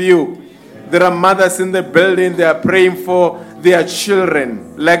with you. There are mothers in the building, they are praying for their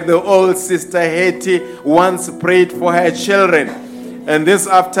children, like the old sister Hetty once prayed for her children. And this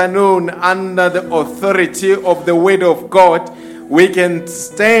afternoon, under the authority of the Word of God, we can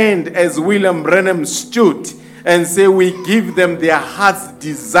stand as William Branham stood and say we give them their heart's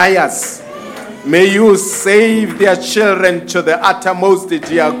desires. May you save their children to the uttermost,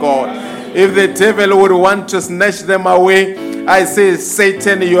 dear God. If the devil would want to snatch them away, I say,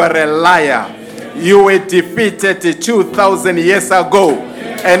 Satan, you are a liar. You were defeated 2,000 years ago,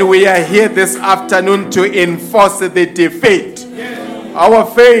 and we are here this afternoon to enforce the defeat. Our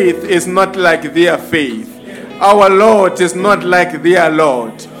faith is not like their faith. Our Lord is not like their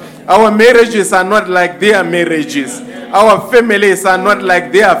Lord. Our marriages are not like their marriages. Our families are not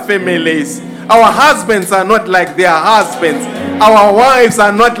like their families. Our husbands are not like their husbands. Our wives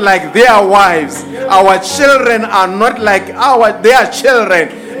are not like their wives. Our children are not like their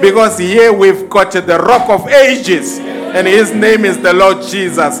children. Because here we've got the Rock of Ages, and his name is the Lord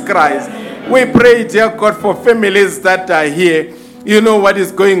Jesus Christ. We pray, dear God, for families that are here. You know what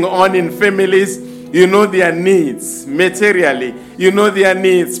is going on in families. You know their needs materially. You know their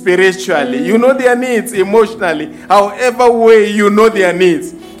needs spiritually. You know their needs emotionally. However way you know their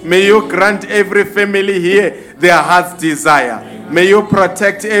needs. May you grant every family here their heart's desire. May you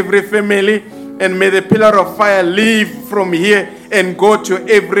protect every family, and may the pillar of fire leave from here and go to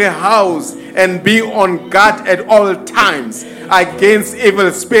every house and be on guard at all times against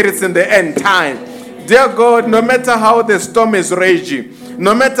evil spirits in the end time. Dear God, no matter how the storm is raging,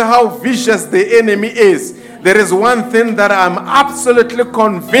 no matter how vicious the enemy is, there is one thing that I'm absolutely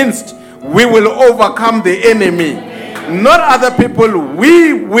convinced: we will overcome the enemy. Not other people,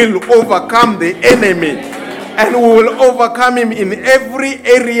 we will overcome the enemy. And we will overcome him in every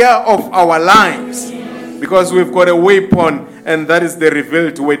area of our lives. Because we've got a weapon, and that is the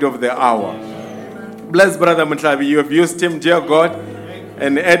revealed word of the hour. Bless Brother Mutlabi. You have used him, dear God,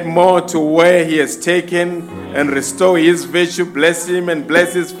 and add more to where he has taken, and restore his virtue. Bless him and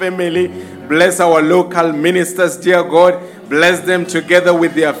bless his family. Bless our local ministers, dear God. Bless them together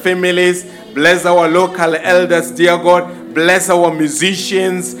with their families. Bless our local elders, dear God. Bless our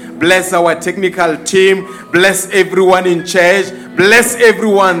musicians. Bless our technical team. Bless everyone in church. Bless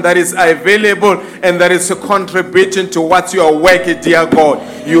everyone that is available and that is contributing to what you are working, dear God.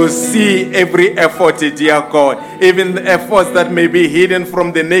 You see every effort, dear God. Even the efforts that may be hidden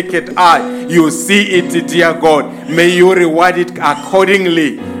from the naked eye, you see it, dear God. May you reward it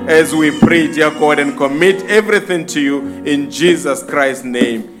accordingly as we pray, dear God, and commit everything to you in Jesus Christ's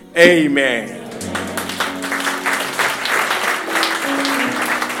name. Amen.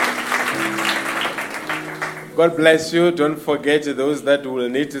 God bless you. Don't forget those that will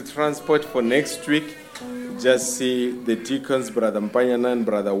need to transport for next week. Just see the deacons, Brother Mpanyana and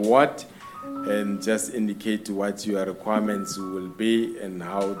Brother Watt, and just indicate what your requirements will be and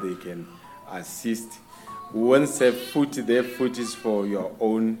how they can assist. We won't say food there. Food is for your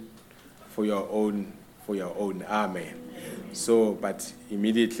own. Amen. So, but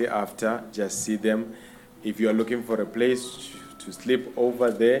immediately after, just see them. If you are looking for a place to sleep over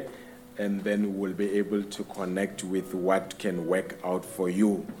there, and then we'll be able to connect with what can work out for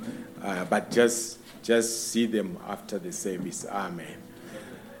you. But just see them after the service. Amen.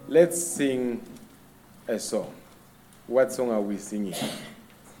 Let's sing a song. What song are we singing?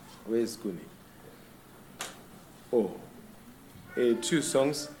 Where's Kuni? Oh, 2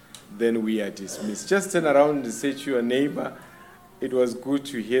 songs, then we are dismissed. Just turn around and say to your neighbor, it was good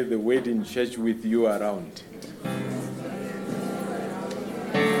to hear the word in church with you around.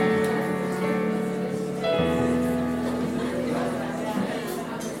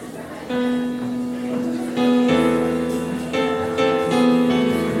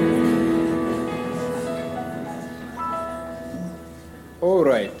 All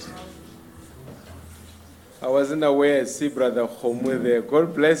right. I wasn't aware I see Brother Homu there.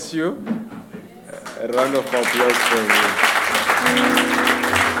 God bless you. A round of applause for you.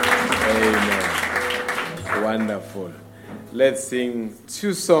 Amen. Wonderful. Let's sing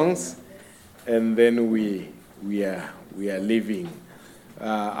 2 songs, and then we are leaving.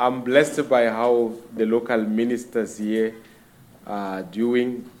 I'm blessed by how the local ministers here are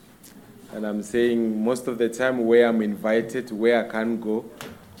doing. And I'm saying most of the time where I'm invited, where I can't go,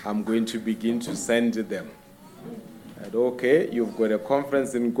 I'm going to begin to send them. And okay, you've got a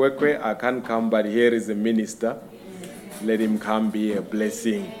conference in Kwekwe, I can't come, but here is a minister. Let him come be a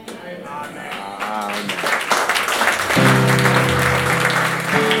blessing.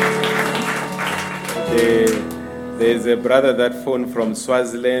 There's a brother that phoned from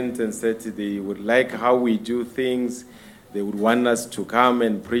Swaziland and said they would like how we do things. They would want us to come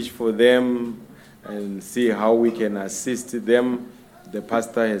and preach for them and see how we can assist them. The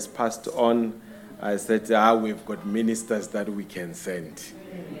pastor has passed on. I said, we've got ministers that we can send.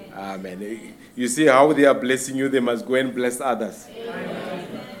 Amen. You see how they are blessing you, they must go and bless others. Amen.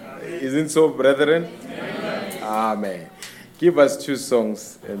 Isn't so, brethren? Amen. Amen. Give us 2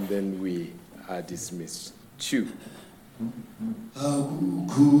 songs and then we are dismissed. 2.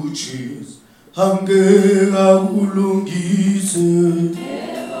 Angeka ulungise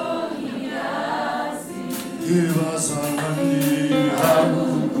Ngibasangani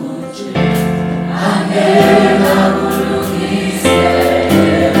akukuthi Angeka ulungise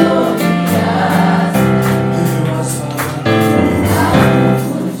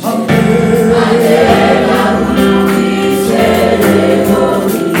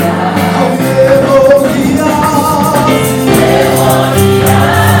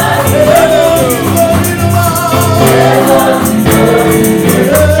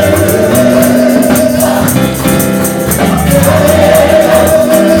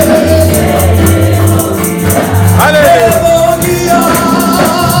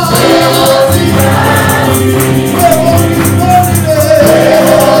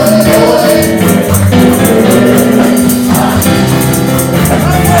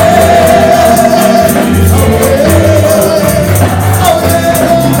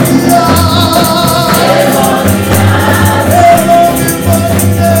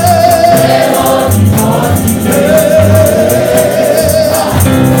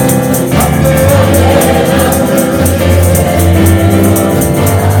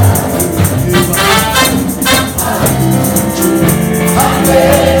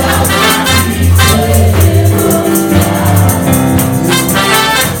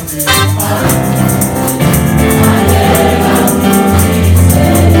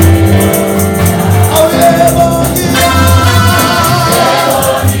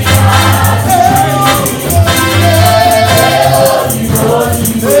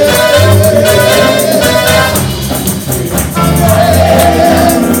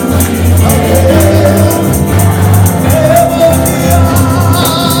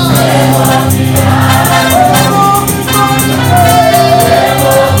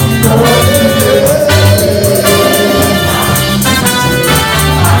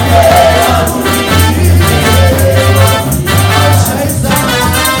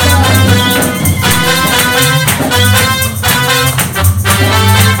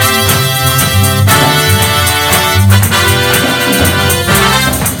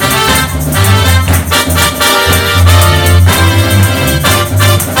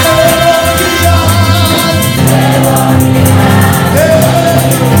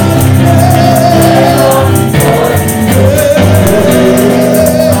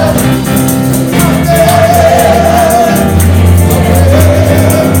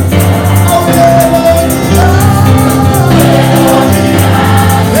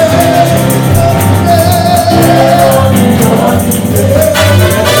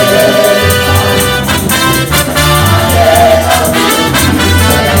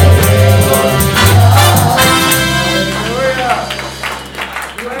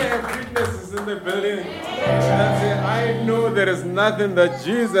nothing that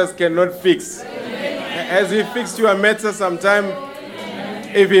Jesus cannot fix. Has he fixed your matter sometime?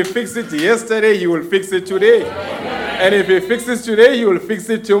 If he fixed it yesterday, he will fix it today. And if he fixes today, he will fix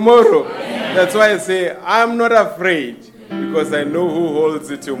it tomorrow. That's why I say, I'm not afraid, because I know who holds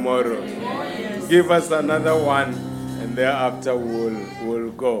it tomorrow. Give us another one, and thereafter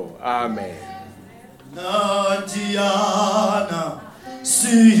we'll go. Amen. Natiana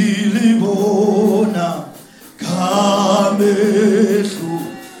silibona kamehlu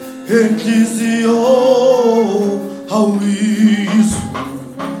enhliziyo hawizu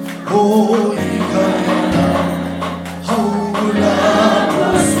oyikayana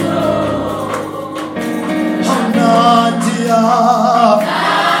hawulakosu Nadia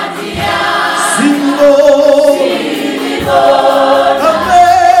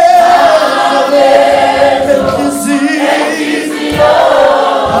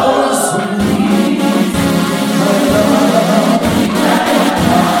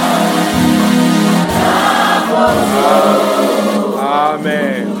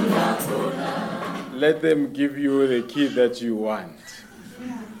Amen. Let them give you the key that you want.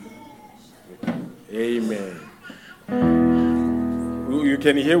 Amen. You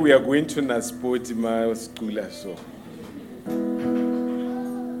can hear we are going to Naspoti my school so.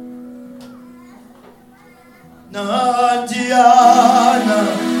 Nadiana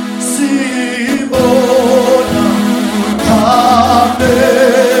Sibona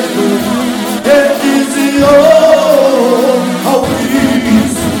Kamelo Elizio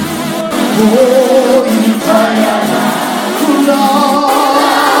Hawis Ikayana Kula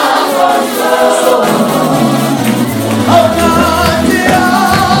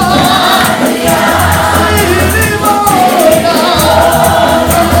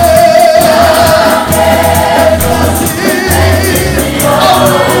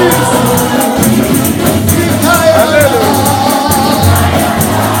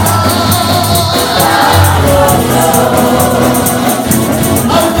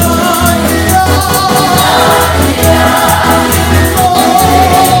Yeah.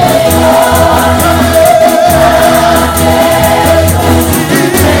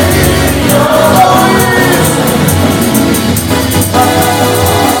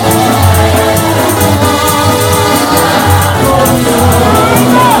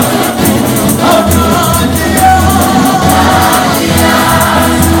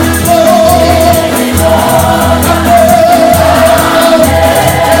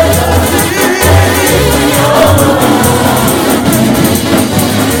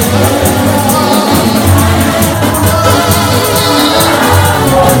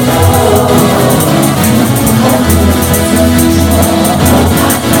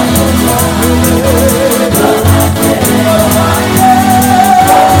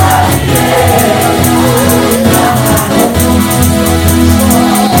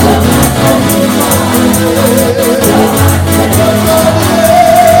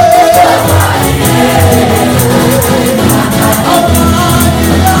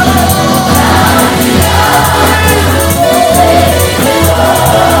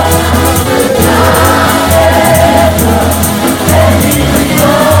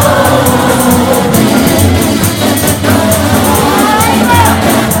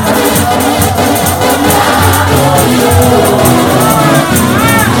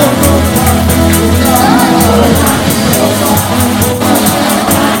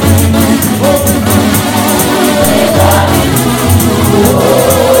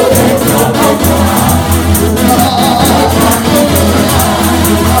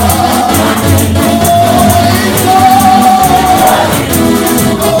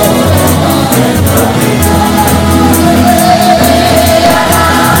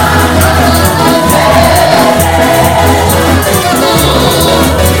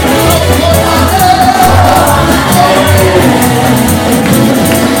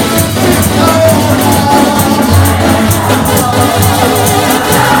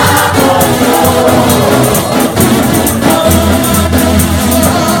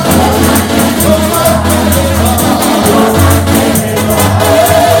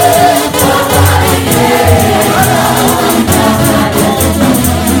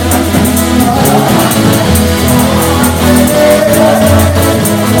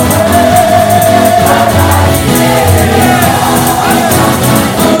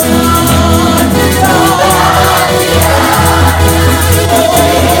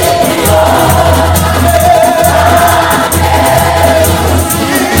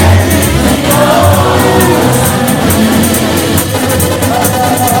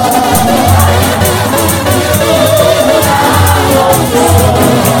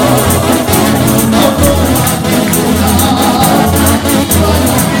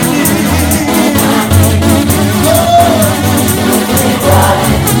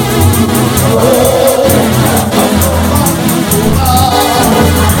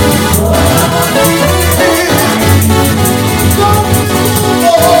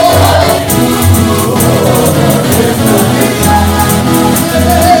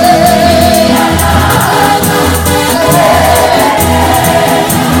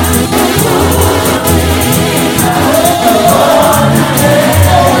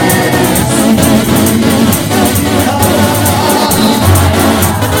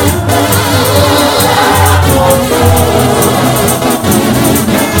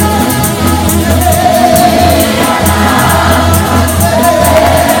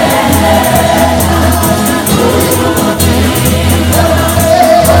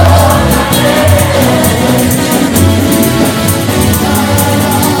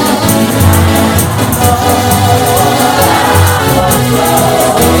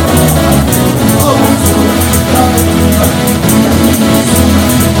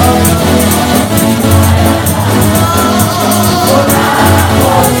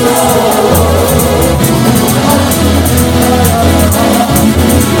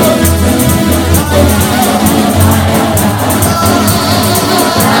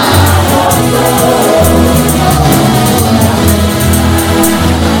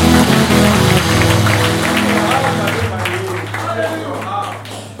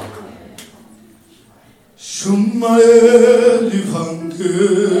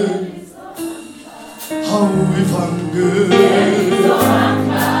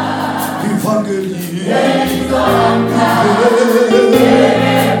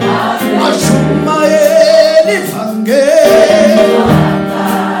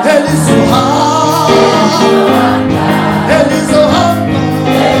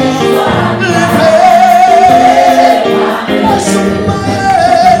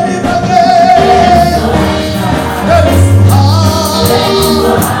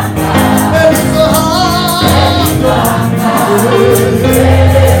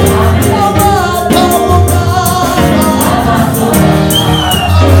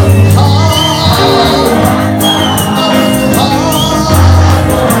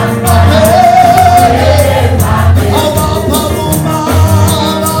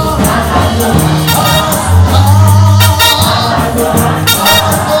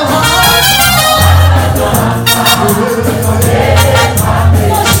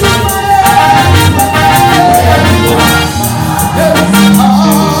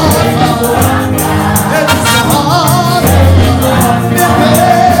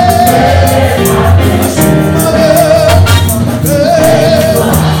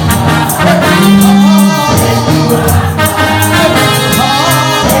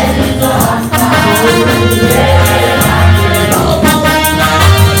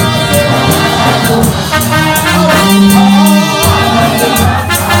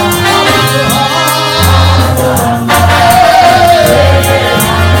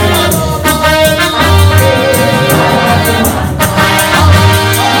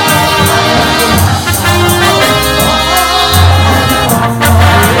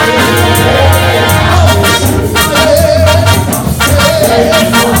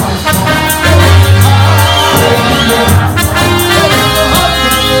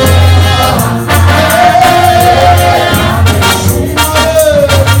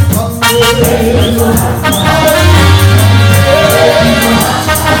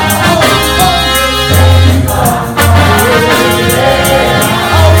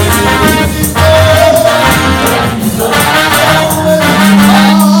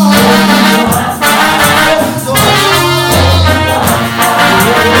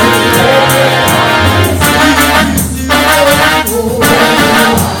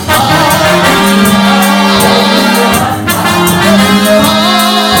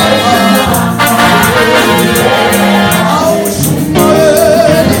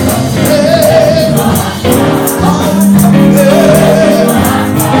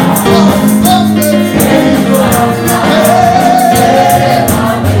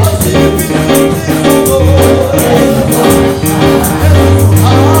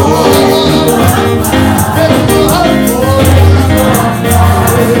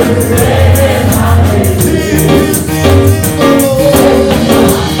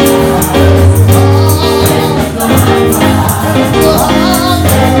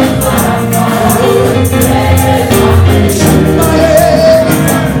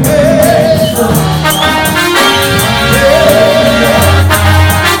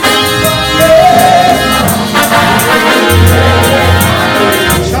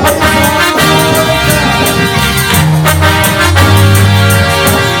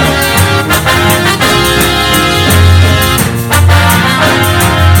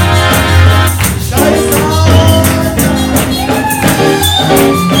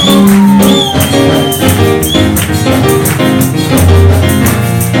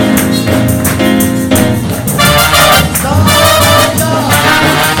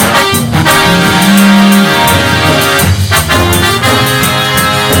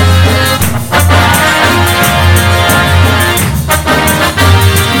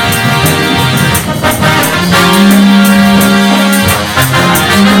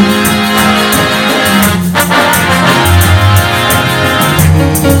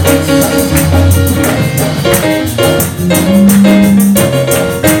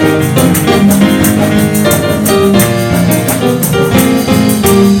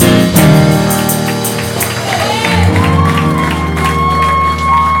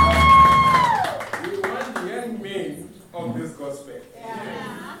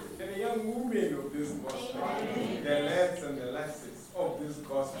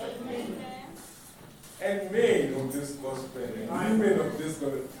 and men of this gospel and women of this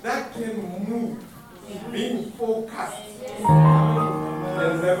gospel that can move, being focused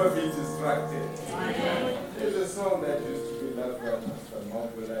and never be distracted. There's a song that used to be loved by Pastor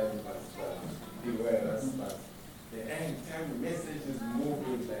Mopula and Pastor Beware, but the end time message is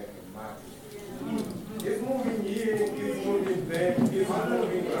moving like a magnet. It's moving here, it's moving there, it's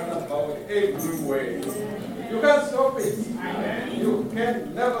moving round about everywhere. You can't stop it. You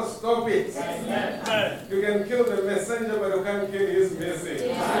can never No, stop it. You can kill the messenger, but you can't kill his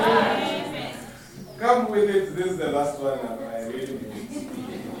message. Come with it. This is the last one. I really mean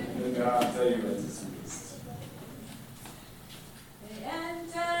it. And I'll tell you what.